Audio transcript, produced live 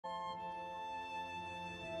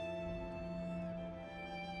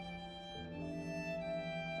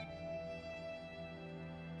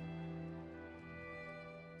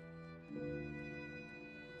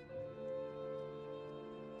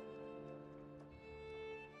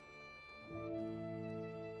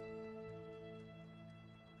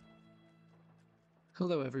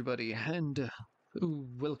Hello, everybody, and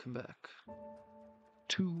welcome back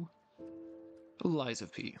to Lies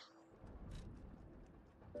of P.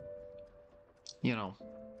 You know,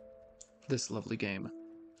 this lovely game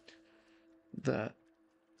that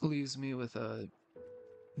leaves me with a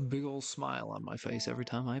big ol' smile on my face every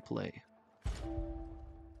time I play.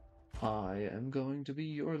 I am going to be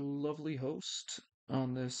your lovely host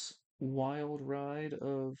on this wild ride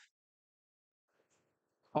of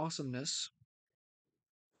awesomeness.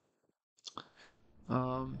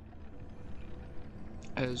 Um,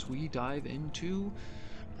 as we dive into,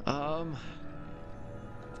 um,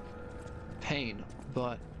 pain,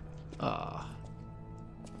 but,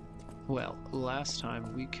 well, last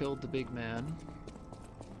time we killed the big man.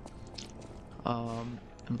 And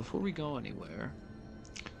before we go anywhere,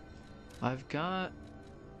 I've got,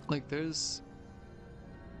 like, there's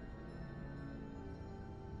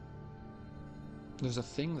a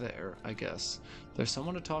thing there, I guess. There's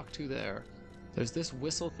someone to talk to there. There's this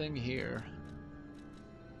whistle thing here.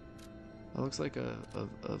 It looks like a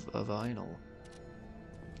vinyl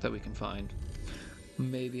that we can find.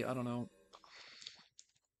 Maybe, I don't know.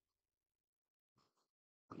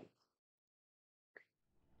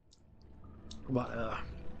 But,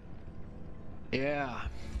 yeah.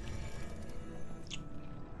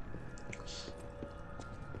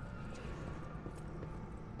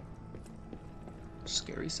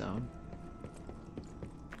 Scary sound.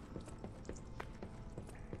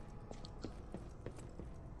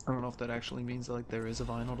 I don't know if that actually means, like, there is a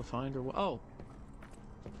vinyl to find or what. Oh!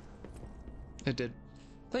 It did.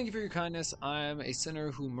 Thank you for your kindness. I am a sinner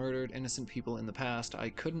who murdered innocent people in the past. I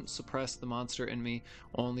couldn't suppress the monster in me.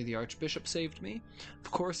 Only the Archbishop saved me. Of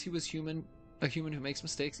course, he was human, a human who makes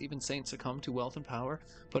mistakes. Even saints succumb to wealth and power.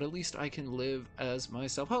 But at least I can live as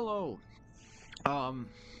myself. Hello! And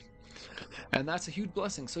that's a huge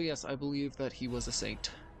blessing. So yes, I believe that he was a saint.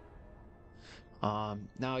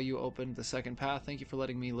 Now you opened the second path. Thank you for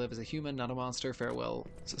letting me live as a human, not a monster. Farewell,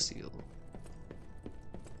 Cecile.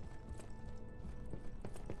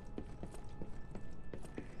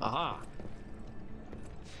 Aha!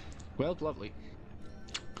 Well, lovely.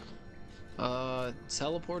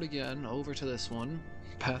 Teleport again over to this one.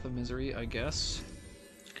 Path of Misery, I guess.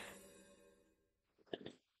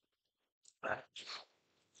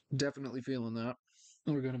 Definitely feeling that.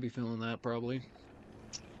 We're gonna be feeling that, probably.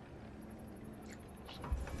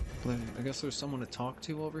 I guess there's someone to talk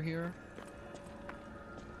to over here.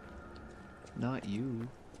 Not you.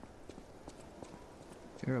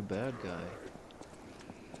 You're a bad guy.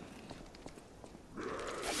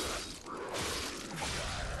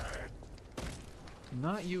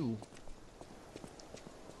 Not you.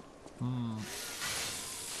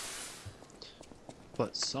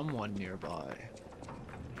 But someone nearby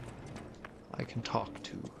I can talk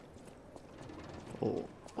to. Oh,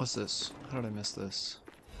 what's this? How did I miss this?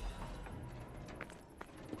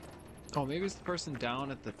 Oh, maybe it's the person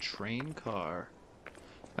down at the train car.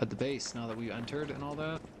 At the base, now that we entered and all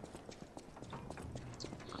that.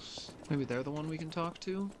 Maybe they're the one we can talk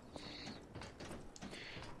to?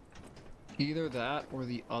 Either that or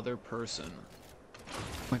the other person.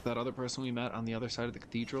 Like that other person we met on the other side of the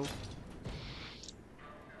cathedral.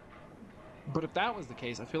 But if that was the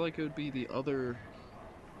case, I feel like it would be the other...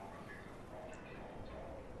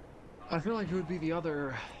 I feel like it would be the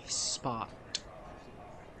other spot.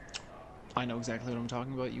 I know exactly what I'm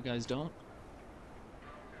talking about, you guys don't?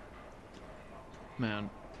 Man.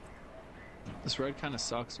 This ride kind of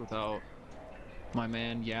sucks without my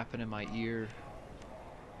man yapping in my ear.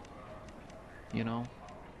 You know?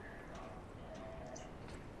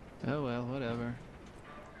 Oh well, whatever.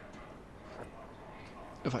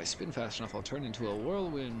 If I spin fast enough, I'll turn into a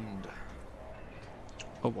whirlwind.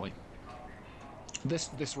 Oh boy.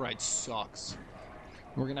 This ride sucks.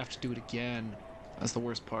 We're gonna have to do it again. That's the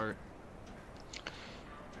worst part.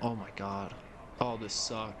 Oh my god. Oh, this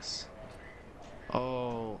sucks.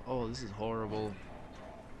 Oh, this is horrible.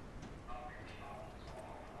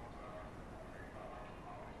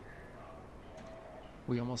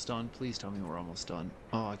 We almost done? Please tell me we're almost done.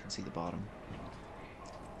 Oh, I can see the bottom.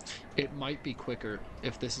 It might be quicker,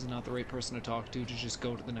 if this is not the right person to talk to just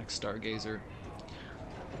go to the next Stargazer.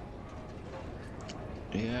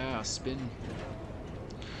 Yeah, spin.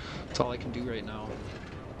 That's all I can do right now.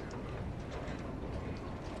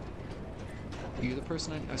 Are you the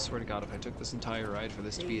person I swear to God, if I took this entire ride for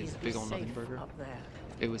this to be a big ol' nothing burger?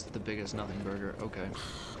 It was the biggest nothing burger, okay.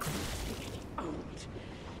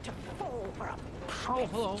 To fall for a oh,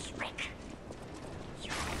 hello. Trick.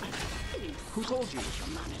 Who told you?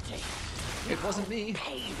 Humanity. It wasn't me.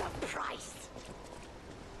 Pay the price.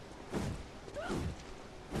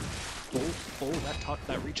 Oh,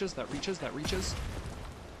 that reaches, that reaches, that reaches.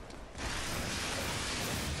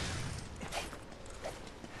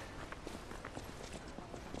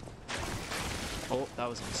 Oh, that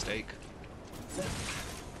was a mistake.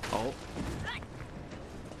 Oh.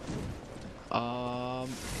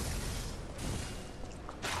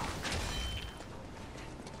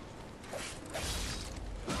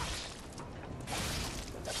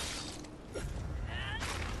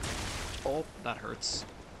 Oh, that hurts.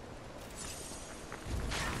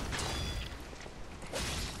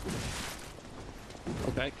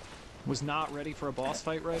 Okay. Was not ready for a boss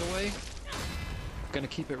fight right away. Gonna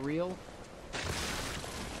keep it real.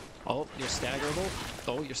 Oh, you're staggerable.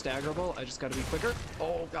 Oh, you're staggerable. I just gotta be quicker.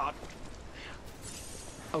 Oh, God.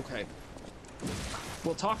 Okay.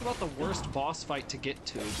 We'll talk about the worst boss fight to get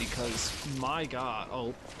to, because, my God.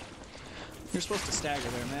 Oh. You're supposed to stagger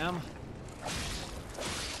there, ma'am.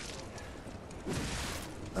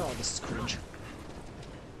 Oh, this is cringe.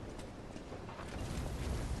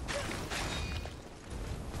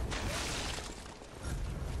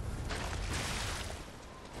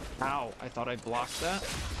 Ow, I thought I blocked that.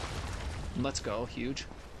 Let's go, huge.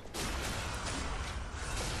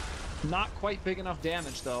 Not quite big enough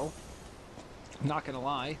damage, though. Not gonna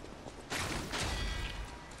lie.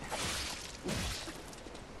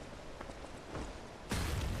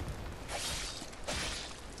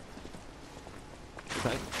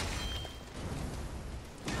 Okay.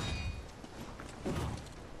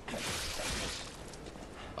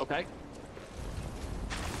 Okay.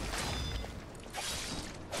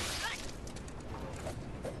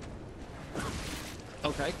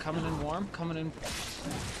 Okay, coming in warm, coming in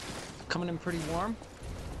pretty warm.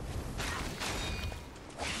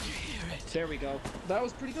 Can you hear it? There we go. That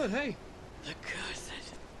was pretty good, hey. The cursed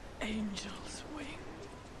angel's wing.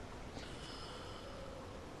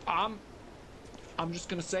 I'm just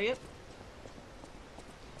gonna say it.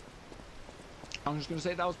 I'm just gonna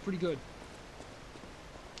say that was pretty good.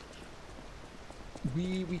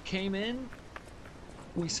 We came in,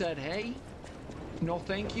 we said, hey, no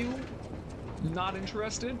thank you, not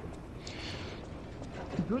interested.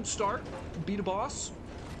 Good start, beat a boss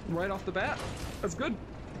right off the bat. That's good.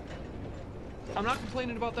 I'm not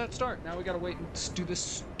complaining about that start. Now we gotta wait and do this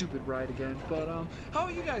stupid ride again. But how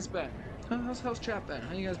have you guys been? How's chat been?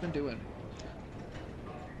 How you guys been doing?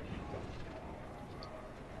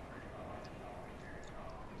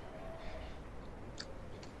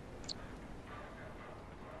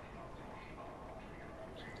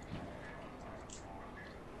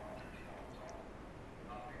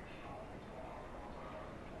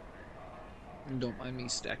 Don't mind me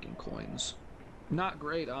stacking coins. Not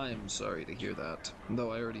great, I am sorry to hear that.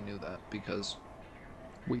 Though I already knew that, because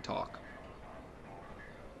we talk.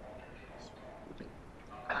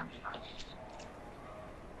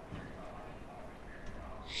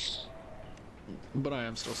 But I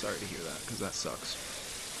am still sorry to hear that, because that sucks.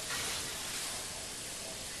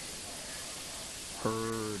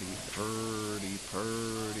 Purdy, purdy,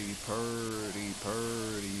 purdy, purdy,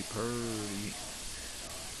 purdy, purdy.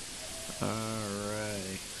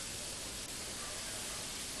 Alright.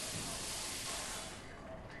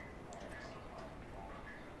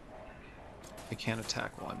 I can't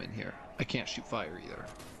attack while I'm in here. I can't shoot fire either.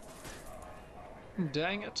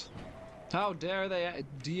 Dang it. How dare they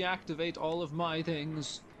deactivate all of my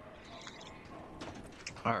things?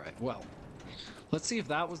 Alright, well. Let's see if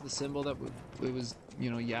that was the symbol that it was,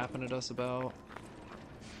 you know, yapping at us about.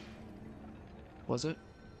 Was it?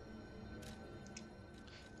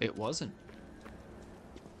 It wasn't.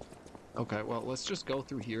 Okay, well, let's just go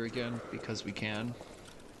through here again, because we can.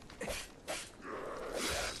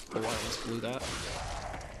 Oh, I almost blew that.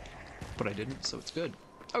 But I didn't, so it's good.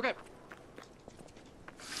 Okay!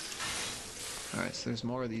 Alright, so there's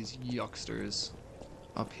more of these yucksters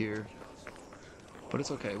up here. But it's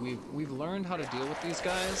okay, we've learned how to deal with these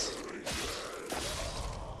guys.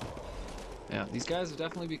 Yeah, these guys have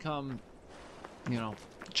definitely become, you know,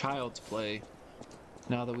 child's play.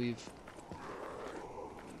 Now that we've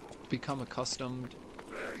become accustomed.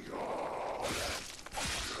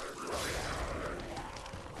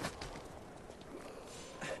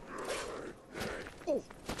 Oh!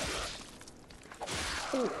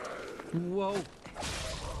 Oh! Whoa!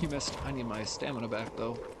 You missed. I need my stamina back,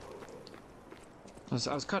 though.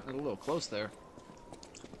 I was cutting it a little close there.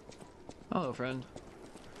 Hello, friend.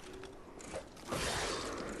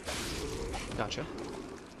 Gotcha.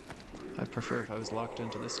 I'd prefer if I was locked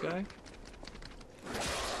into this guy.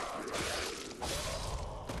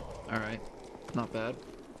 Alright. Not bad.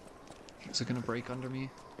 Is it gonna break under me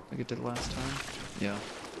like it did last time? Yeah.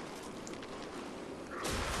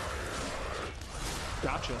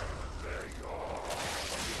 Gotcha.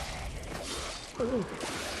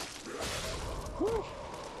 Whew.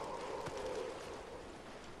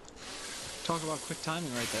 Talk about quick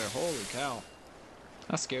timing right there. Holy cow.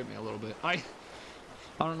 That scared me a little bit. I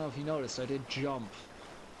don't know if you noticed, I did jump.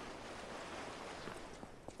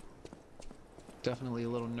 Definitely a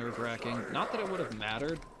little nerve-wracking. Not that it would have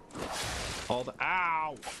mattered. All the...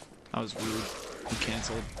 Ow! That was rude. You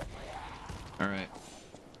canceled. Alright.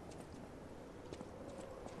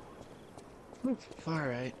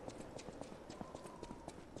 Alright.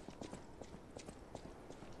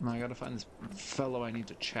 Now I gotta find this fellow I need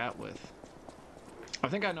to chat with. I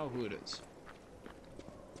think I know who it is.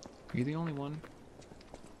 Are you the only one?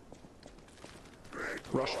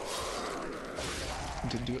 Rush.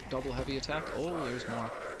 Did do it double heavy attack? Oh, there's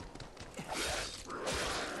more.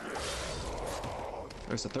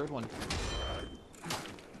 There's the third one.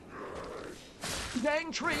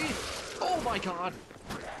 Dang tree! Oh my god!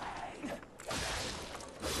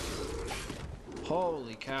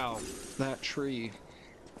 Holy cow, that tree.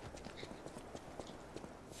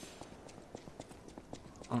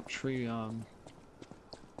 That tree,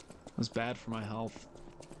 was bad for my health.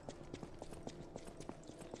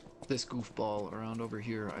 This goofball around over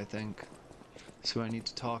here, I think. So I need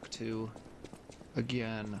to talk to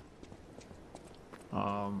again.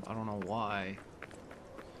 I don't know why.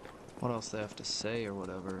 What else they have to say or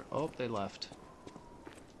whatever. Oh, they left.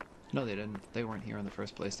 No, they didn't. They weren't here in the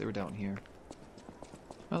first place. They were down here.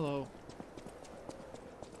 Hello.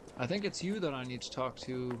 I think it's you that I need to talk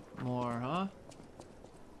to more, huh?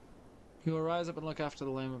 You will rise up and look after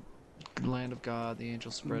the land of God. The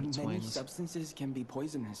angel spread its Many wings. substances can be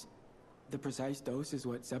poisonous. The precise dose is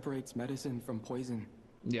what separates medicine from poison.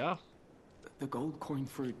 Yeah. The gold coin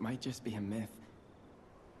fruit might just be a myth.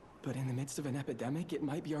 But in the midst of an epidemic, it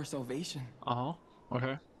might be our salvation. Uh-huh.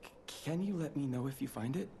 Okay. Can you let me know if you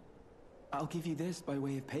find it? I'll give you this by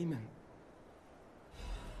way of payment.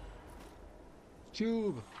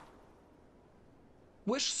 Cube.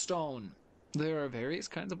 Wish stone. There are various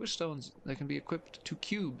kinds of wish stones that can be equipped to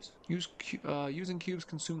cubes. Using cubes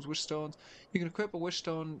consumes wish stones. You can equip a wish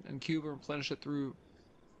stone and cube and replenish it through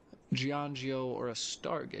Giangio or a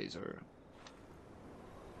stargazer.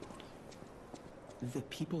 The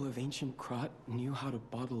people of ancient Krot knew how to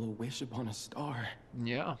bottle a wish upon a star.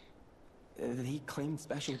 Yeah. They claimed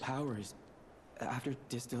special powers after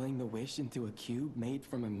distilling the wish into a cube made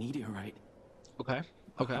from a meteorite. Okay.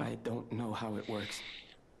 Okay. I don't know how it works,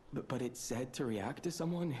 but it's said to react to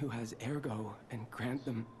someone who has ergo and grant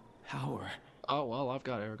them power. Oh, well, I've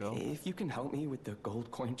got ergo. If you can help me with the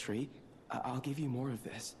gold coin tree, I'll give you more of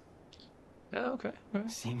this. Yeah, okay. Okay.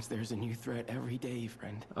 Seems there's a new threat every day,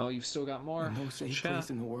 friend. Oh, you've still got more? No safe Chat. place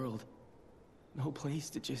in the world. No place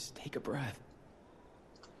to just take a breath.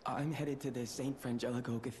 I'm headed to the St.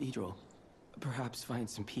 Frangelico Cathedral. Perhaps find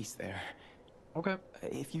some peace there. Okay.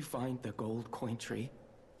 If you find the gold coin tree,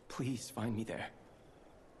 please find me there.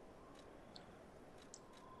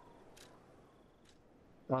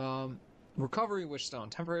 Recovery wish stone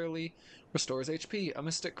temporarily restores HP. A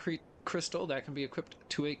mystic crystal that can be equipped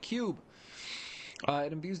to a cube.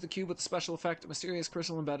 It imbues the cube with a special effect. A mysterious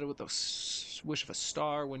crystal embedded with the wish of a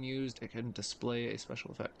star. When used, it can display a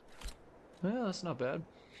special effect. Yeah, that's not bad.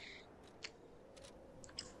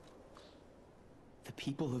 The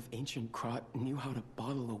people of ancient Krot knew how to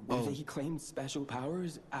bottle a wish. They claimed special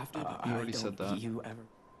powers after. You already said that. You ever?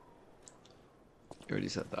 You already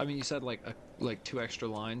said that. I mean, you said like two extra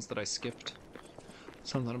lines that I skipped.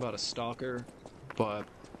 Something about a stalker, but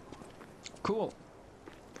cool.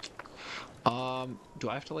 Do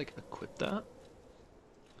I have to like equip that?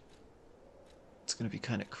 It's gonna be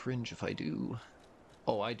kind of cringe if I do.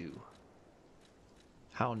 Oh, I do.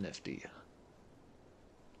 How nifty.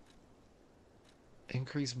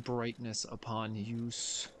 Increase brightness upon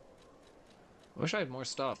use. I wish I had more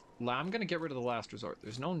stuff. I'm gonna get rid of the last resort.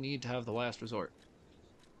 There's no need to have the last resort.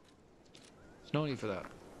 There's no need for that.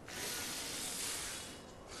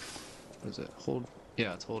 What is it? Hold.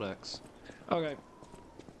 Yeah, it's hold X. Okay.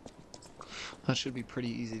 That should be pretty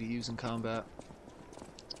easy to use in combat.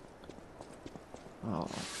 Oh,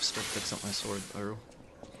 still fix up my sword arrow.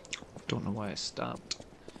 Don't know why I stopped.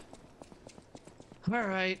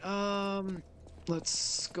 Alright,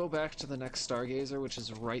 let's go back to the next Stargazer, which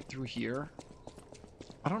is right through here.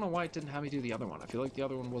 I don't know why it didn't have me do the other one. I feel like the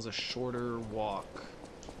other one was a shorter walk.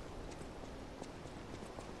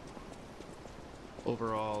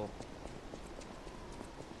 Overall.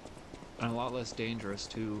 And a lot less dangerous,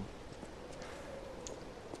 too.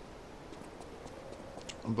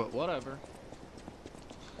 But whatever.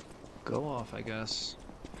 Go off, I guess.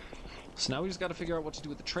 So now we just gotta figure out what to do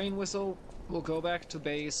with the train whistle. We'll go back to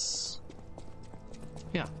base.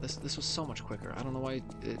 Yeah, this was so much quicker. I don't know why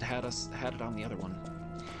it had it on the other one.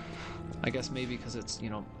 I guess maybe because it's, you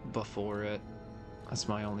know, before it. That's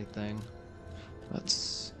my only thing.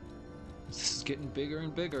 This is getting bigger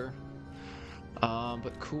and bigger.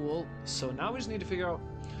 But cool. So now we just need to figure out.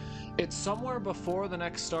 It's somewhere before the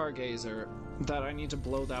next Stargazer that I need to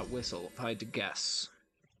blow that whistle, if I had to guess.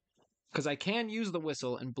 Because I can use the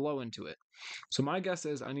whistle and blow into it. So my guess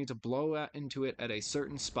is I need to blow into it at a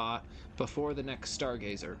certain spot before the next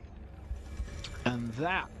Stargazer. And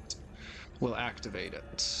that will activate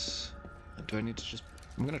it. Do I need to just...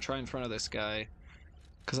 I'm going to try in front of this guy.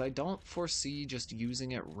 Because I don't foresee just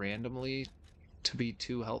using it randomly to be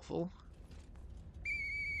too helpful.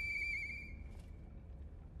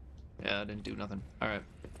 Yeah, I didn't do nothing. Alright.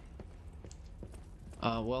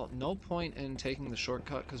 Well, no point in taking the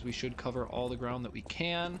shortcut because we should cover all the ground that we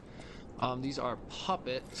can. These are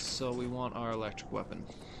puppets, so we want our electric weapon.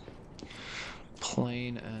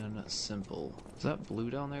 Plain and simple. Is that blue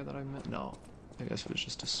down there that I meant? No. I guess it was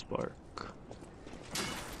just a spark.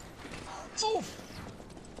 Oh!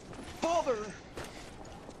 Father!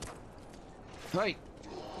 Right.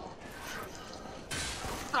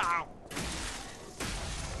 Ow!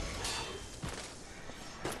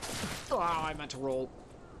 Oh, I meant to roll.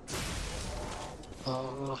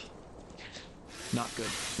 Not good.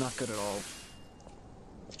 Not good at all.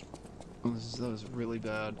 That was really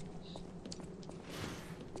bad.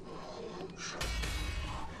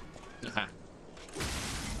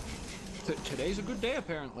 Today's a good day,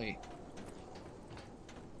 apparently.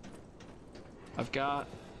 I've got...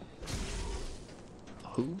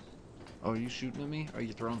 Who? Oh, are you shooting at me? Or are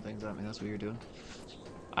you throwing things at me? That's what you're doing.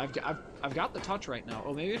 I've got the touch right now.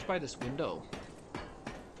 Oh, maybe it's by this window.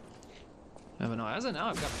 I don't know. As of now,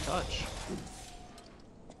 I've got the touch.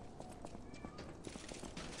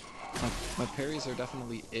 My parries are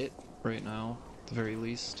definitely it right now, at the very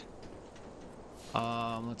least.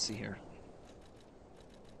 Let's see here.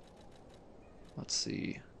 Let's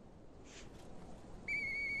see.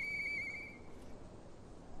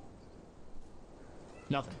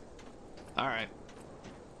 Nothing. Alright.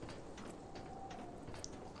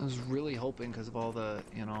 I was really hoping because of all the,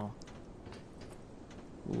 you know,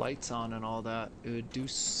 lights on and all that, it would do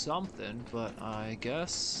something, but I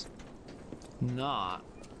guess not.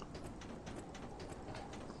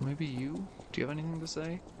 Maybe you? Do you have anything to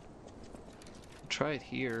say? Try it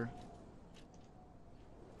here.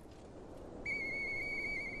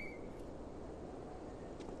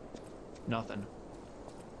 Nothing.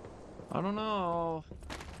 I don't know.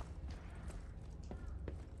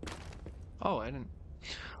 Oh, I didn't.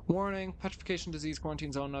 Warning, petrification disease,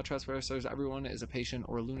 quarantine zone, no trespassers, everyone is a patient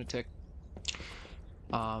or a lunatic.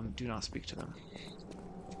 Do not speak to them.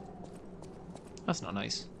 That's not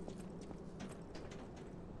nice.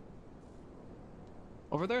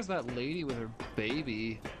 Over there's that lady with her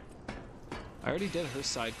baby. I already did her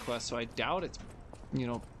side quest, so I doubt it's, you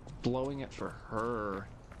know, blowing it for her.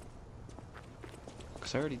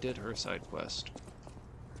 Because I already did her side quest.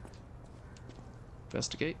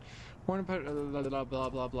 Investigate. Warning, blah, blah, blah,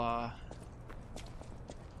 blah, blah.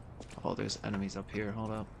 Oh, there's enemies up here.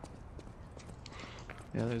 Hold up.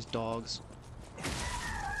 Yeah, there's dogs.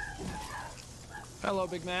 Hello,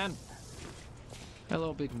 big man.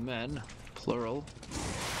 Hello, big men. Plural.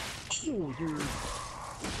 Oh,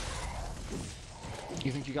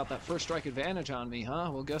 you think you got that first strike advantage on me, huh?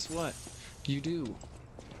 Well, guess what? You do.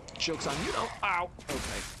 Joke's on you, though. Ow.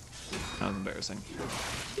 Okay. That was embarrassing.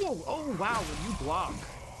 Whoa. Oh, wow. When you block.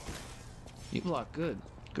 You block good.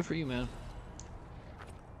 Good for you, man.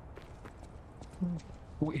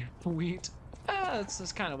 Wheat.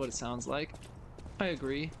 That's kind of what it sounds like. I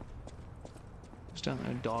agree. Just down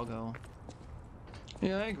there, doggo.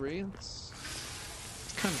 Yeah, I agree. It's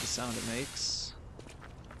kind of the sound it makes.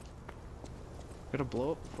 Gotta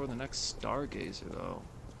blow up before the next Stargazer, though.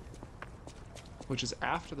 Which is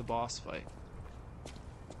after the boss fight.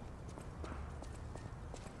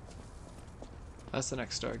 That's the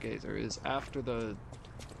next Stargazer, is after the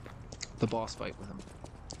boss fight with him.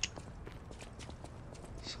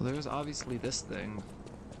 So there's obviously this thing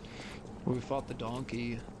where we fought the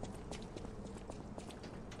donkey.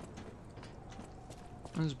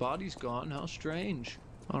 His body's gone. How strange.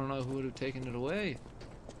 I don't know who would have taken it away.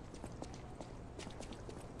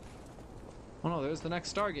 Oh no, there's the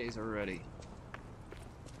next Stargazer already.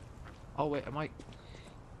 Oh wait, am I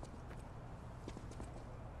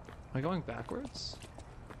going backwards?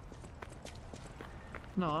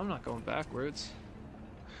 No, I'm not going backwards.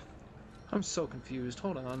 I'm so confused.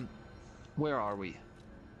 Hold on. Where are we?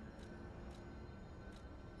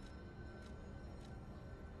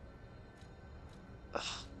 Ugh.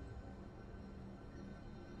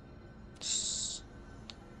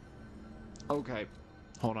 Okay,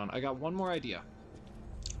 hold on. I got one more idea.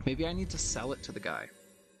 Maybe I need to sell it to the guy.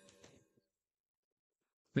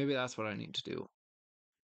 Maybe that's what I need to do.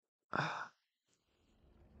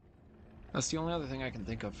 That's the only other thing I can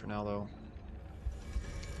think of for now, though.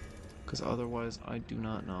 Because otherwise, I do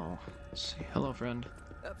not know. Let's see. Hello, friend.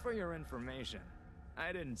 For your information,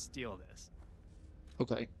 I didn't steal this.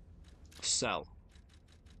 Okay. Sell.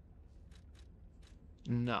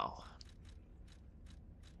 No.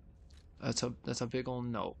 That's a big ol'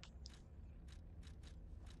 no.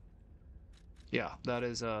 Yeah,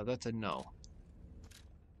 that's a no.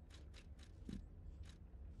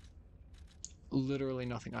 Literally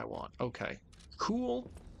nothing I want. Okay. Cool.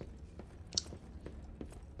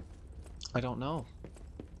 I don't know.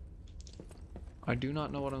 I do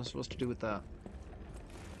not know what I'm supposed to do with that.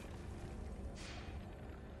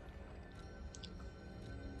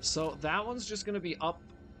 So that one's just gonna be up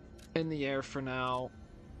in the air for now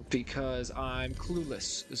because I'm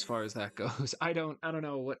clueless as far as that goes. I don't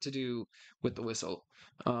know what to do with the whistle.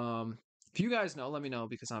 If you guys know, let me know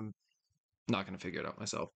because I'm not gonna figure it out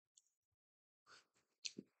myself.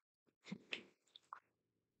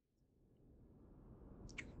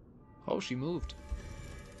 Oh, she moved.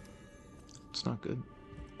 It's not good.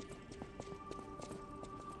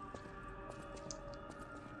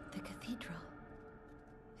 The cathedral.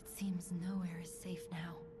 It seems nowhere is safe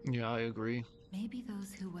now. Yeah, I agree. Maybe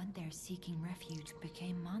those who went there seeking refuge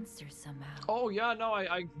became monsters somehow. Oh yeah, no,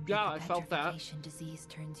 I felt that. Petrification disease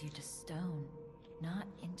turns you to stone, not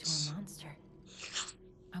into a monster.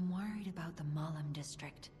 I'm worried about the Mollum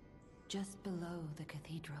district, just below the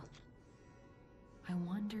cathedral. I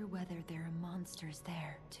wonder whether there are monsters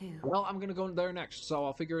there, too. Well, I'm gonna go there next, so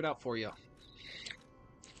I'll figure it out for you.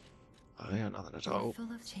 Oh yeah, nothing at all.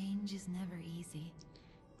 Full of change is never easy.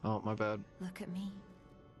 Oh, my bad. Look at me.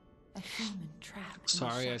 A human trapped.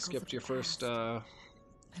 Sorry, I skipped your first, I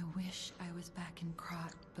wish I was back in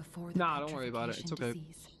Krat before the Nah, don't worry about it. It's okay.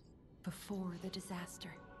 Disease, before the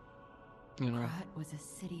disaster. You know. Krat was a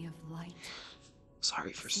city of light.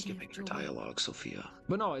 Sorry for City skipping of your joy. dialogue, Sophia.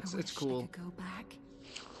 But no, it's I wish cool. I could go back,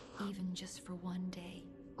 even just for one day.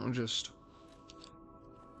 I'm just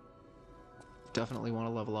definitely want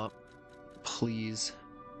to level up. Please.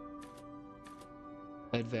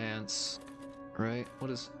 Advance. Right?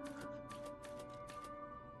 What is...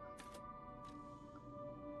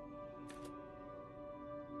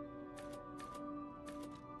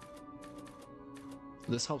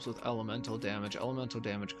 This helps with elemental damage. Elemental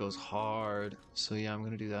damage goes hard. So yeah, I'm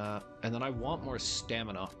gonna do that. And then I want more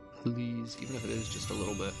stamina. Please, even if it is just a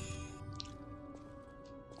little bit.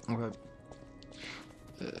 Okay.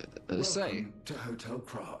 Say, Welcome to Hotel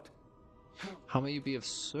Krat. how may you be of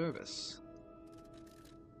service?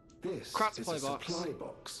 This Krat is supply a box. supply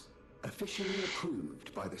box, officially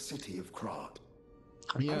approved by the city of Krat.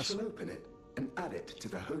 I Yes. shall open it and add it to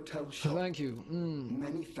the hotel shop. Thank you.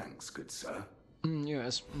 Many thanks, good sir.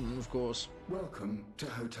 Yes, of course. Welcome to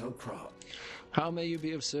Hotel Krat. How may you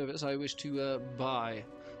be of service? I wish to buy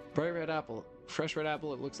bright red apple. Fresh red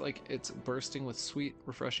apple. It looks like it's bursting with sweet,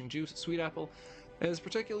 refreshing juice. Sweet apple is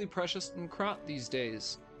particularly precious in Krat these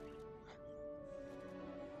days.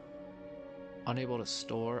 Unable to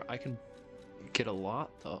store. I can get a lot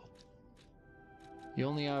though. You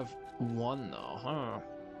only have one though, huh?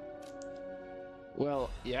 Well,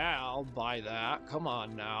 yeah, I'll buy that. Come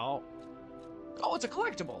on now. Oh, it's a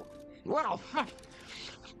collectible. Well,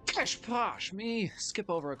 pish posh. Me skip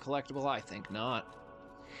over a collectible? I think not.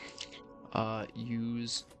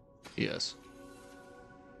 Use. Yes.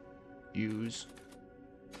 Use.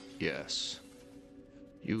 Yes.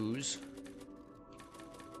 Use.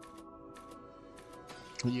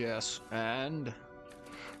 Yes. And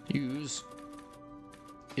use.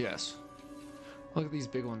 Yes. Look at these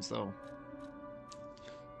big ones though.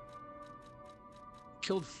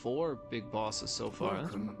 Killed 4 big bosses so far.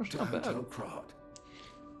 Welcome That's to not bad. Hotel Krat.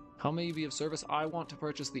 How may you be of service? I want to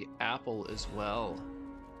purchase the apple as well.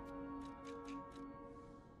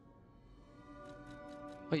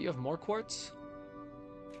 Wait, you have more quartz?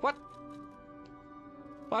 What?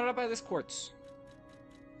 Why did I buy this quartz?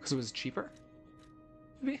 Because it was cheaper?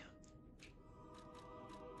 Maybe?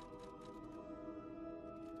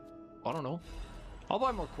 I don't know. I'll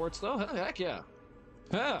buy more quartz though. Heck yeah.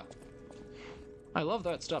 Yeah. I love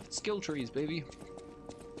that stuff. Skill trees, baby.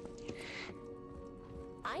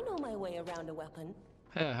 I know my way around a weapon.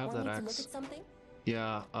 Hey, I have Want that me to look axe. at something?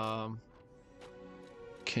 Yeah,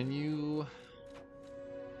 can you...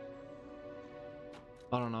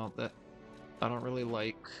 I don't know, that... I don't really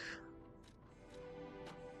like...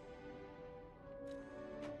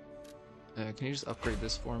 can you just upgrade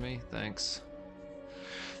this for me? Thanks.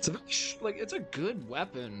 It's a good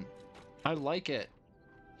weapon. I like it.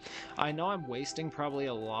 I know I'm wasting probably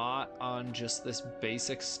a lot on just this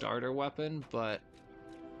basic starter weapon, but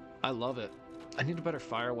I love it. I need a better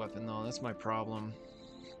fire weapon though. That's my problem.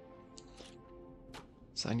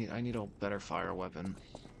 So I need a better fire weapon.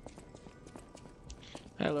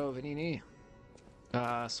 Hello, Vanini.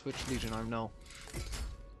 Switch Legion arm. No,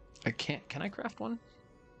 I can't. Can I craft one?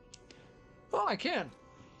 Oh, I can.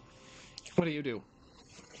 What do you do?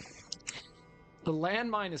 The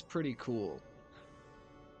landmine is pretty cool.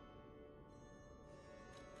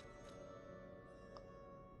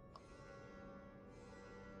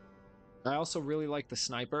 I also really like the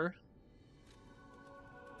sniper.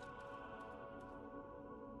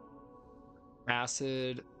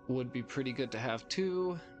 Acid would be pretty good to have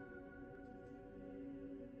too.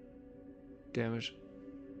 Damage.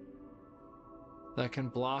 That can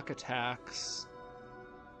block attacks.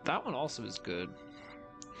 That one also is good.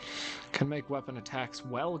 Can make weapon attacks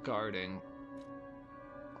while guarding.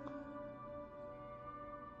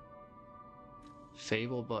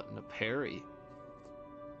 Fable button to parry.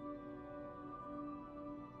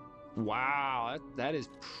 Wow, that is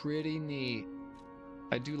pretty neat.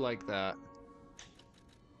 I do like that.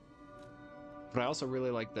 But I also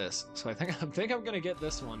really like this. So I think I'm gonna get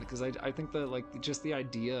this one because I think that just the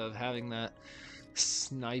idea of having that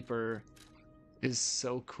sniper is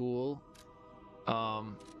so cool.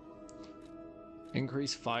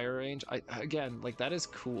 Increase fire range. Again, that is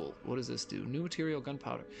cool. What does this do? New material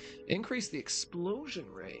gunpowder. Increase the explosion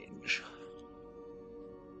range.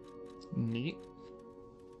 Neat.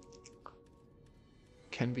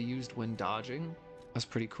 Can be used when dodging. That's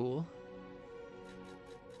pretty cool.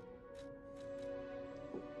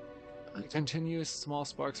 Continuous small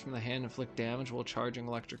sparks from the hand inflict damage while charging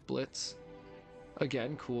electric blitz.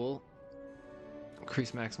 Again, cool.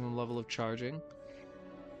 Increase maximum level of charging.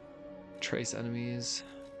 Trace enemies.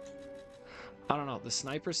 I don't know. The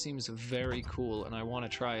sniper seems very cool, and I want to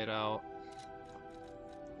try it out.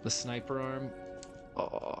 The sniper arm.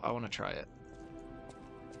 Oh, I want to try it.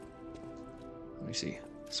 Let me see.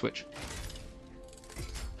 Switch.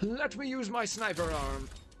 Let me use my sniper arm.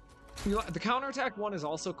 The counterattack one is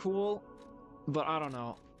also cool, but I don't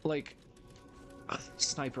know.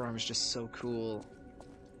 Sniper arm is just so cool.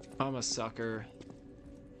 I'm a sucker.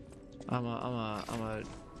 I'm a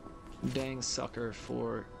dang sucker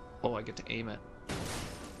for. Oh, I get to aim it.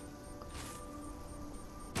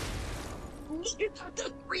 It's at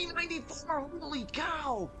the 394. Holy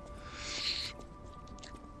cow!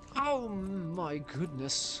 Oh my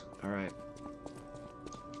goodness! All right.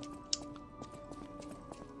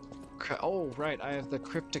 Oh, right, I have the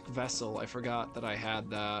cryptic vessel. I forgot that I had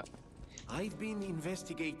that. I've been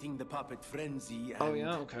investigating the puppet frenzy and oh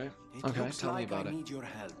yeah, okay. It looks tell like me about I it. need your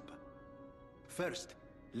help. First,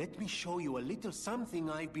 let me show you a little something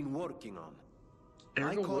I've been working on.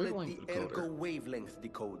 I Ergo call it wavelength the decoder. Ergo Wavelength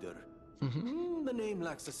Decoder. The name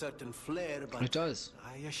lacks a certain flair, but It does.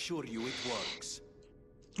 I assure you it works.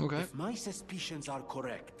 Okay. If my suspicions are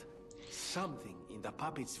correct, something in the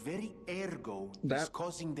puppet's very ergo is That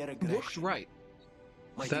causing their aggression. looks right.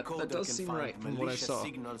 My That decoder does can seem find right from what I malicious saw.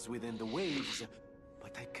 signals within the waves,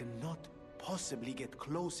 but I cannot possibly get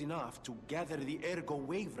close enough to gather the ergo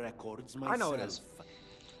wave records myself. I know it is.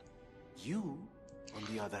 You, on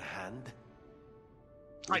the other hand,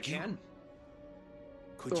 I would you? can.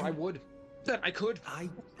 Could Or you? I would. I could. I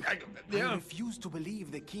Yeah. refuse to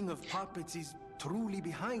believe the King of Puppets is truly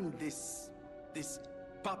behind this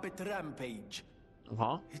puppet rampage.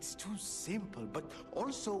 Huh? It's too simple, but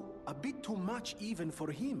also a bit too much even for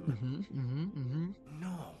him.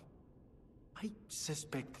 No. I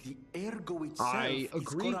suspect the ergo itself I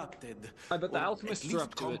agree. is corrupted. I bet the or alchemists at are least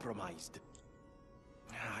up to it. compromised.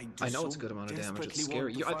 I know it's a good amount of damage. It's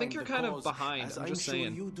scary. I think you're kind of behind. I'm just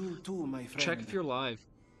saying. You do too, my friend. Check if you're live.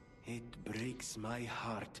 It breaks my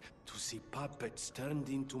heart to see puppets turned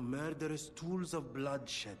into murderous tools of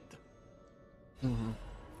bloodshed.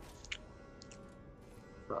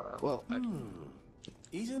 Well,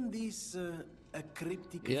 Isn't this a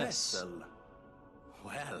cryptic Yes. vessel?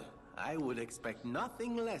 Well, I would expect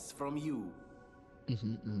nothing less from you.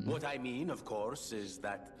 What I mean, of course, is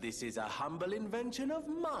that this is a humble invention of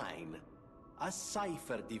mine. A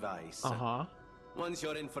cipher device. uh-huh. Once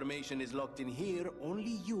your information is locked in here,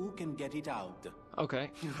 only you can get it out.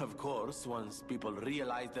 Okay. Of course, once people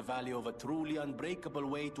realize the value of a truly unbreakable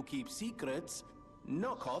way to keep secrets,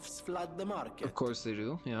 knockoffs flood the market. Of course they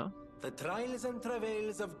do, yeah. The trials and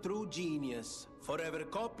travails of true genius, forever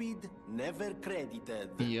copied, never credited.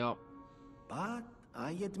 Yep. But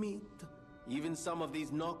I admit, even some of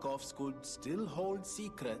these knockoffs could still hold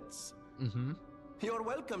secrets. You're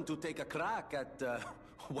welcome to take a crack at,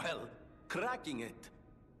 well, cracking it.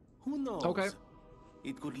 Who knows? Okay.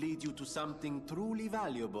 It could lead you to something truly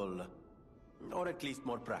valuable. Or at least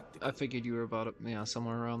more practical. I figured you were about it, yeah,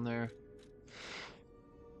 somewhere around there.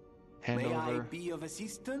 Hand May I over. be of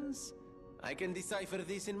assistance? I can decipher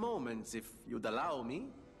this in moments if you'd allow me.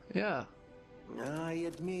 Yeah. I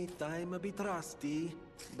admit I'm a bit rusty,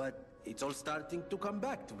 but it's all starting to come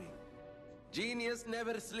back to me. Genius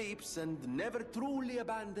never sleeps and never truly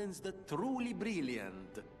abandons the truly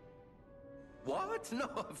brilliant. What? No,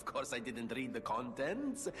 of course I didn't read the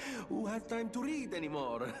contents. Who has time to read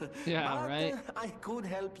anymore? Yeah, but, right. I could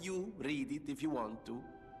help you read it if you want to.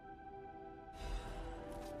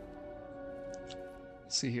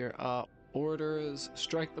 Let's see here. Orders.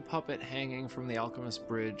 Strike the puppet hanging from the Alchemist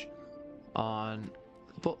Bridge on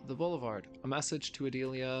the boulevard. A message to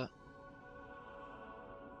Adelia.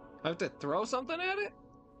 I have to throw something at it?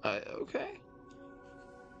 Okay.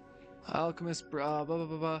 Alchemist, blah, blah,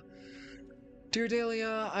 blah, blah. Dear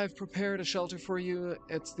Adelia, I've prepared a shelter for you.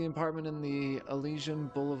 It's the apartment in the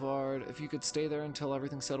Elysian Boulevard. If you could stay there until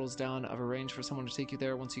everything settles down, I've arranged for someone to take you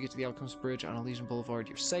there. Once you get to the Alchemist Bridge on Elysian Boulevard,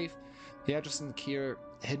 you're safe. The address and the key are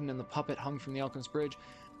hidden in the puppet hung from the Alchemist Bridge.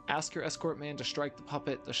 Ask your escort man to strike the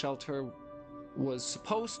puppet. The shelter was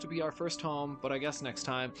supposed to be our first home, but I guess next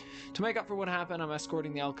time. To make up for what happened, I'm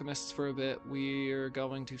escorting the alchemists for a bit. We're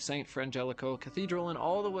going to St. Frangelico Cathedral and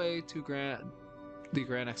all the way to the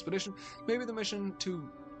Grand Expedition. Maybe the mission to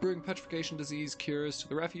bring petrification disease cures to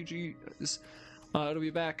the refugees. It'll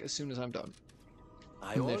be back as soon as I'm done.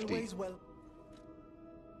 I Nifty. always will.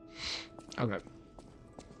 Okay.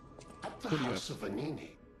 At the What do you House of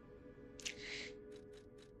Vanini.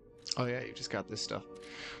 Oh yeah, you just got this stuff.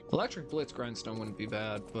 Electric Blitz Grindstone wouldn't be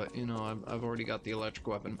bad, but you know, I've already got the electric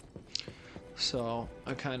weapon. So,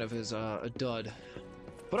 it kind of is a dud.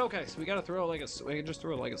 But okay, so we gotta throw like we can just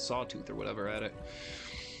throw like a sawtooth or whatever at it.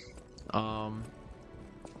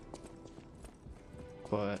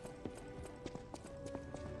 But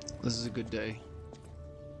this is a good day.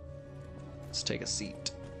 Let's take a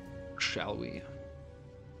seat, shall we?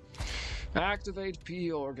 Activate P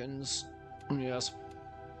organs. Yes.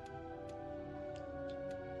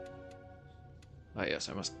 Ah, yes,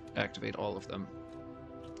 I must activate all of them.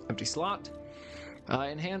 Empty slot.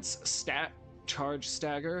 Enhance stat charge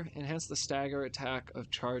stagger. Enhance the stagger attack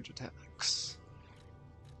of charge attacks.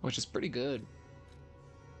 Which is pretty good.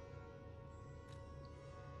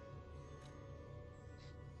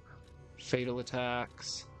 Fatal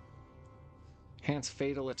attacks. Enhance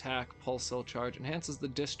fatal attack, pulse cell charge. Enhances the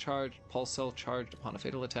discharge, pulse cell charged upon a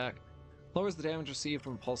fatal attack. Lowers the damage received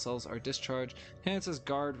when pulse cells are discharged. Enhances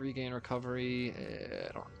guard, regain, recovery.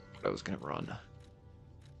 I don't know what I was going to run.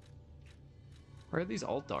 Why are these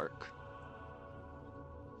all dark?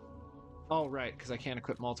 Oh, right, because I can't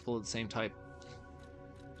equip multiple of the same type.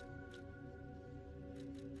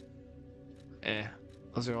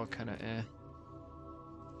 Those are all kind of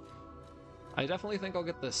I definitely think I'll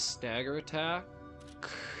get the stagger attack.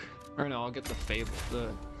 Or no, I'll get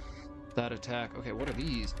the that attack. Okay, what are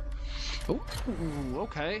these? Oh,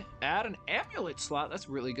 okay. Add an amulet slot. That's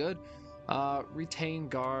really good. Retain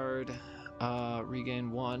guard.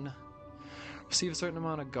 Regain 1. Receive a certain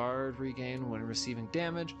amount of guard regain when receiving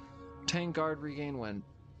damage. Retain guard regain when...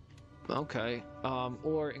 Okay.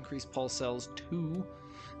 Or increase pulse cells 2.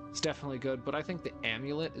 It's definitely good, but I think the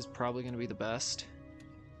amulet is probably going to be the best.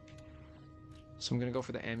 So I'm going to go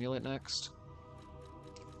for the amulet next.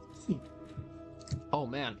 Oh,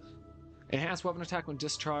 man. Enhanced weapon attack when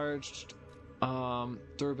discharged.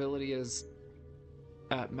 Durability is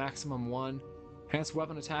at maximum 1. Enhanced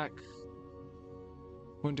weapon attack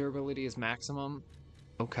when durability is maximum.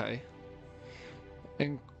 Okay.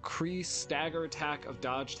 Increase stagger attack of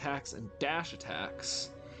dodge attacks and dash attacks.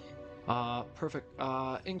 Perfect.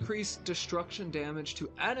 Increase destruction damage to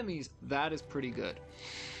enemies. That is pretty good.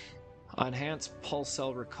 Enhance pulse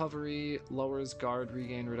cell recovery. Lowers guard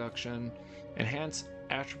regain reduction. Enhance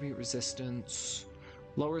attribute resistance.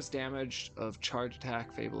 Lowers damage of charge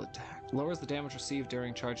attack, fable attack. Lowers the damage received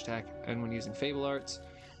during charge attack and when using fable arts.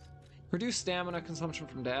 Reduce stamina consumption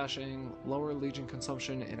from dashing. Lower legion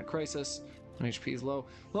consumption in a crisis when HP is low.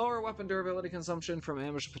 Lower weapon durability consumption from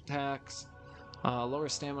ambush attacks. Lower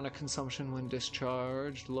stamina consumption when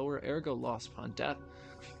discharged. Lower ergo loss upon death.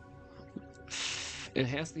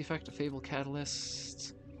 Enhance the effect of Fable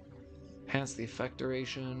Catalyst. Enhance the effect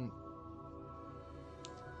duration.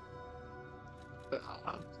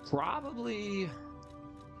 Probably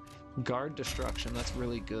guard destruction. That's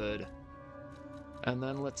really good. And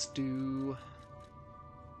then let's do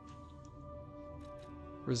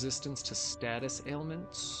Resistance to status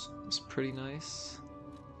ailments is pretty nice.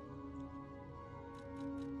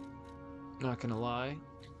 Not gonna lie.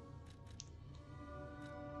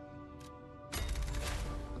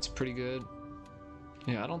 That's pretty good.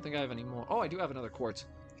 Yeah, I don't think I have any more. Oh, I do have another quartz.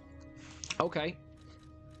 Okay.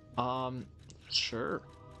 Sure.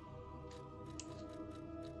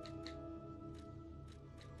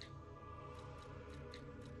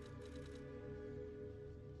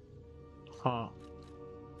 Huh.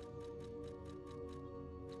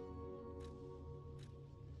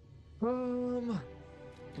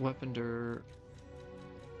 Weapon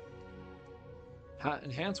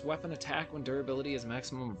enhance weapon attack when durability is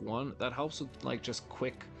maximum of 1. That helps with, like, just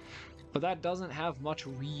quick. But that doesn't have much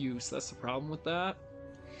reuse. That's the problem with that.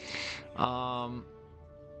 And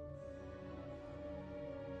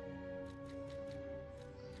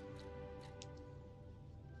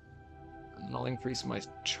I'll increase my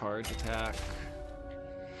charge attack.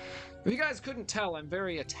 If you guys couldn't tell, I'm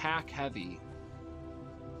very attack heavy.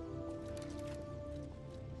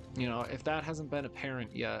 You know, if that hasn't been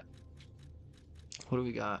apparent yet. What do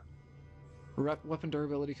we got? Weapon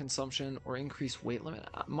durability consumption or increased weight limit.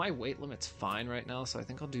 My weight limit's fine right now, so I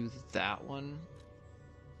think I'll do that one.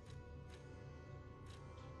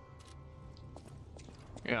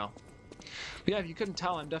 Yeah. But yeah, if you couldn't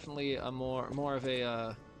tell, I'm definitely a more of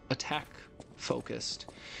a attack focused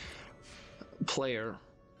player.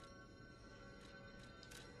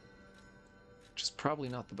 Which is probably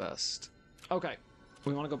not the best. Okay,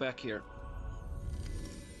 we want to go back here.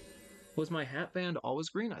 Was my hat band always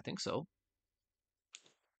green? I think so.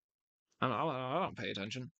 I don't pay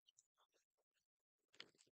attention.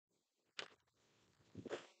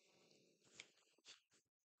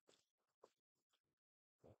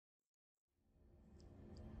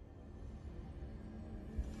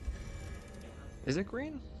 Is it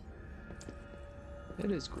green?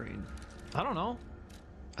 It is green. I don't know.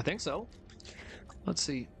 I think so. Let's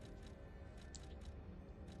see.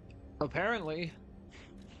 Apparently.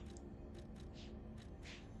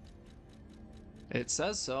 It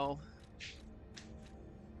says so.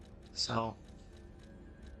 So.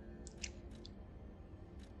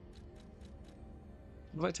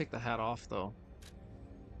 What if I take the hat off, though?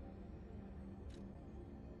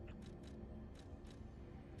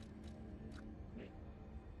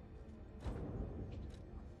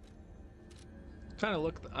 Kind of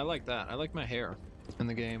look. I like that. I like my hair in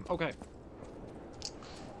the game. Okay.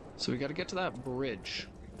 So we got to get to that bridge.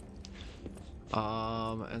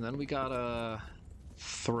 And then we gotta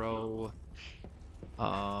throw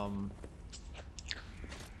a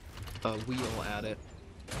wheel at it.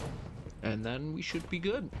 And then we should be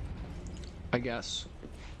good, I guess.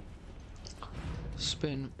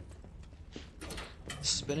 Spin.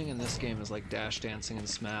 Spinning in this game is like dash dancing in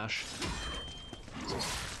Smash.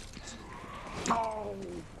 Oh!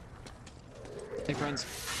 Hey friends,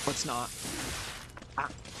 let's not. Ah.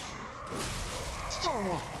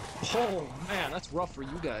 Oh man, that's rough for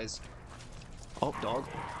you guys. Oh, dog.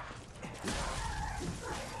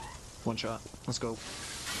 One shot. Let's go.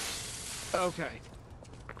 Okay.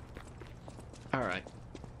 Alright.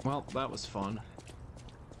 Well, that was fun.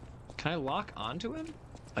 Can I lock onto him?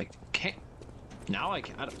 I can't. Now I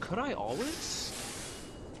can. Could I always?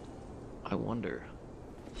 I wonder.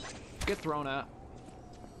 Get thrown at.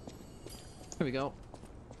 There we go.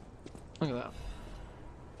 Look at that.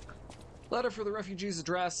 Letter for the refugees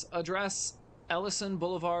address. Address Ellison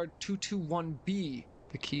Boulevard 221B.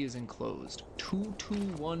 The key is enclosed.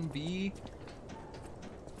 221B.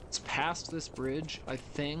 It's past this bridge, I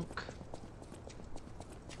think.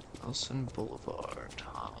 Ellison Boulevard.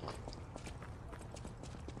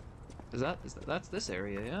 That's this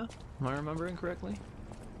area, yeah? Am I remembering correctly?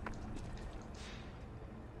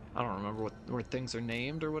 I don't remember where things are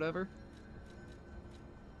named or whatever.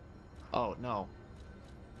 Oh, no.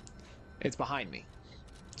 It's behind me.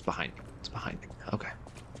 It's behind me. It's behind me. Okay.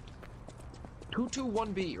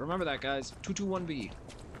 221B. Remember that, guys. 221B.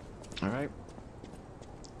 Alright.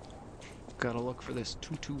 Gotta look for this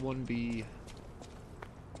 221B.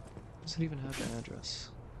 Does it even have an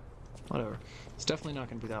address? Whatever. It's definitely not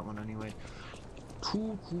gonna be that one anyway.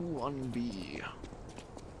 221B.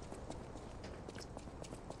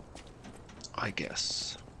 I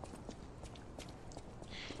guess.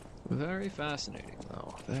 Very fascinating,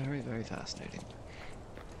 though. Very, very fascinating.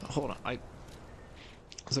 Hold on,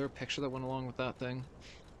 was there a picture that went along with that thing?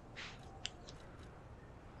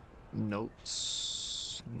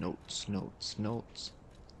 Notes. Notes, notes, notes.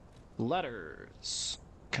 Letters.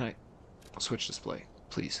 Can I switch display,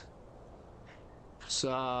 please?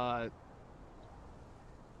 So,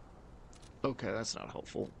 okay, that's not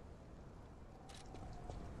helpful.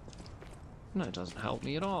 That doesn't help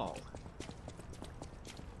me at all.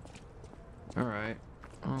 Alright.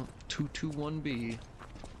 221B.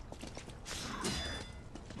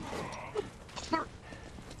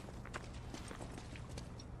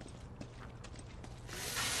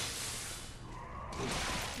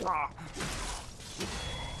 Ah.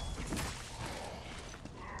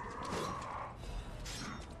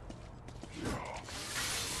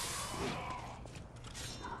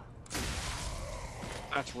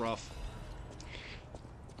 That's rough.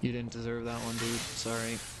 You didn't deserve that one, dude.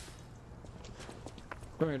 Sorry.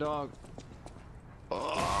 Come here, dog.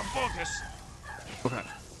 Oh, focus! Okay.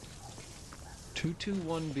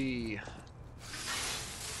 221B.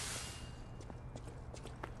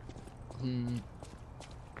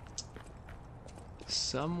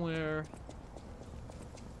 Somewhere.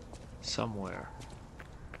 It's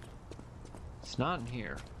not in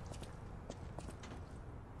here.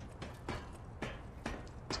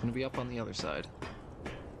 It's gonna be up on the other side.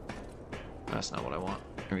 That's not what I want.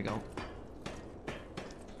 Here we go.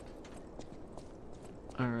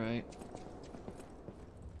 Alright.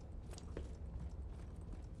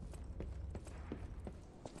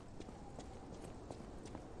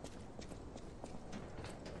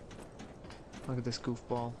 Look at this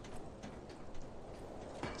goofball.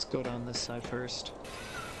 Let's go down this side first.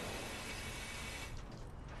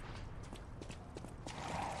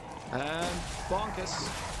 And bonkus.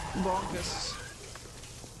 Bonkus.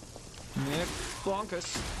 Nick,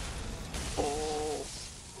 bonkus. Oh,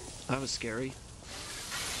 that was scary.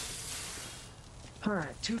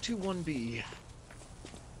 Alright, 221B.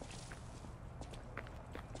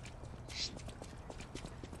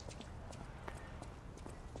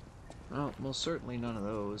 Oh, most certainly none of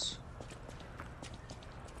those.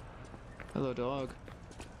 Hello, dog.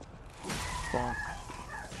 Bonk.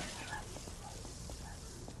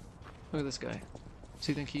 Look at this guy. Who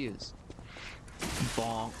do you think he is?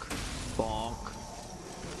 Bonk. Bonk.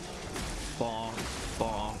 Bonk.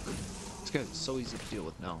 Bonk. This guy's so easy to deal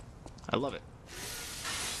with now. I love it.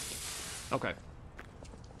 Okay.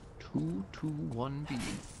 221B.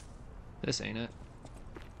 This ain't it.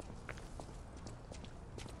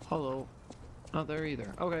 Hello. Not there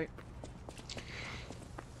either. Okay.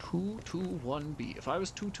 221B. If I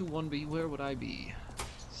was 221B, where would I be?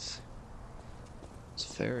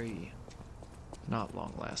 It's very not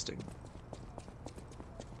long lasting.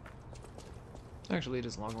 Actually, it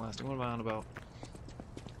is long lasting. What am I on about?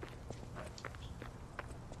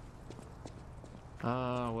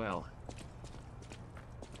 Well.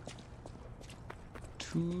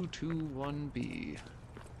 221B.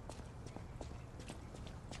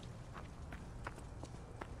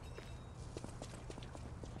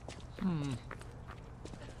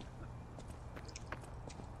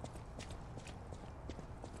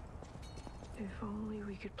 If only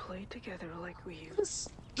we could play together like we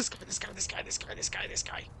used. This guy.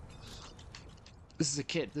 This is a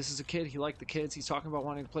kid. This is a kid. He liked the kids. He's talking about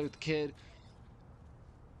wanting to play with the kid.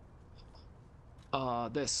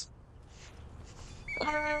 This.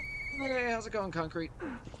 Hey, how's it going, Concrete?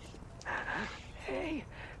 Hey,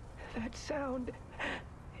 that sound.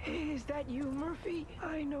 Is that you, Murphy?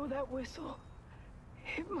 I know that whistle.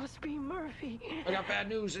 It must be Murphy. I got bad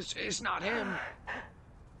news. It's not him.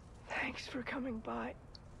 Thanks for coming by.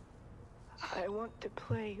 I want to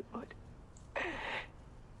play, but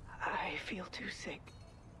I feel too sick.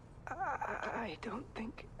 I don't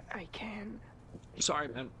think I can. Sorry,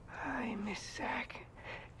 man. I miss Zach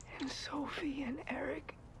and Sophie and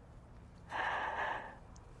Eric.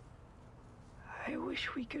 I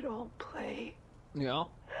wish we could all play. Yeah?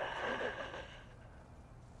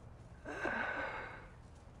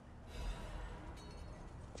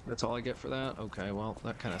 That's all I get for that? Okay, well,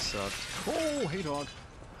 that kind of sucked. Oh, hey, dog.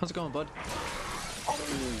 How's it going, bud? Oh,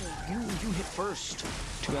 you hit first.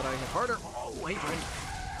 Too bad I hit harder. Oh, hey, friend.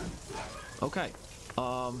 Okay.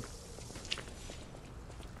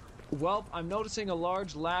 Well, I'm noticing a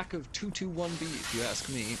large lack of 221B, if you ask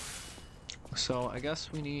me. So, I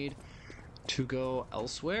guess we need to go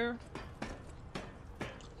elsewhere.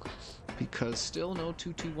 Because still no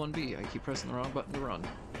 221B. I keep pressing the wrong button to run.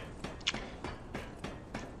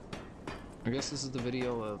 I guess this is the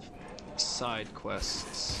video of side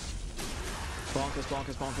quests. Bonkers,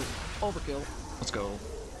 bonkers, bonkers. Overkill. Let's go.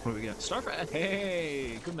 What do we get? Starfire.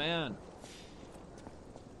 Hey, good man.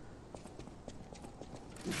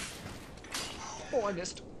 Oh, I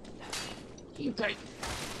missed. Okay.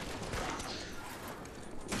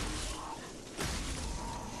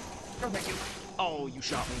 Oh, thank you. Oh, you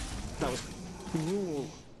shot me. That was cruel.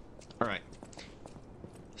 Alright.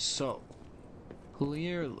 So,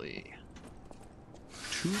 clearly,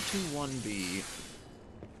 221B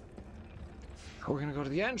We're gonna go to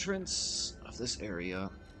the entrance of this area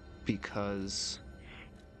because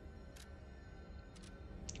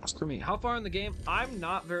screw me. How far in the game? I'm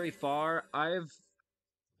not very far. I've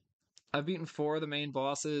beaten 4 of the main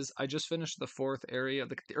bosses. I just finished the 4th area,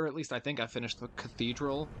 or at least I think I finished the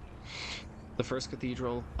cathedral, the first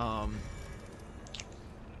cathedral.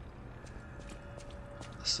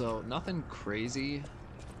 So nothing crazy.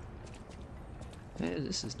 Hey,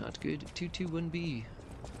 this is not good. 221B.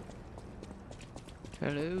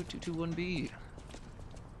 Hello, 221B.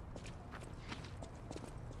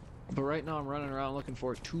 But right now I'm running around looking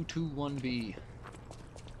for 221B.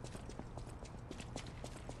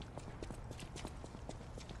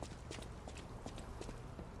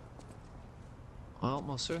 Well,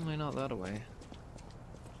 most certainly not that away.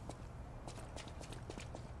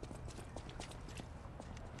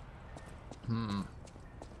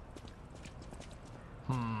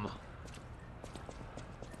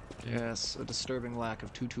 Yes, a disturbing lack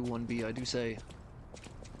of 221B, I do say.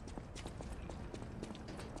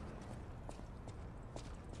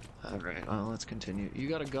 Alright, well, let's continue. You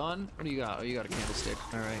got a gun? What do you got? Oh, you got a candlestick.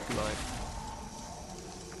 Alright, goodbye.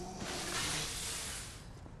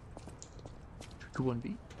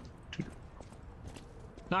 221B?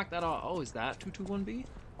 Knock that off. Oh, is that 221B?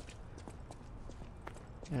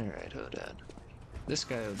 Alright, hold on. This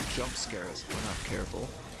guy will jump scare us if we're not careful.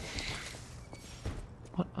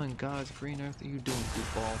 What on God's green earth are you doing,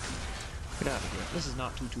 goofball? Get out of here. This is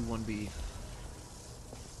not 221B.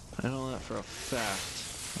 I know that for a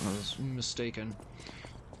fact. I was mistaken.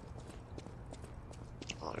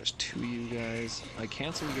 Oh, there's 2 of you guys. I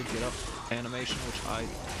canceled your get up animation, which I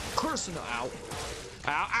cursing out.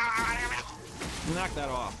 Ow, ow, knock that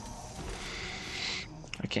off.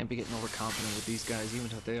 I can't be getting overconfident with these guys, even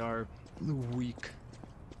if they are weak.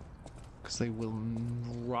 Because they will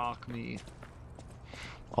rock me.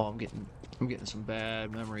 Oh, I'm getting some bad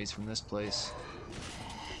memories from this place.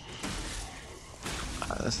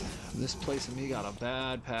 This place and me got a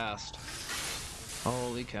bad past.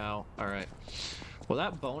 Holy cow. Alright. Well,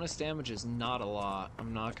 that bonus damage is not a lot.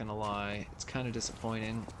 I'm not gonna lie. It's kind of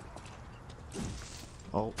disappointing.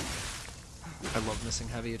 Oh. I love missing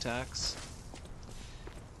heavy attacks.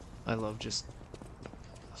 I love just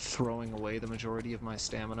throwing away the majority of my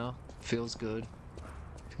stamina. Feels good.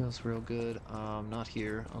 Feels real good. Not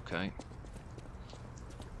here. Okay.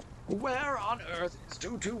 Where on earth is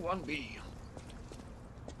 221B?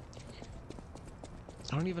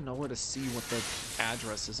 I don't even know where to see what the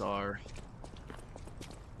addresses are.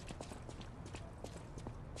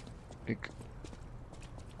 Like,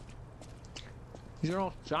 these are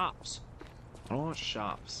all shops. I don't want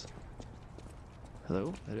shops.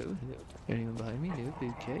 Hello? Hello? Hello? Anyone behind me? No?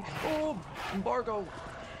 Okay. Oh! Embargo!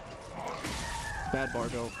 Bad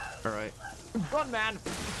Bargo. Alright. Run, man!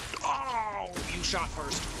 Oh! You shot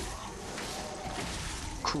first.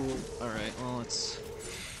 Cool. Alright, well, let's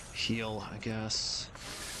heal, I guess.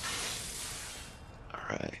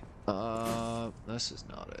 Alright. This is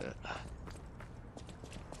not it.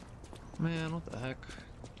 Man, what the heck?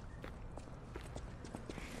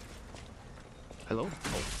 Hello?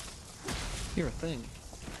 Oh. You're a thing.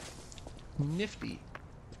 Nifty.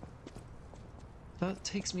 That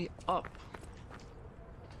takes me up.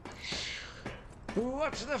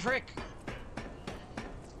 What the frick?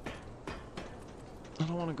 I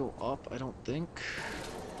don't want to go up, I don't think.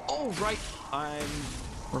 Oh, right! I'm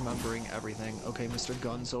remembering everything. Okay, Mr.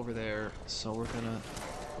 Gun's over there, so we're gonna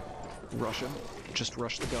rush him. Just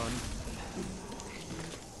rush the gun.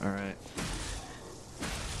 Alright.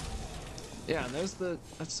 Yeah, and there's the...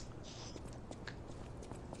 that's...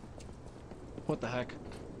 What the heck?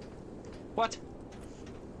 What?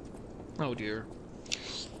 Oh dear.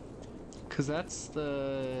 Because that's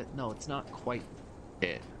the... No, it's not quite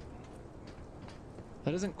it.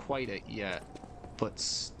 That isn't quite it yet, but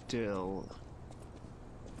still...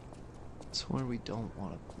 It's where we don't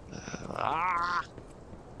want to... Ah!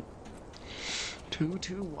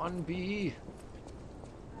 221B!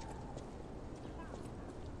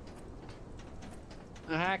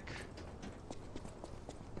 The heck?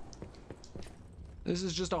 This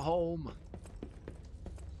is just a home.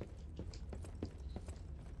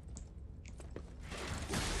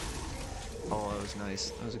 Oh, that was nice.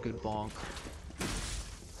 That was a good bonk.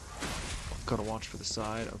 Gotta watch for the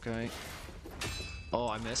side, okay. Oh,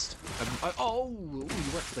 I missed. Oh, you went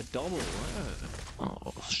for the double.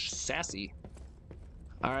 Oh, sassy.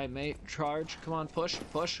 Alright, mate. Charge. Come on, push.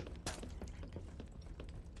 Push.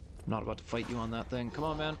 I'm not about to fight you on that thing. Come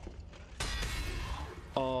on, man.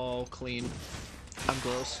 Oh, clean. I'm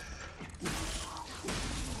gross.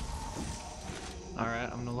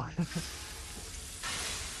 Alright, I'm gonna lie.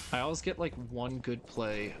 I always get like one good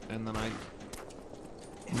play, and then I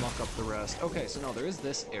muck up the rest. Okay, so no, there is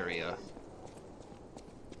this area.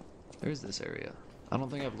 There is this area. I don't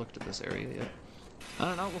think I've looked at this area yet. I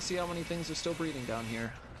don't know, we'll see how many things are still breeding down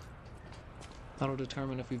here. That'll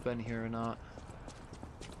determine if we've been here or not.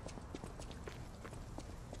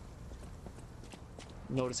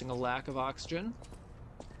 Noticing a lack of oxygen.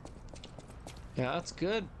 Yeah, that's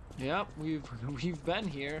good. Yep, we've been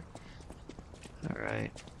here.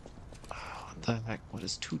 Alright. What the heck? What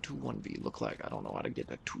does 221B look like? I don't know how to get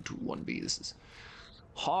that 221B. This is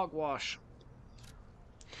hogwash.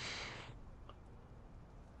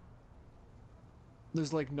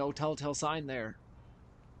 There's like no telltale sign there.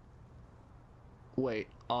 Wait,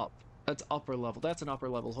 up. That's upper level. That's an upper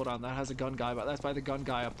level. Hold on, that has a gun guy, but that's by the gun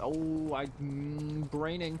guy up. Oh, I'm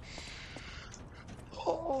braining.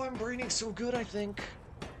 Oh, I'm braining so good, I think.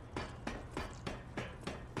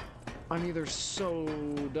 I'm either so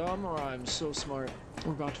dumb or I'm so smart.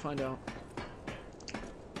 We're about to find out.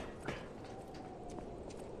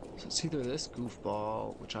 So it's either this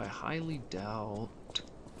goofball, which I highly doubt.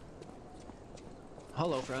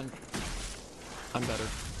 Hello, friend. I'm better.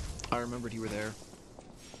 I remembered you were there.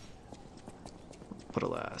 But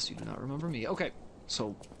alas, you do not remember me. Okay,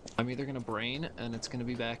 so I'm either gonna brain and it's gonna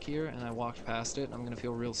be back here and I walked past it and I'm gonna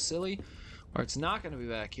feel real silly, or it's not gonna be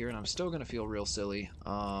back here and I'm still gonna feel real silly.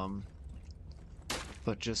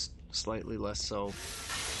 But just slightly less so.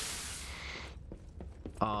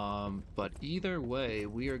 But either way,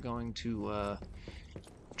 we are going to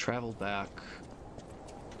travel back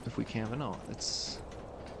if we can. But no, it's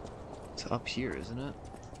up here, isn't it?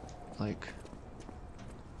 Like,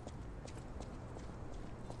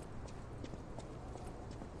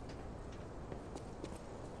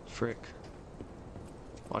 frick.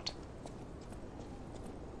 What?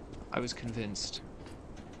 I was convinced.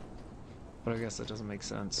 But I guess that doesn't make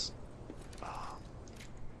sense.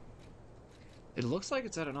 It looks like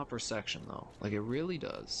it's at an upper section, though. Like, it really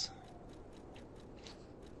does.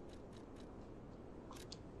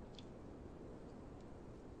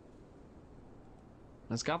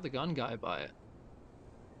 And it's got the gun guy by it.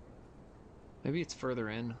 Maybe it's further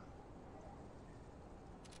in.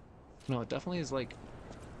 No, it definitely is, like,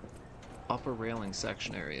 upper railing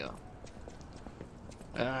section area.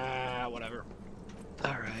 Whatever.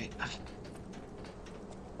 Alright.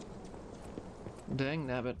 Dang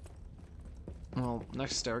nabbit. Well,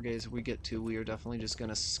 next stargaze we get to, we are definitely just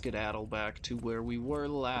gonna skedaddle back to where we were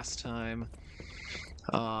last time.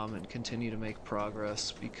 And continue to make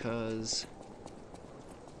progress, because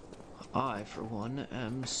I, for one,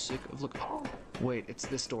 am sick of look. Oh, wait, it's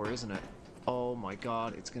this door, isn't it? Oh my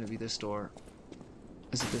god, it's gonna be this door.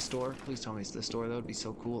 Is it this door? Please tell me it's this door. That would be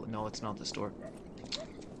so cool. No, it's not this door.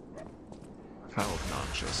 How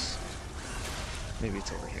obnoxious. Maybe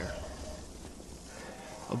it's over here.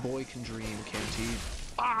 A boy can dream, can't he?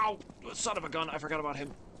 Ow! Son of a gun, I forgot about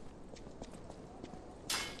him.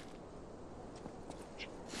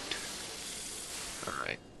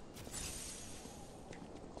 Alright.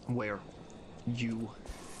 Where? You.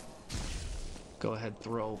 Go ahead,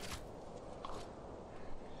 throw.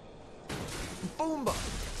 Boomba!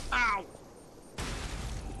 Ow!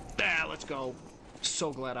 Ah, let's go.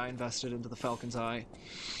 So glad I invested into the Falcon's Eye.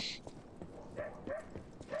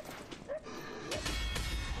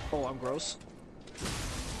 Oh, I'm gross.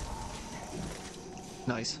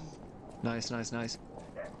 Nice. Nice, nice, nice.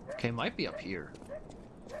 Okay, might be up here.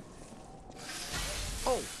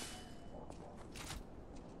 Oh!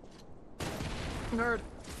 Nerd!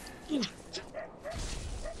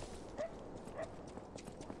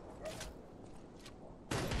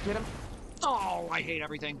 Get him. Oh, I hate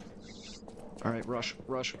everything. Alright, rush,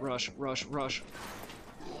 rush, rush, rush, rush.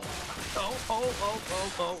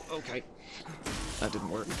 Oh, okay. That didn't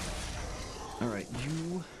work. Alright,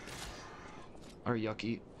 you are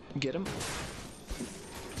yucky. Get him.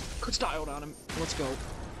 Styled on him. Let's go.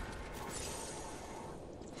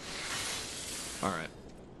 Alright.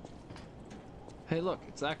 Hey, look,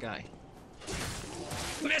 it's that guy.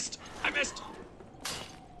 Missed! I missed!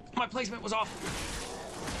 My placement was off.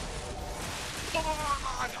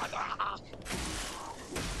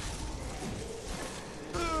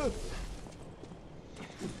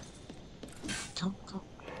 Go.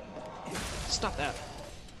 Stop that.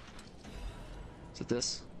 Is it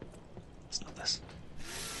this? It's not this.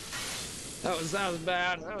 That was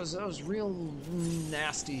bad. That was real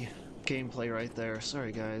nasty gameplay right there.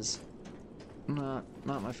 Sorry guys. Not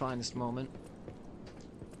my finest moment.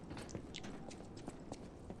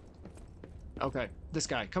 Okay, this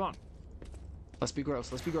guy, come on. Let's be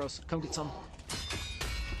gross, let's be gross. Come get some.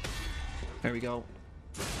 There we go.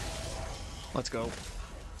 Let's go.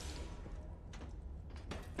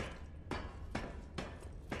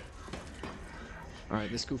 Alright,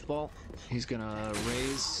 this goofball, he's gonna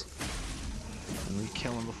raise, and we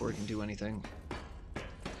kill him before he can do anything.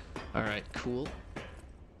 Alright, cool.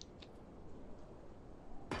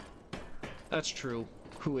 That's true.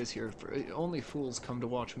 Who is here? Only fools come to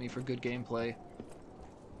watch me for good gameplay.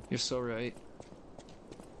 You're so right.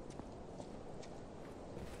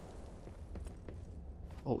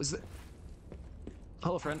 Oh, is it?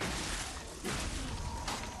 Hello, friend.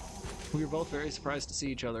 We were both very surprised to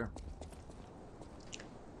see each other.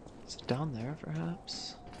 Is it down there,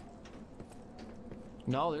 perhaps?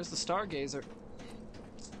 No, there's the Stargazer.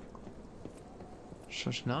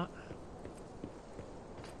 Should not.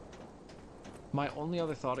 My only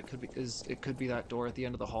other thought it could be that door at the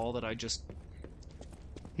end of the hall that I just,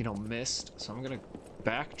 you know, missed. So I'm gonna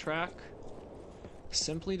backtrack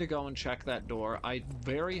simply to go and check that door. I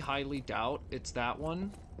very highly doubt it's that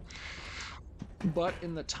one. But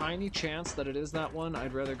in the tiny chance that it is that one,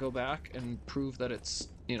 I'd rather go back and prove that it's,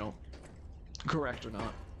 you know, correct or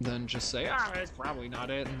not, than just say, ah, it's probably not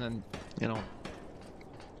it, and then, you know,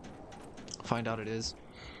 find out it is.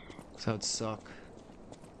 So it'd suck.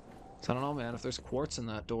 So I don't know, man, if there's quartz in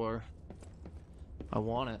that door, I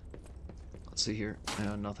want it. Let's see here.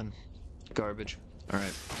 Yeah, nothing. Garbage.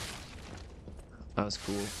 Alright. That was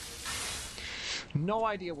cool. No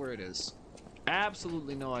idea where it is.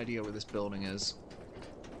 Absolutely no idea where this building is.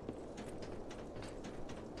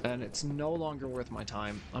 And it's no longer worth my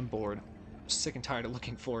time. I'm bored. Sick and tired of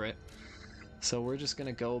looking for it. So we're just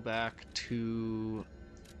gonna go back to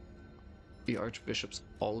the Archbishop's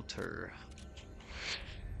altar.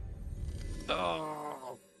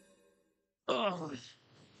 Oh. Oh.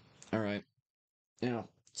 Alright. Yeah.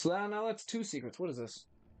 So now that's 2 secrets. What is this?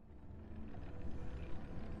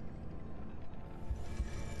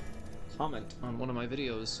 Comment on one of my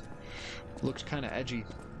videos. Looked kind of edgy.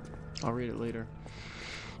 I'll read it later.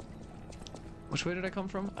 Which way did I come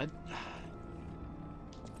from?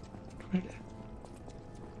 Did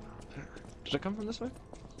I come from this way?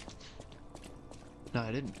 No,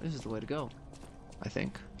 I didn't. This is the way to go. I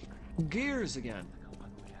think. Gears again.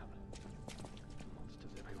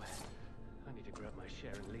 Monsters everywhere. I need to grab my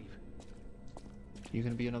share and leave. You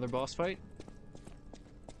gonna be another boss fight?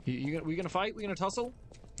 We gonna fight? We gonna tussle?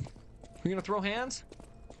 We gonna throw hands?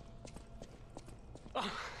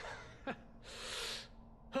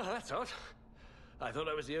 Oh, that's odd. I thought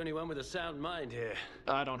I was the only one with a sound mind here.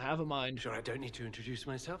 I don't have a mind. Sure, I don't need to introduce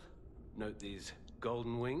myself. Note these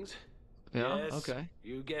golden wings. Yeah, Yes, okay.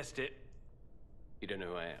 You guessed it. You don't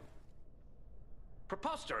know who I am.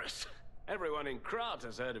 Preposterous! Everyone in Krat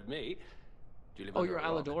has heard of me. Do you live Oh, under you're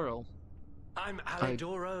a rock? Alidoro. I'm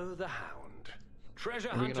Alidoro the Hound. Treasure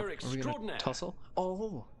Are we hunter gonna extraordinaire. tussle?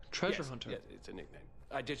 Oh, treasure Yes, hunter. yes, it's a nickname.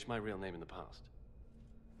 I ditched my real name in the past.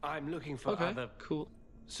 I'm looking for Okay, other cool.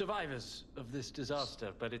 survivors of this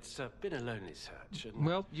disaster, but it's been a lonely search. And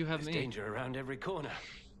Well, you have there's me. danger around every corner.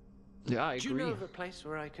 Yeah, I Do you agree. know of a place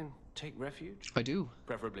where I can take refuge? I do.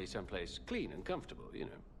 Preferably someplace clean and comfortable, you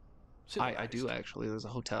know. I do Civilized. actually. There's a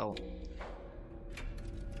hotel.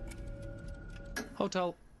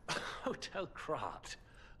 Hotel. Hotel Krat.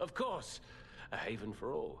 Of course. A haven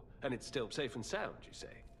for all. And it's still safe and sound, you say?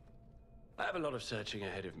 I have a lot of searching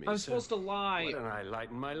ahead of me. I'm so supposed to lie. why don't I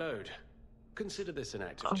lighten my load? Consider this an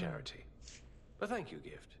act of charity. A thank you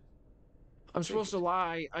gift. I'm supposed to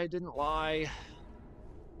lie. I didn't lie.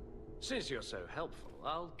 Since you're so helpful,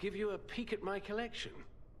 I'll give you a peek at my collection.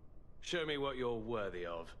 Show me what you're worthy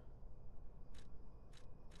of.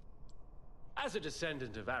 As a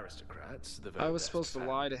descendant of aristocrats, the very I was best supposed to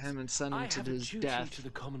lie to him and send him I to have a his duty death. to the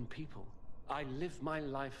common people. I live my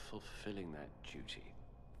life fulfilling that duty.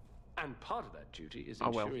 And part of that duty is Oh,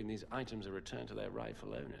 well. ensuring these items are returned to their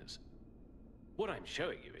rightful owners. What I'm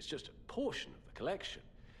showing you is just a portion of the collection.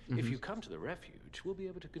 If you come to the refuge, we'll be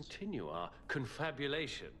able to continue our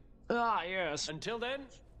confabulation. Ah, yes. Until then,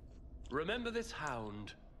 remember this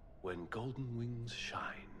hound when golden wings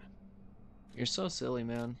shine. You're so silly,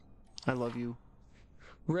 man. I love you.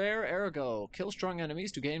 Rare Ergo. Kill strong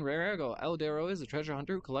enemies to gain rare Ergo. Alidero is a treasure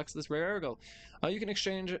hunter who collects this rare Ergo. You can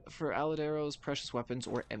exchange it for Alidero's precious weapons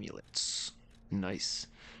or amulets. Nice.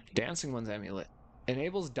 Dancing One's amulet.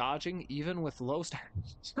 Enables dodging even with low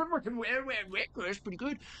stats. Pretty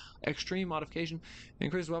good. Extreme modification.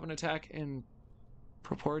 Increased weapon attack in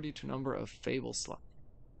proportion to number of Fable slots.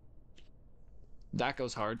 That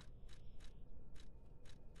goes hard.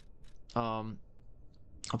 Upon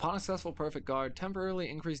a successful perfect guard, temporarily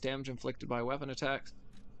increased damage inflicted by weapon attacks.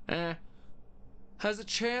 Has a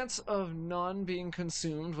chance of none being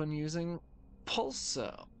consumed when using Pulse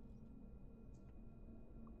Cell.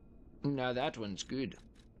 Now that one's good.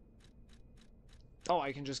 Oh,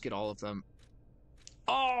 I can just get all of them.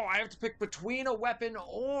 Oh, I have to pick between a weapon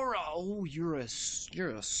or a... Oh, you're a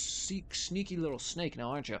sneaky little snake now,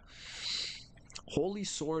 aren't you? Holy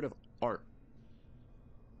Sword of Art.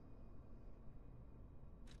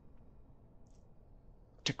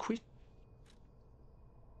 To quit.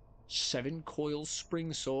 7 coil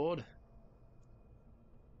spring sword.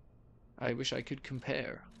 I wish I could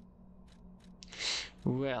compare.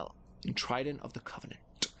 Well, Trident of the Covenant.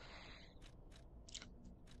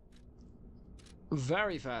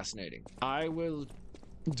 Very fascinating. I will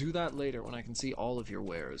do that later when I can see all of your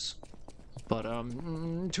wares. But,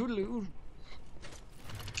 toodaloo.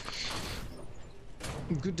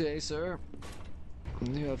 Good day, sir.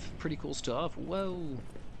 You have pretty cool stuff. Whoa.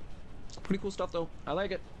 Pretty cool stuff, though. I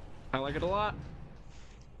like it. I like it a lot.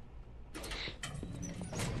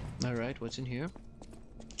 Alright, what's in here?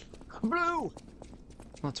 Blue!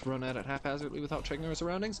 Let's run at it haphazardly without checking our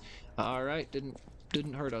surroundings. Alright,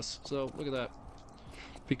 didn't hurt us. So, look at that.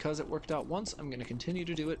 Because it worked out once, I'm going to continue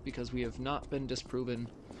to do it because we have not been disproven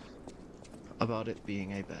about it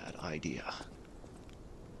being a bad idea.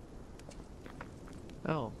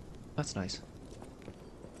 Oh, that's nice.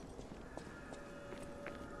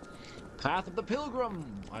 Path of the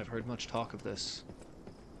Pilgrim! I've heard much talk of this.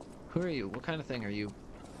 Who are you? What kind of thing are you?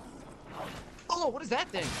 Oh, what is that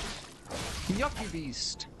thing? Yucky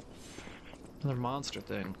beast! Another monster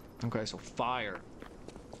thing. Okay, so fire.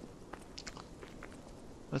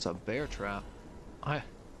 That's a bear trap. I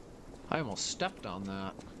almost stepped on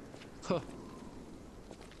that. Huh.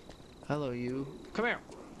 Hello, you. Come here.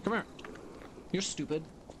 Come here. You're stupid.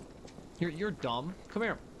 You're dumb. Come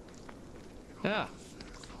here. Yeah.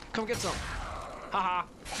 Come get some. Haha.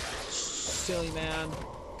 Silly man.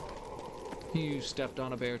 You stepped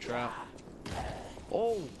on a bear trap.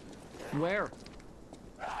 Oh. Where?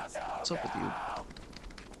 What's up with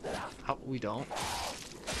you? How, we don't.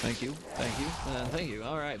 Thank you. Thank you. And thank you.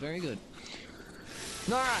 Alright, very good.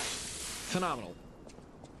 Alright. Phenomenal.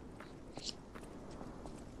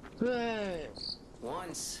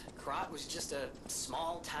 Once, Krat was just a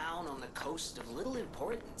small town on the coast of little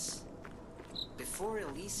importance. Before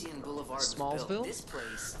Elysian Boulevard was built, this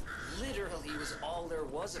place literally was all there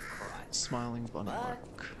was of Krat. Smiling bunny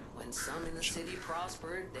mark. When some in the city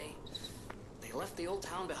prospered, they left the old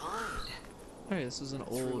town behind. Hey, this is an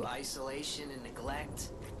old... Through isolation and neglect,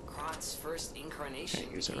 Krat's first incarnation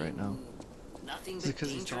can't use it right now. Nothing Is it but 'cause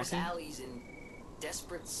he's dangerous talking? alleys and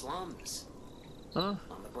desperate slums. Huh?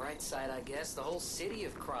 On the bright side, I guess the whole city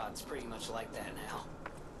of Krat's pretty much like that now.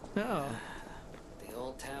 Yeah. The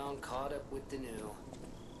old town caught up with the new.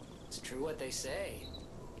 It's true what they say.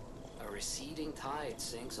 A receding tide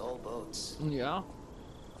sinks all boats. Yeah.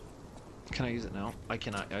 Can I use it now? I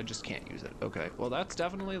cannot. I just can't use it. Okay. Well, that's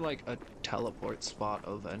definitely like a teleport spot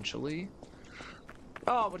eventually.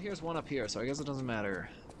 Oh, but here's one up here, so I guess it doesn't matter.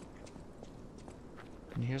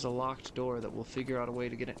 And here's a locked door that we'll figure out a way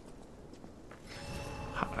to get in.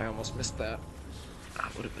 I almost missed that.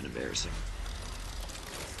 That would have been embarrassing.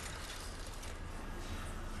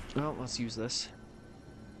 Well, let's use this.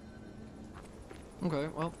 Okay,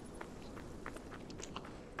 well.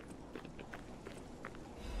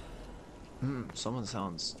 Someone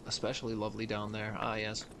sounds especially lovely down there. Ah,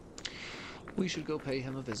 yes. We should go pay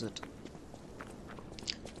him a visit.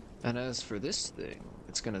 And as for this thing,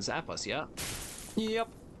 it's gonna zap us, yeah? Yep.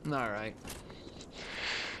 Alright.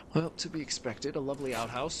 Well, to be expected, a lovely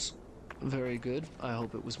outhouse. Very good. I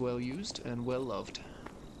hope it was well used and well loved.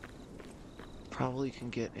 Probably can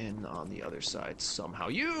get in on the other side somehow.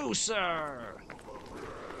 You, sir!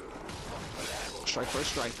 Strike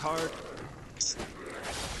first, strike hard.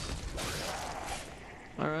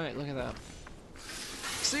 Alright, look at that.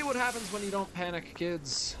 See what happens when you don't panic,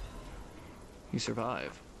 kids. You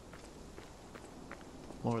survive.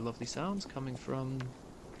 More lovely sounds coming from...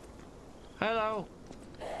 Hello!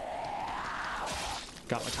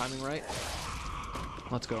 Got my timing right?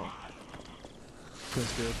 Let's go.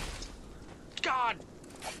 Feels good. God!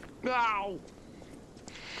 Ow!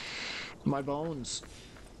 My bones.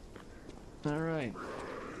 Alright.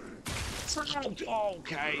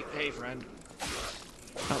 Okay, hey friend.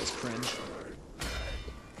 That was cringe.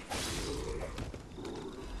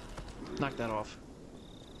 Knock that off.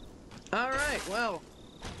 Alright, well.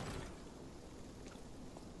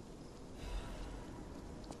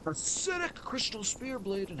 Acidic crystal spear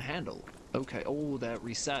blade and handle. Okay, oh, that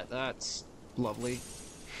reset. That's lovely.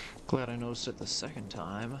 Glad I noticed it the second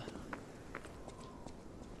time.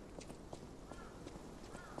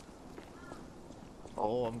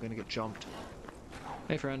 Oh, I'm gonna get jumped.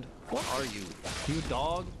 Hey, friend. What are you? You a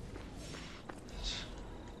dog?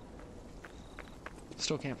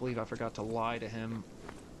 Still can't believe I forgot to lie to him.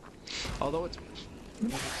 Although it's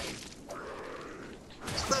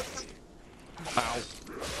Ow.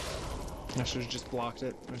 I should have just blocked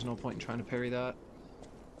it. There's no point in trying to parry that.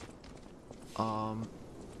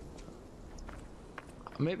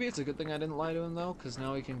 Maybe it's a good thing I didn't lie to him though, because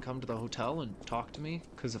now he can come to the hotel and talk to me.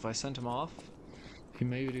 Because if I sent him off, he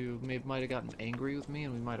might have gotten angry with me,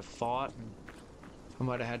 and we might have fought, and I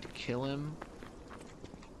might have had to kill him.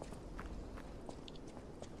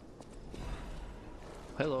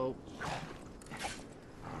 Hello.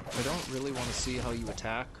 I don't really want to see how you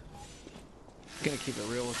attack. I'm gonna keep it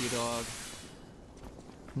real with you, dog.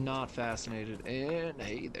 Not fascinated. And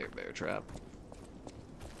hey there, bear trap.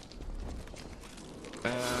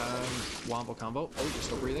 Wombo combo. Oh, you're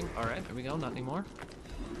still breathing. Alright, there we go. Not anymore.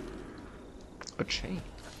 A chain.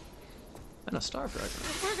 And a star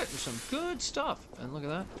fragment. We're getting some good stuff. And look at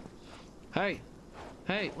that. Hey.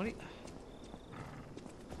 Hey, what are you...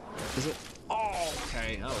 Is it... Oh,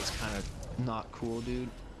 okay. That was kind of not cool, dude.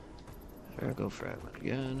 There, go fragment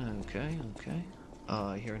again. Okay, okay.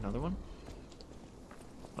 I hear another one.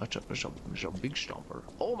 Watch up, there's a big stomper.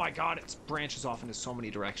 Oh my god, it branches off into so many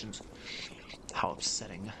directions. How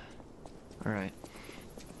upsetting. Alright.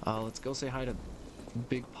 Let's go say hi to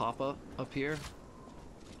Big Papa up here.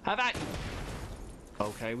 Have at you!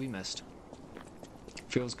 Okay, we missed.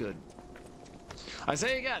 Feels good. I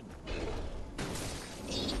say again!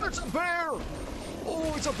 It's a bear!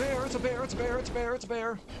 Oh, it's a bear, it's a bear, it's a bear, it's a bear, it's a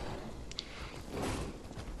bear.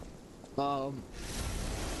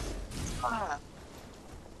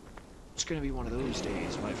 It's gonna be one of those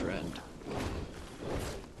days, my friend.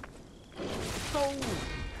 Oh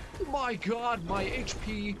my god, my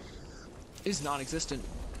HP is non-existent.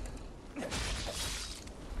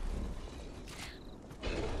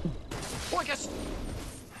 Oh, I guess...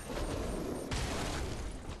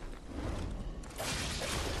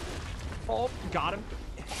 Oh, got him.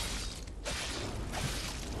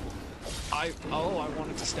 I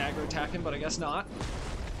wanted to stagger attack him, but I guess not.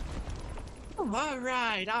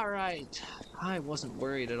 Alright, alright. I wasn't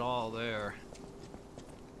worried at all there.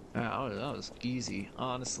 Yeah, that was easy,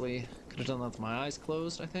 honestly. Could have done that with my eyes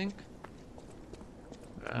closed, I think.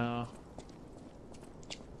 Oh,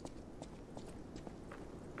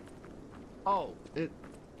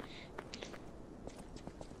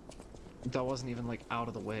 that wasn't even, like, out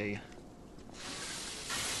of the way.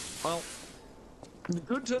 Well,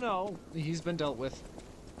 good to know. He's been dealt with.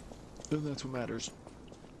 And that's what matters.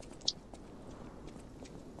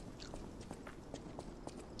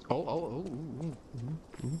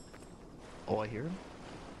 Oh, I hear him.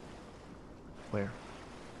 Where?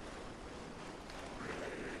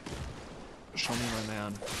 Show me my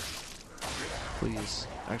man. Please.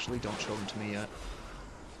 Actually, don't show him to me yet.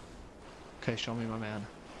 Okay, show me my man.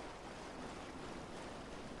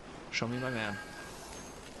 Show me my man.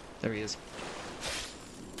 There he is.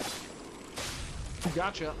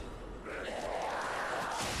 Gotcha.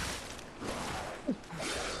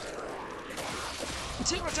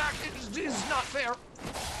 Team attack is not fair.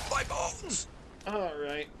 My bones. All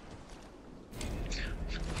right.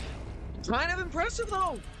 Kind of impressive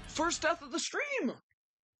though. First death of the stream.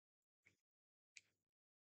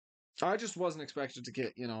 I just wasn't expected to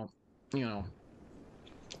get, you know,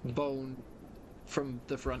 bone from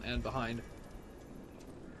the front and behind.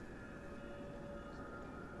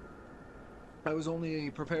 I was only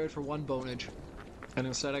prepared for one bonage, and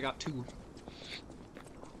instead I got two.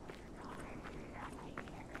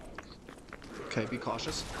 Okay, be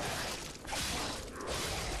cautious.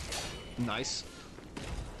 Nice.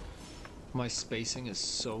 My spacing is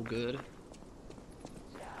so good.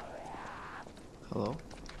 Hello?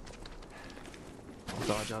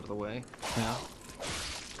 Dodge out of the way. Yeah.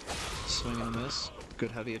 Swing and a miss.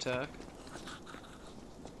 Good heavy attack.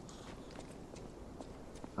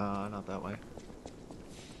 Not that way.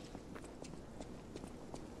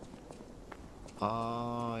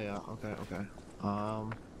 Yeah, okay.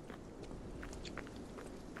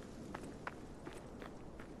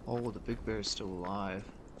 Oh, the big bear is still alive.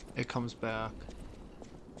 It comes back.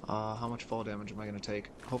 How much fall damage am I gonna take?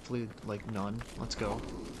 Hopefully, like, none. Let's go.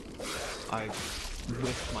 I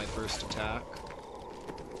whiffed my first attack.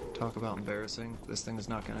 Talk about embarrassing. This thing is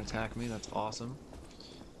not gonna attack me. That's awesome.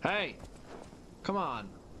 Hey! Come on.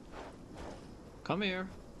 Come here.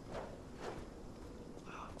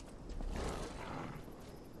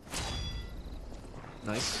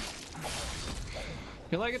 Nice.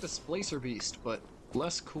 You're like a displacer beast, but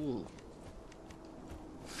less cool.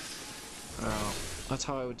 That's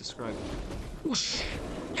how I would describe it. Whoosh!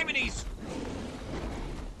 Enemies!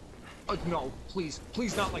 No, please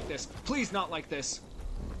not like this. Please not like this.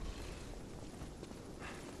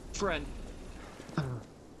 Friend.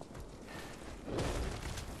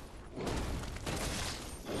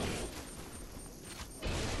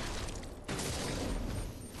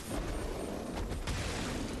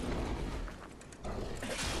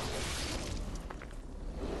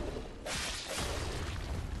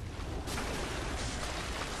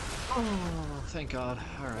 Oh, thank God.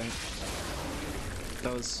 Alright.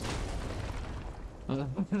 That was...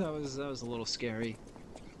 that was a little scary.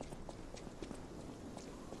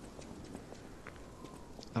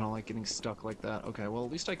 I don't like getting stuck like that. Okay, well,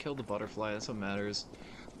 at least I killed the butterfly. That's what matters.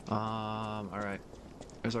 Alright.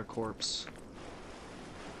 There's our corpse.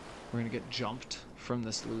 We're gonna get jumped from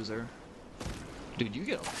this loser. Dude, you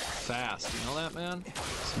get up fast. You know that, man?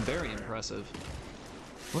 It's very impressive.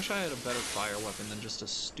 Wish I had a better fire weapon than just a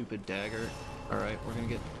stupid dagger. Alright, we're gonna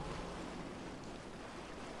get...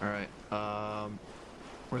 Alright,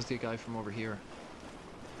 where's the guy from over here?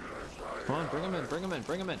 Come on, bring him in, bring him in,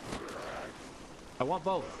 bring him in. I want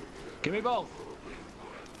both. Give me both.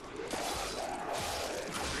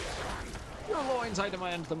 Your loins, I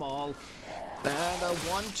demand them all. And a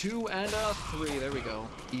 1, 2, and a 3. There we go.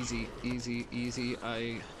 Easy, easy, easy.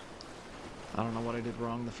 I don't know what I did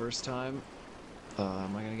wrong the first time.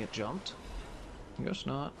 Am I gonna get jumped? I guess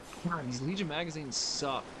not. God, these Legion magazines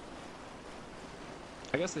suck.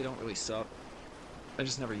 I guess they don't really suck. I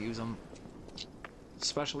just never use them.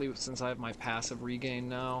 Especially since I have my passive regain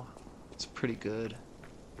now. It's pretty good.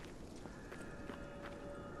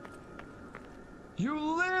 You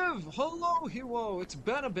live! Hello, Hero! It's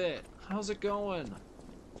been a bit. How's it going?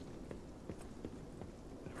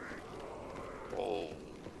 Oh,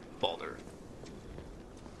 Balder.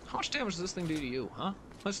 How much damage does this thing do to you, huh?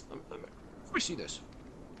 Let me see this.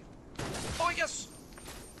 Oh, yes!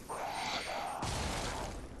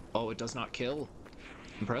 Oh, it does not kill.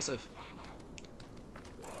 Impressive.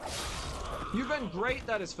 You've been great.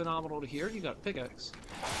 That is phenomenal to hear. You got a pickaxe.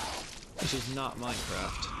 This is not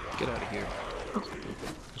Minecraft. Get out of here.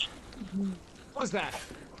 What is that?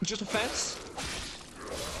 Just a fence?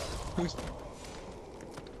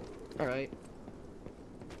 Alright.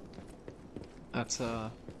 That's,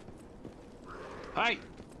 Hey!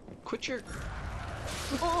 Quit your...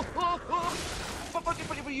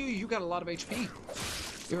 You got a lot of HP.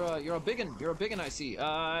 You're a biggin. You're a biggin, I see.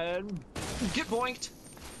 Get boinked.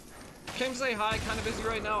 Came to say hi, kind of busy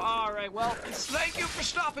right now. Alright, well, thank you for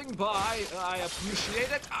stopping by. I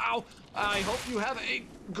appreciate it. Ow! I hope you have a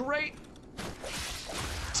great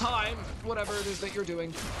time, whatever it is that you're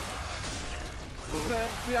doing.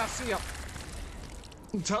 Yeah, see ya.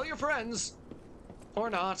 Tell your friends. Or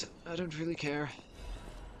not. I don't really care.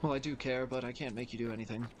 Well, I do care, but I can't make you do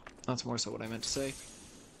anything. That's more so what I meant to say.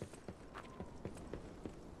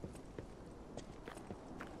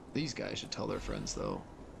 These guys should tell their friends, though.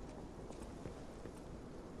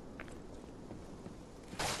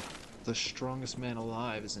 The strongest man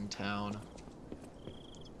alive is in town.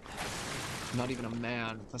 Not even a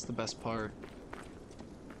man. That's the best part.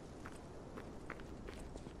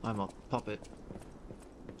 I'm a puppet.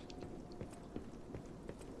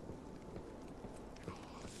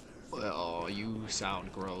 Oh, you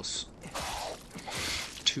sound gross.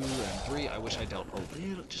 2 and 3. I wish I dealt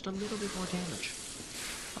just a little bit more damage.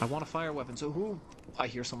 I want a fire weapon, so who? I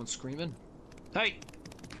hear someone screaming. Hey!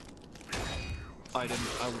 I did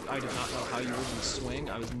not know how you were gonna swing.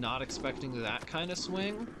 I was not expecting that kind of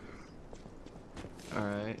swing.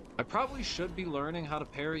 Alright. I probably should be learning how to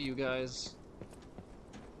parry you guys.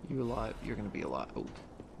 You alive? You're gonna be alive. Oh.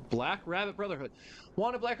 Black Rabbit Brotherhood.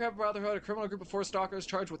 Wanted Black Rabbit Brotherhood, a criminal group of 4 stalkers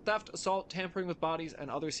charged with theft, assault, tampering with bodies,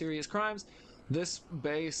 and other serious crimes. This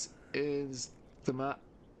base is the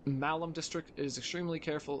Malum district. Is extremely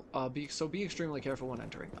careful. Be extremely careful when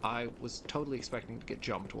entering. I was totally expecting to get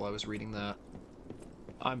jumped while I was reading that.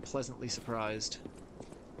 I'm pleasantly surprised.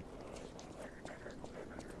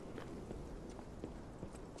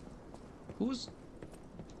 Who's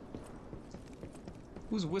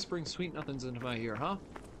whispering sweet nothings into my ear, huh?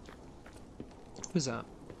 Who's that?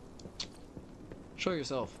 Show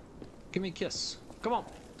yourself. Give me a kiss. Come on.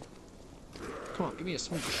 Come on, give me a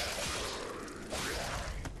smooch.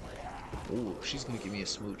 Ooh, she's gonna give me a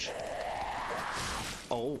smooch.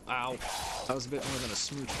 Oh, ow. That was a bit more than a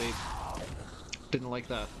smooch, babe. Didn't like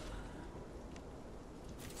that.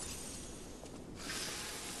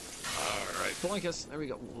 Alright, pulling kiss. There we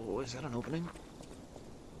go. Whoa, is that an opening?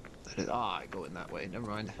 That is, I go in that way. Never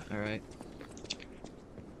mind. Alright.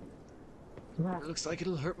 Looks like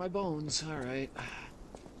it'll hurt my bones. Alright.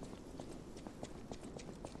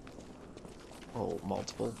 Oh,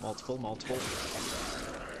 multiple.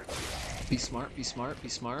 Be smart, be smart, be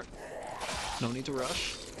smart. No need to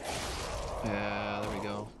rush. Yeah, there we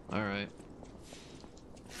go. Alright.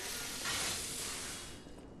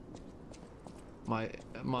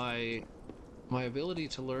 My ability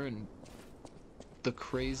to learn the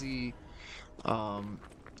crazy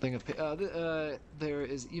thing of there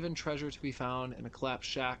is even treasure to be found in a collapsed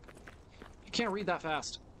shack. You can't read that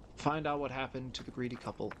fast. Find out what happened to the greedy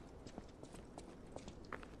couple.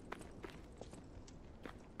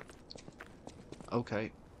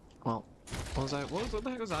 Okay. Well, what the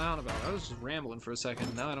heck was I on about? I was just rambling for a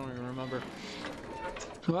second. Now I don't even remember.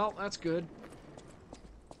 Well, that's good.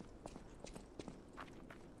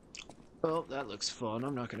 Well, that looks fun.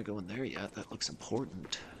 I'm not going to go in there yet. That looks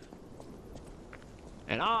important.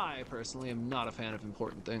 And I, personally, am not a fan of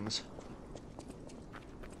important things.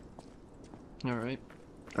 Alright.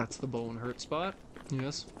 That's the bone hurt spot.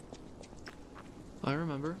 Yes. I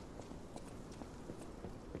remember.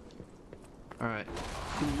 Alright.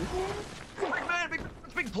 Big man,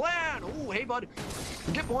 big plan! Oh, hey, bud.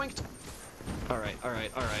 Get boinked! Alright.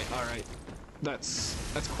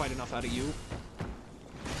 That's quite enough out of you.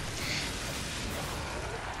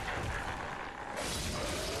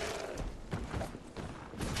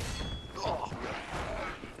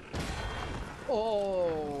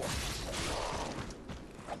 Oh.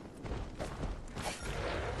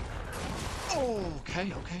 Oh,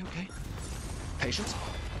 okay. Patience.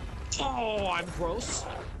 Oh, I'm gross.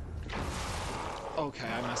 Okay,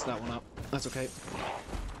 I messed that one up. That's okay.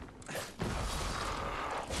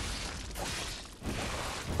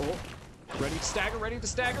 Oh, ready to stagger.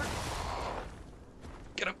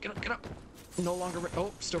 Get up. No longer,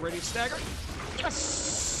 oh, still ready to stagger.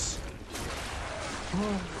 Yes!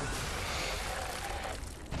 Oh.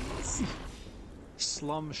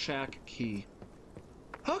 Slum Shack key.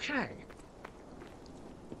 Okay.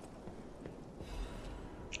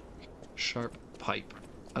 Sharp pipe.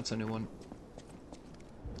 That's a new one.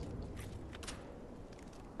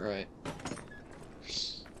 Right.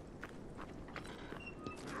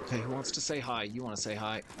 Okay, who wants to say hi? You want to say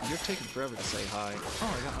hi? You're taking forever to say hi.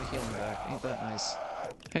 Oh, I got my healing back. Ain't that nice?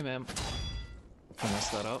 Hey, ma'am. I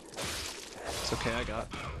messed that up. It's okay, I got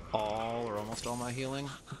all or almost all my healing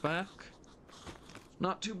back.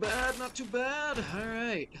 Not too bad.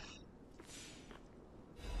 Alright.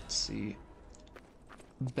 Let's see.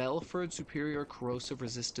 Belford Superior Corrosive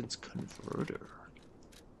Resistance Converter.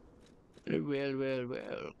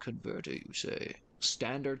 Well, converter, you say.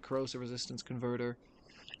 Standard Corrosive Resistance Converter.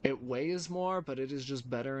 It weighs more, but it is just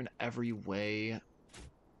better in every way.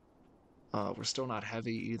 We're still not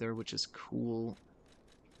heavy either, which is cool.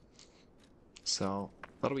 So,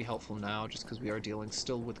 that'll be helpful now, just because we are dealing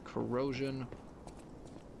still with corrosion.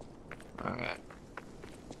 Alright.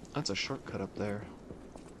 That's a shortcut up there.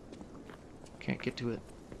 Can't get to it,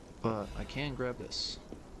 but I can grab this.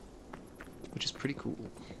 Which is pretty cool.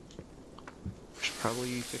 Should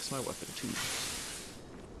probably fix my weapon, too.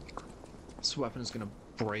 This weapon is gonna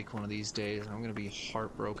break one of these days, and I'm gonna be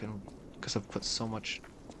heartbroken because I've put so much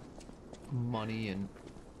money and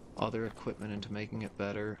other equipment into making it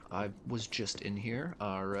better. I was just in here.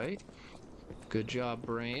 Alright. Good job,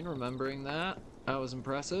 brain, remembering that. That was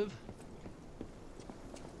impressive.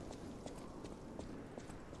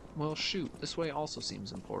 Well, shoot. This way also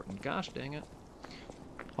seems important. Gosh dang it.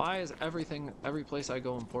 Why is every place I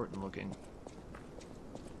go important looking?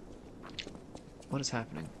 What is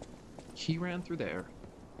happening? He ran through there.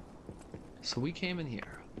 So we came in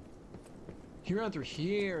here. He ran through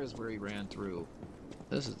here is where he ran through.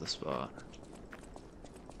 This is the spot.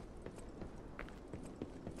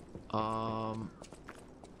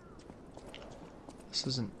 This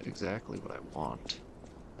isn't exactly what I want.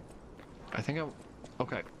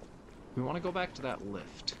 Okay. We want to go back to that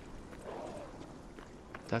lift.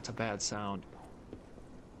 That's a bad sound.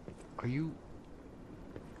 Are you...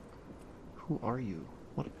 Who are you?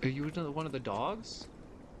 What? Are you one of the dogs?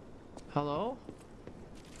 Hello?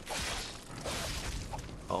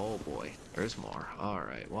 Oh boy, there's more.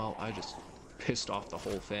 Alright, well, I just pissed off the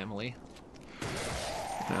whole family.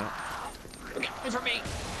 Yeah. Get away from me!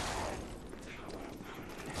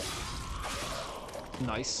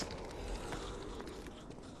 Nice.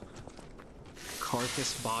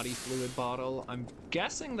 Carcass body fluid bottle. I'm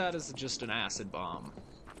guessing that is just an acid bomb.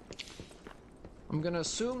 I'm gonna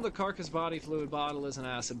assume the carcass body fluid bottle is an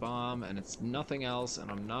acid bomb, and it's nothing else,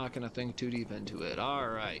 and I'm not gonna think too deep into it.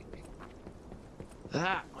 Alright.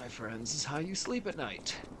 That, my friends, is how you sleep at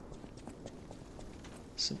night.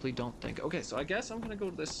 Simply don't think. Okay, so I guess I'm gonna go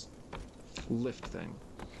to this lift thing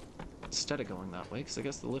instead of going that way, because I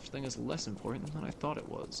guess the lift thing is less important than I thought it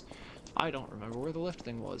was. I don't remember where the lift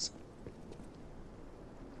thing was.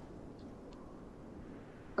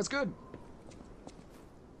 That's good.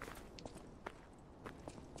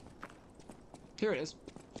 Here it is.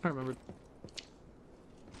 I remembered.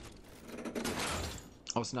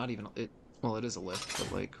 Oh, it's not even it. Well, it is a lift,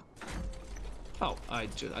 but like. Oh, I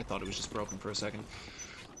thought it was just broken for a second.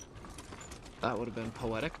 That would have been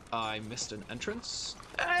poetic. I missed an entrance.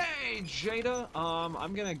 Hey, Jada.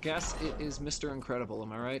 I'm gonna guess it is Mr. Incredible.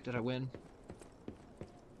 Am I right? Did I win?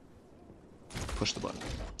 Push the button.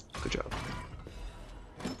 Good job.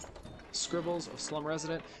 scribbles of slum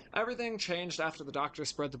resident. Everything changed after the doctor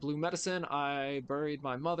spread the blue medicine. I buried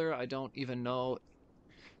my mother. I don't even know.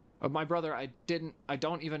 My brother, I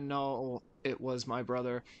don't even know it was my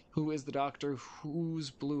brother. Who is the doctor? Whose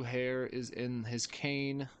blue hair is in his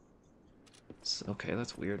cane? Okay,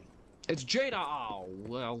 that's weird. It's Jada! Oh,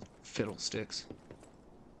 well, fiddlesticks.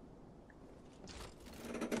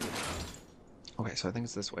 Okay, so I think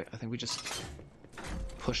it's this way. I think we just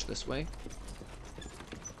push this way.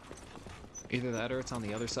 Either that or it's on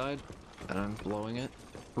the other side, and I'm blowing it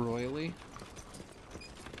royally.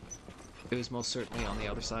 It was most certainly on the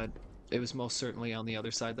other side. It was most certainly on the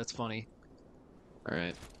other side. That's funny.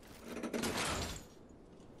 Alright.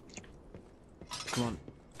 Come on.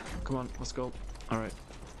 Come on, let's go. Alright.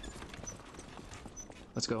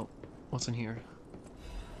 Let's go. What's in here?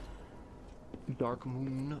 Dark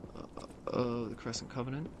Moon. The Crescent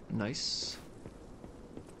Covenant. Nice.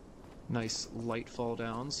 Nice light fall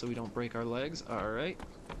down so we don't break our legs. Alright.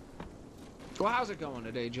 Well, how's it going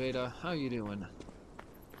today, Jada? How you doing?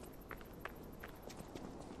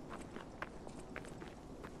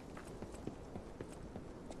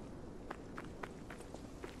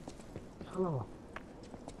 Oh.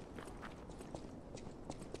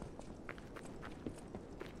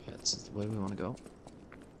 Yeah, this is the way we want to go.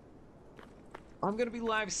 I'm gonna be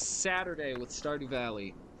live Saturday with Stardew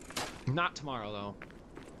Valley. Not tomorrow, though.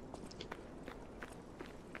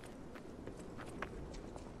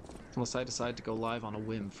 Unless I decide to go live on a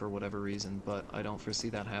whim for whatever reason, but I don't foresee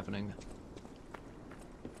that happening.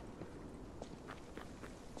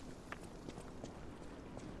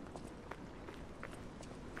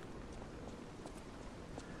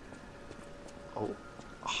 Oh,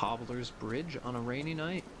 Hobbler's Bridge on a rainy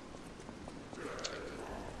night?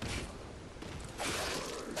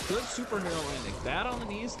 Good superhero landing. Bad on the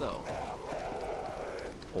knees, though.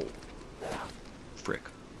 Oh. Frick.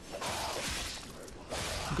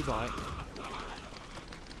 Goodbye.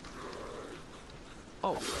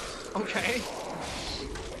 Oh. Okay.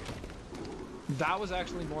 That was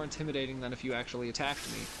actually more intimidating than if you actually attacked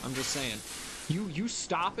me. I'm just saying. You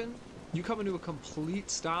stopping? You coming to a complete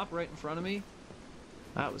stop right in front of me?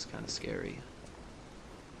 That was kind of scary.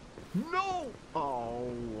 No! Oh,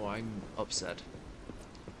 I'm upset.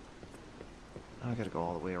 I gotta go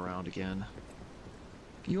all the way around again.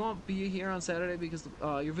 You won't be here on Saturday because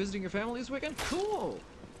you're visiting your family this weekend? Cool!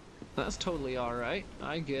 That's totally alright.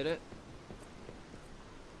 I get it.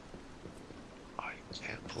 I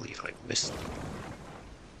can't believe I missed them.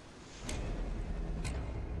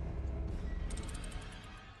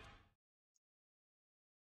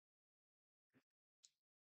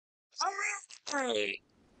 Alright!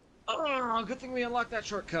 Oh, good thing we unlocked that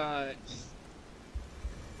shortcut.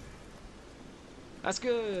 That's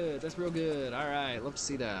good. That's real good. Alright, love to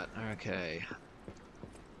see that. Okay.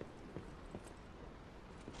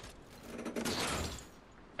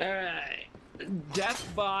 Alright. Death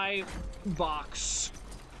by box.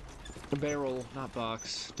 Barrel, not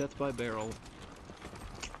box. Death by barrel.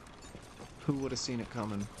 Who would have seen it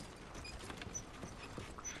coming?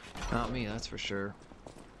 Not me, that's for sure.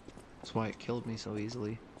 That's why it killed me so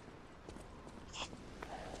easily.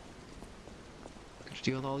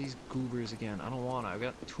 Deal with all these goobers again. I don't want to. I've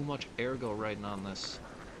got too much ergo riding on this.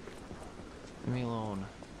 Leave me alone.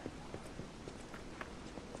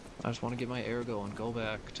 I just want to get my ergo and go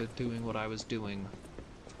back to doing what I was doing.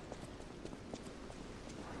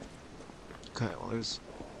 Okay, well there's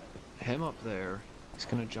him up there. He's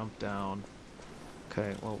gonna jump down.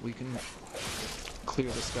 Okay, well we can clear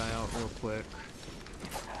this guy out real quick.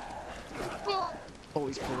 Oh,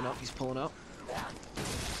 he's pulling up. He's pulling up.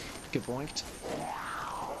 Get boinked.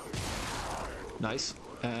 Nice.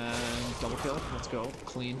 And double kill. Let's go.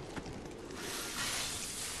 Clean.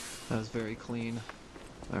 That was very clean.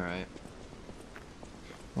 Alright.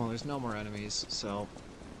 Well, there's no more enemies, so...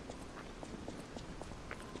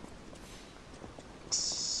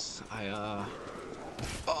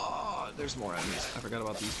 Oh, there's more enemies. I forgot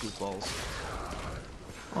about these goofballs.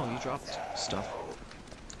 Oh, you dropped stuff.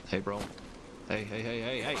 Hey, bro. Hey, hey, hey,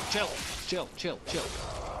 hey, hey! Chill! Chill, chill, chill.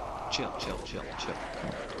 Chill, chill, chill, chill. Come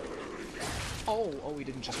on. Oh, he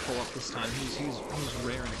didn't just pull up this time. He was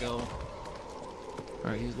raring to go.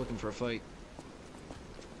 Alright, he's looking for a fight.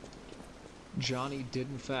 Johnny did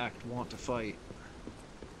in fact want to fight.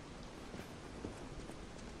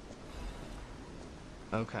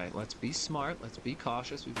 Okay, let's be smart. Let's be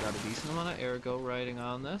cautious. We've got a decent amount of ergo riding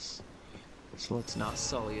on this. So let's not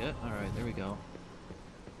sully it. Alright, there we go.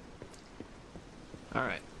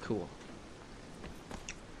 Alright, cool.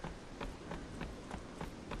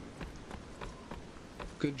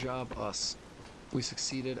 Good job, us. We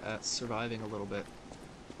succeeded at surviving a little bit.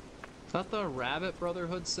 Is that the Rabbit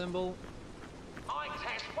Brotherhood symbol? I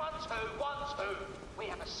test 1, 2, 1, 2. We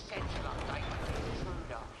have a schedule update with the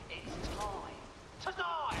intruder. It's time.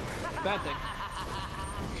 Tonight! Bad thing.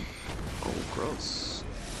 Oh, gross.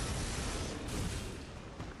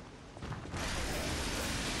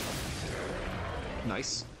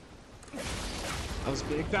 Nice. That was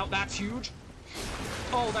big. That's huge.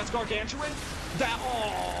 Oh, that's gargantuan. That.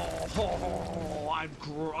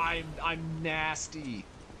 I'm nasty.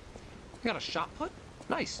 I got a shot put.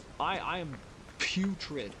 Nice. I am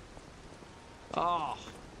putrid. Oh.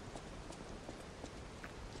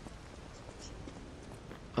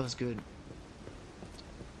 That was good.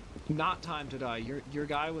 Not time to die. Your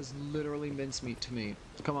guy was literally mincemeat to me.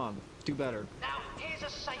 Come on, do better. Now, here's a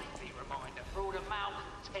safety reminder for all the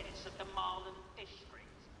malcontents of the Marlin district.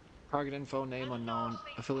 Target info, name unknown.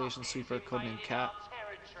 Affiliation sweeper, codename Cat.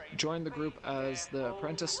 Joined the group as the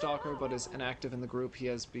apprentice stalker, but is inactive in the group. He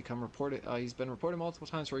has become reported. He's been reported multiple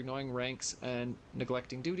times for ignoring ranks and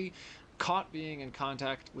neglecting duty. Caught being in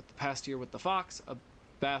contact with the past year with the Fox, a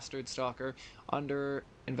bastard stalker, under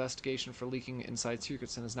investigation for leaking inside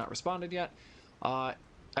secrets and has not responded yet.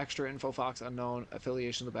 Extra info, Fox unknown.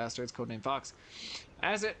 Affiliation of the bastards, codename Fox.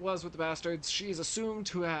 As it was with the bastards, she is assumed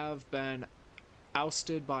to have been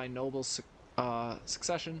ousted by noble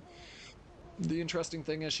succession. The interesting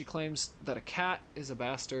thing is she claims that a cat is a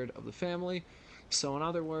bastard of the family. So in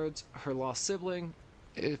other words, her lost sibling,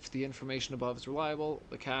 if the information above is reliable,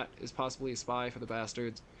 the cat is possibly a spy for the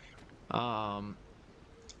bastards.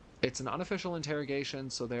 It's an unofficial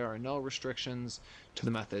interrogation, so there are no restrictions to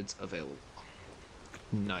the methods available.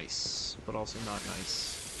 Nice, but also not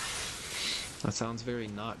nice. That sounds very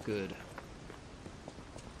not good.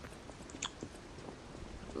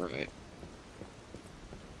 Alright.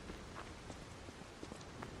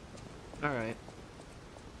 Alright.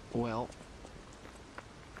 Well.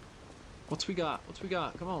 What's we got? What's we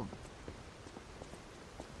got? Come on.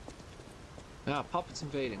 Ah, puppets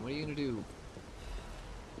invading. What are you gonna do?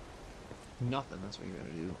 Nothing, that's what you're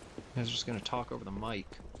gonna do. You guys are just gonna talk over the mic.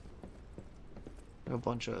 A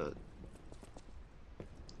bunch of...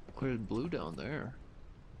 Where's blue down there?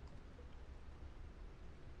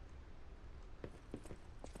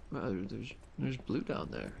 Oh, there's blue down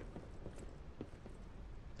there.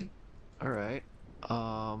 Alright.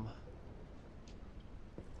 I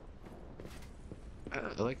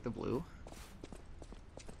like the blue.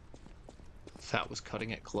 That was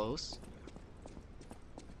cutting it close.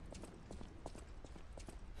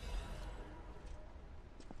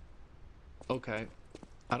 Okay.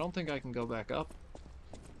 I don't think I can go back up.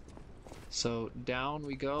 So down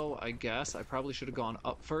we go, I guess. I probably should have gone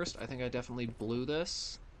up first. I think I definitely blew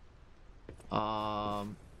this.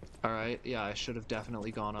 Alright, yeah, I should have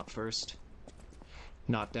definitely gone up first.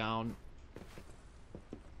 Not down.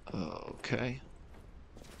 Okay.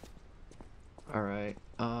 Alright,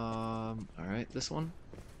 alright, this one.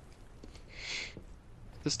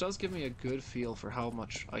 This does give me a good feel for how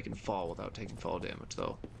much I can fall without taking fall damage,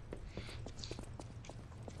 though.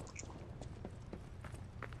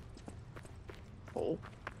 Oh,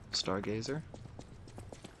 Stargazer.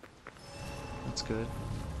 That's good.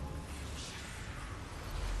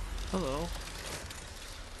 Hello.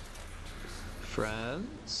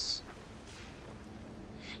 Friends?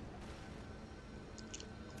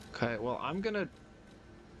 Okay, well, I'm gonna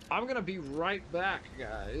be right back,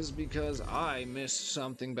 guys, because I missed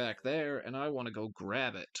something back there, and I want to go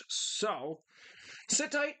grab it. So,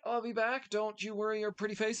 sit tight, I'll be back. Don't you worry your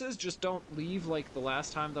pretty faces, just don't leave like the